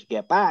maneuver to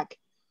get back.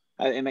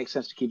 It makes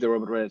sense to keep the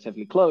robot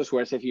relatively close.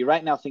 Whereas if you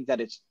right now think that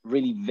it's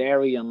really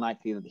very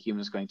unlikely that the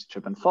human is going to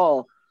trip and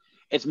fall,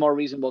 it's more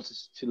reasonable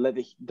to let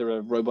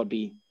the robot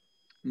be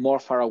more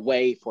far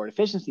away for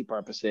efficiency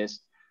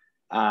purposes,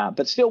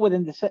 but still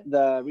within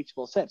the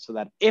reachable set, so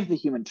that if the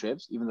human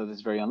trips, even though this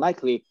is very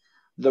unlikely,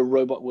 the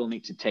robot will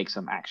need to take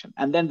some action.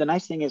 And then the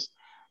nice thing is,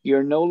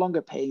 you're no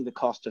longer paying the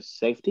cost of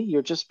safety,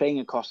 you're just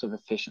paying a cost of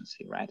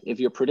efficiency, right? If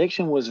your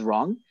prediction was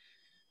wrong,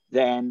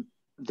 then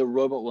the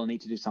robot will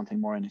need to do something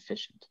more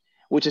inefficient,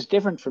 which is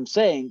different from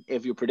saying,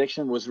 if your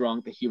prediction was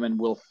wrong, the human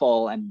will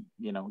fall and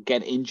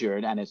get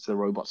injured and it's the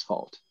robot's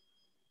fault.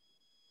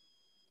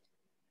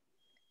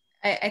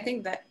 I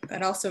think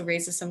that also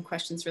raises some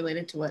questions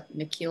related to what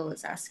Nikhil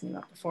was asking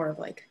about before, of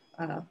like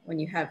when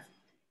you have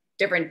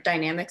different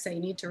dynamics that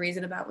you need to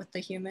reason about with the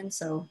human.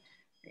 So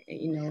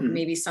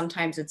maybe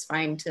sometimes it's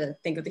fine to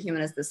think of the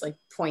human as this like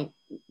point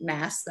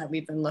mass that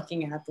we've been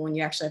looking at, but when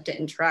you actually have to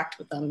interact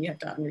with them, you have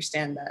to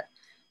understand that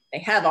they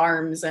have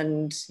arms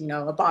and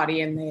a body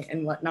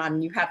and whatnot,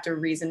 and you have to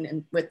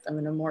reason with them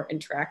in a more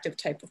interactive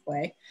type of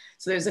way.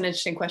 So there's an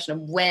interesting question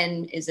of,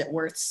 when is it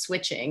worth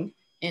switching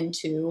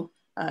into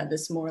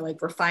this more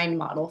like refined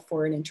model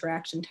for an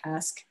interaction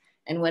task,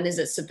 and when is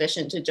it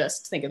sufficient to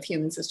just think of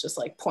humans as just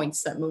like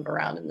points that move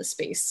around in the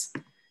space?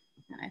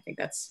 And I think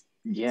that's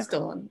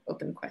still an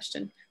open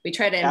question. We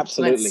try to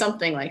implement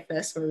something like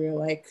this, where we were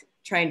like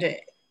trying to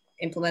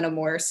implement a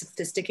more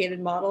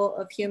sophisticated model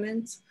of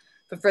humans,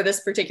 but for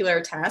this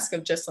particular task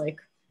of just like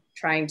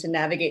trying to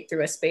navigate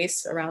through a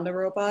space around a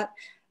robot,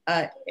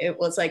 it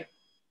was like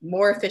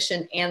more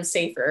efficient and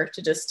safer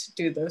to just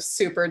do those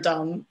super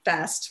dumb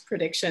fast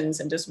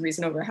predictions and just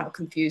reason over how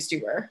confused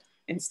you were,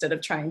 instead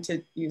of trying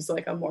to use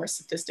like a more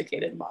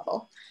sophisticated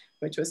model,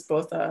 which was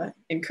both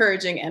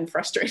encouraging and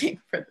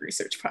frustrating for the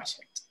research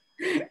project.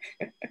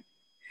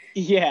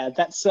 Yeah,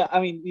 that's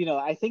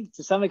I think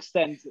to some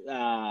extent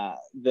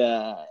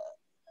the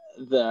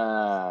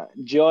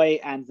joy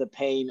and the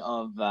pain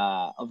of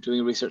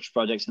doing research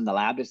projects in the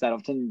lab is that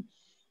often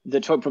the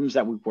toy problems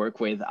that we work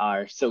with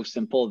are so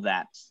simple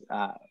that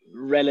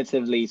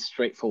relatively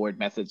straightforward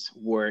methods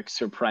work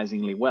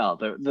surprisingly well.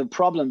 The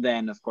problem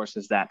then, of course,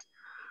 is that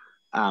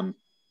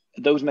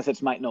those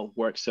methods might not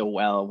work so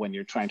well when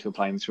you're trying to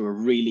apply them to a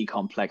really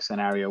complex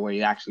scenario where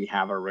you actually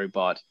have a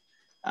robot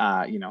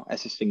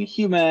assisting a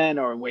human,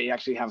 or where you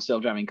actually have a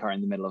self-driving car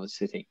in the middle of a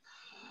city.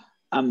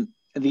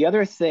 The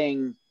other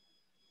thing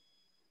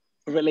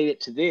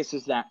related to this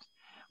is that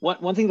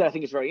one thing that I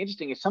think is very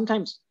interesting is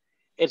sometimes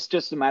it's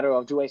just a matter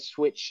of, do I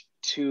switch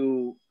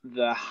to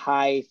the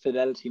high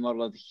fidelity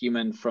model of the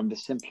human from the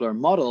simpler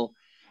model?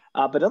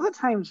 But other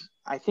times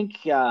I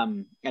think,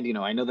 and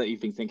I know that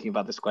you've been thinking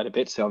about this quite a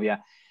bit,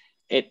 Sylvia,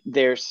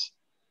 there's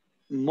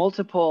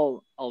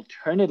multiple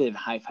alternative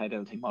high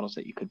fidelity models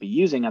that you could be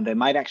using, and they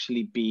might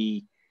actually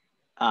be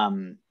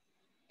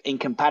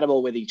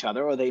incompatible with each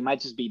other, or they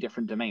might just be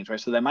different domains, right?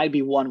 So there might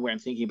be one where I'm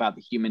thinking about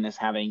the human as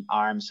having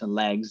arms and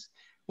legs,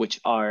 which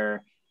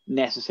are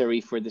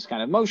necessary for this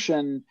kind of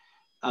motion.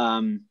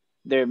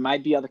 There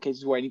might be other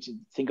cases where I need to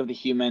think of the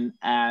human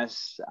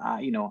as,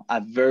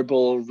 a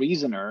verbal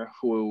reasoner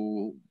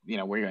who,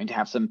 we're going to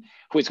have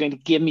who is going to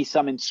give me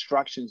some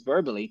instructions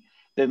verbally.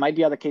 There might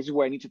be other cases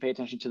where I need to pay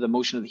attention to the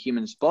motion of the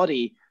human's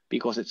body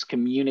because it's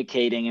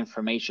communicating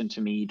information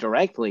to me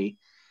directly.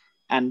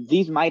 And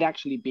these might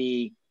actually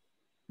be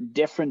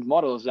different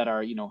models that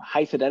are,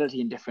 high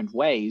fidelity in different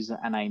ways.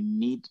 And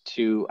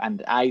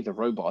I, the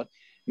robot,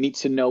 need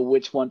to know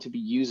which one to be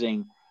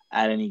using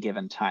at any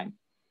given time.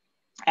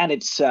 And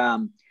it's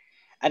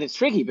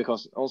tricky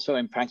because also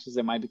in practice,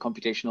 there might be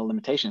computational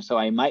limitations. So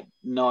I might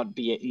not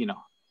be,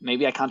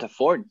 maybe I can't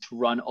afford to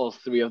run all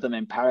three of them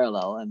in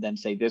parallel and then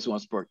say this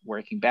one's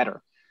working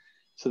better.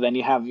 So then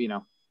you have,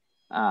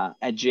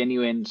 a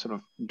genuine sort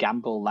of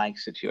gamble-like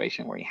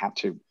situation where you have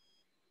to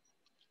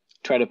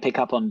try to pick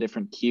up on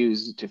different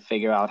cues to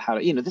figure out how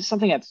to, this is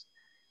something that's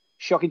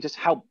shocking, just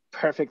how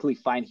perfectly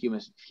fine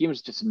humans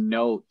just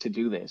know to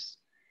do this,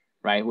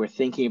 right? We're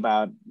thinking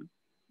about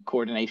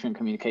coordination and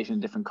communication in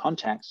different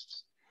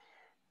contexts.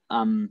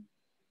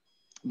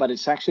 But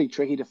it's actually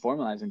tricky to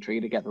formalize and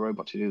tricky to get the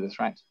robot to do this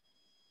right.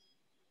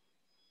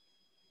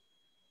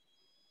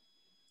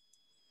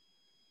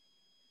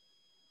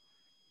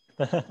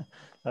 That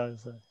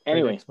was a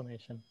great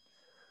explanation.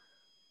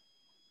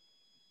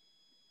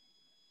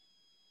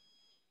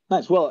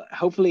 Nice. Well,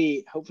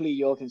 hopefully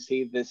you all can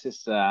see this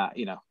is a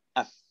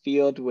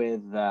field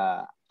with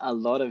a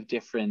lot of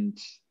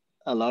different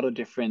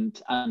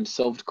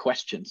unsolved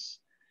questions.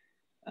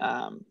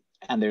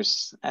 And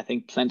there's, I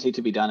think, plenty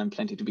to be done and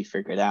plenty to be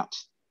figured out.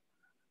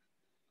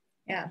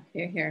 Yeah,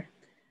 here.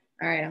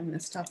 All right, I'm gonna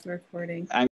stop the recording.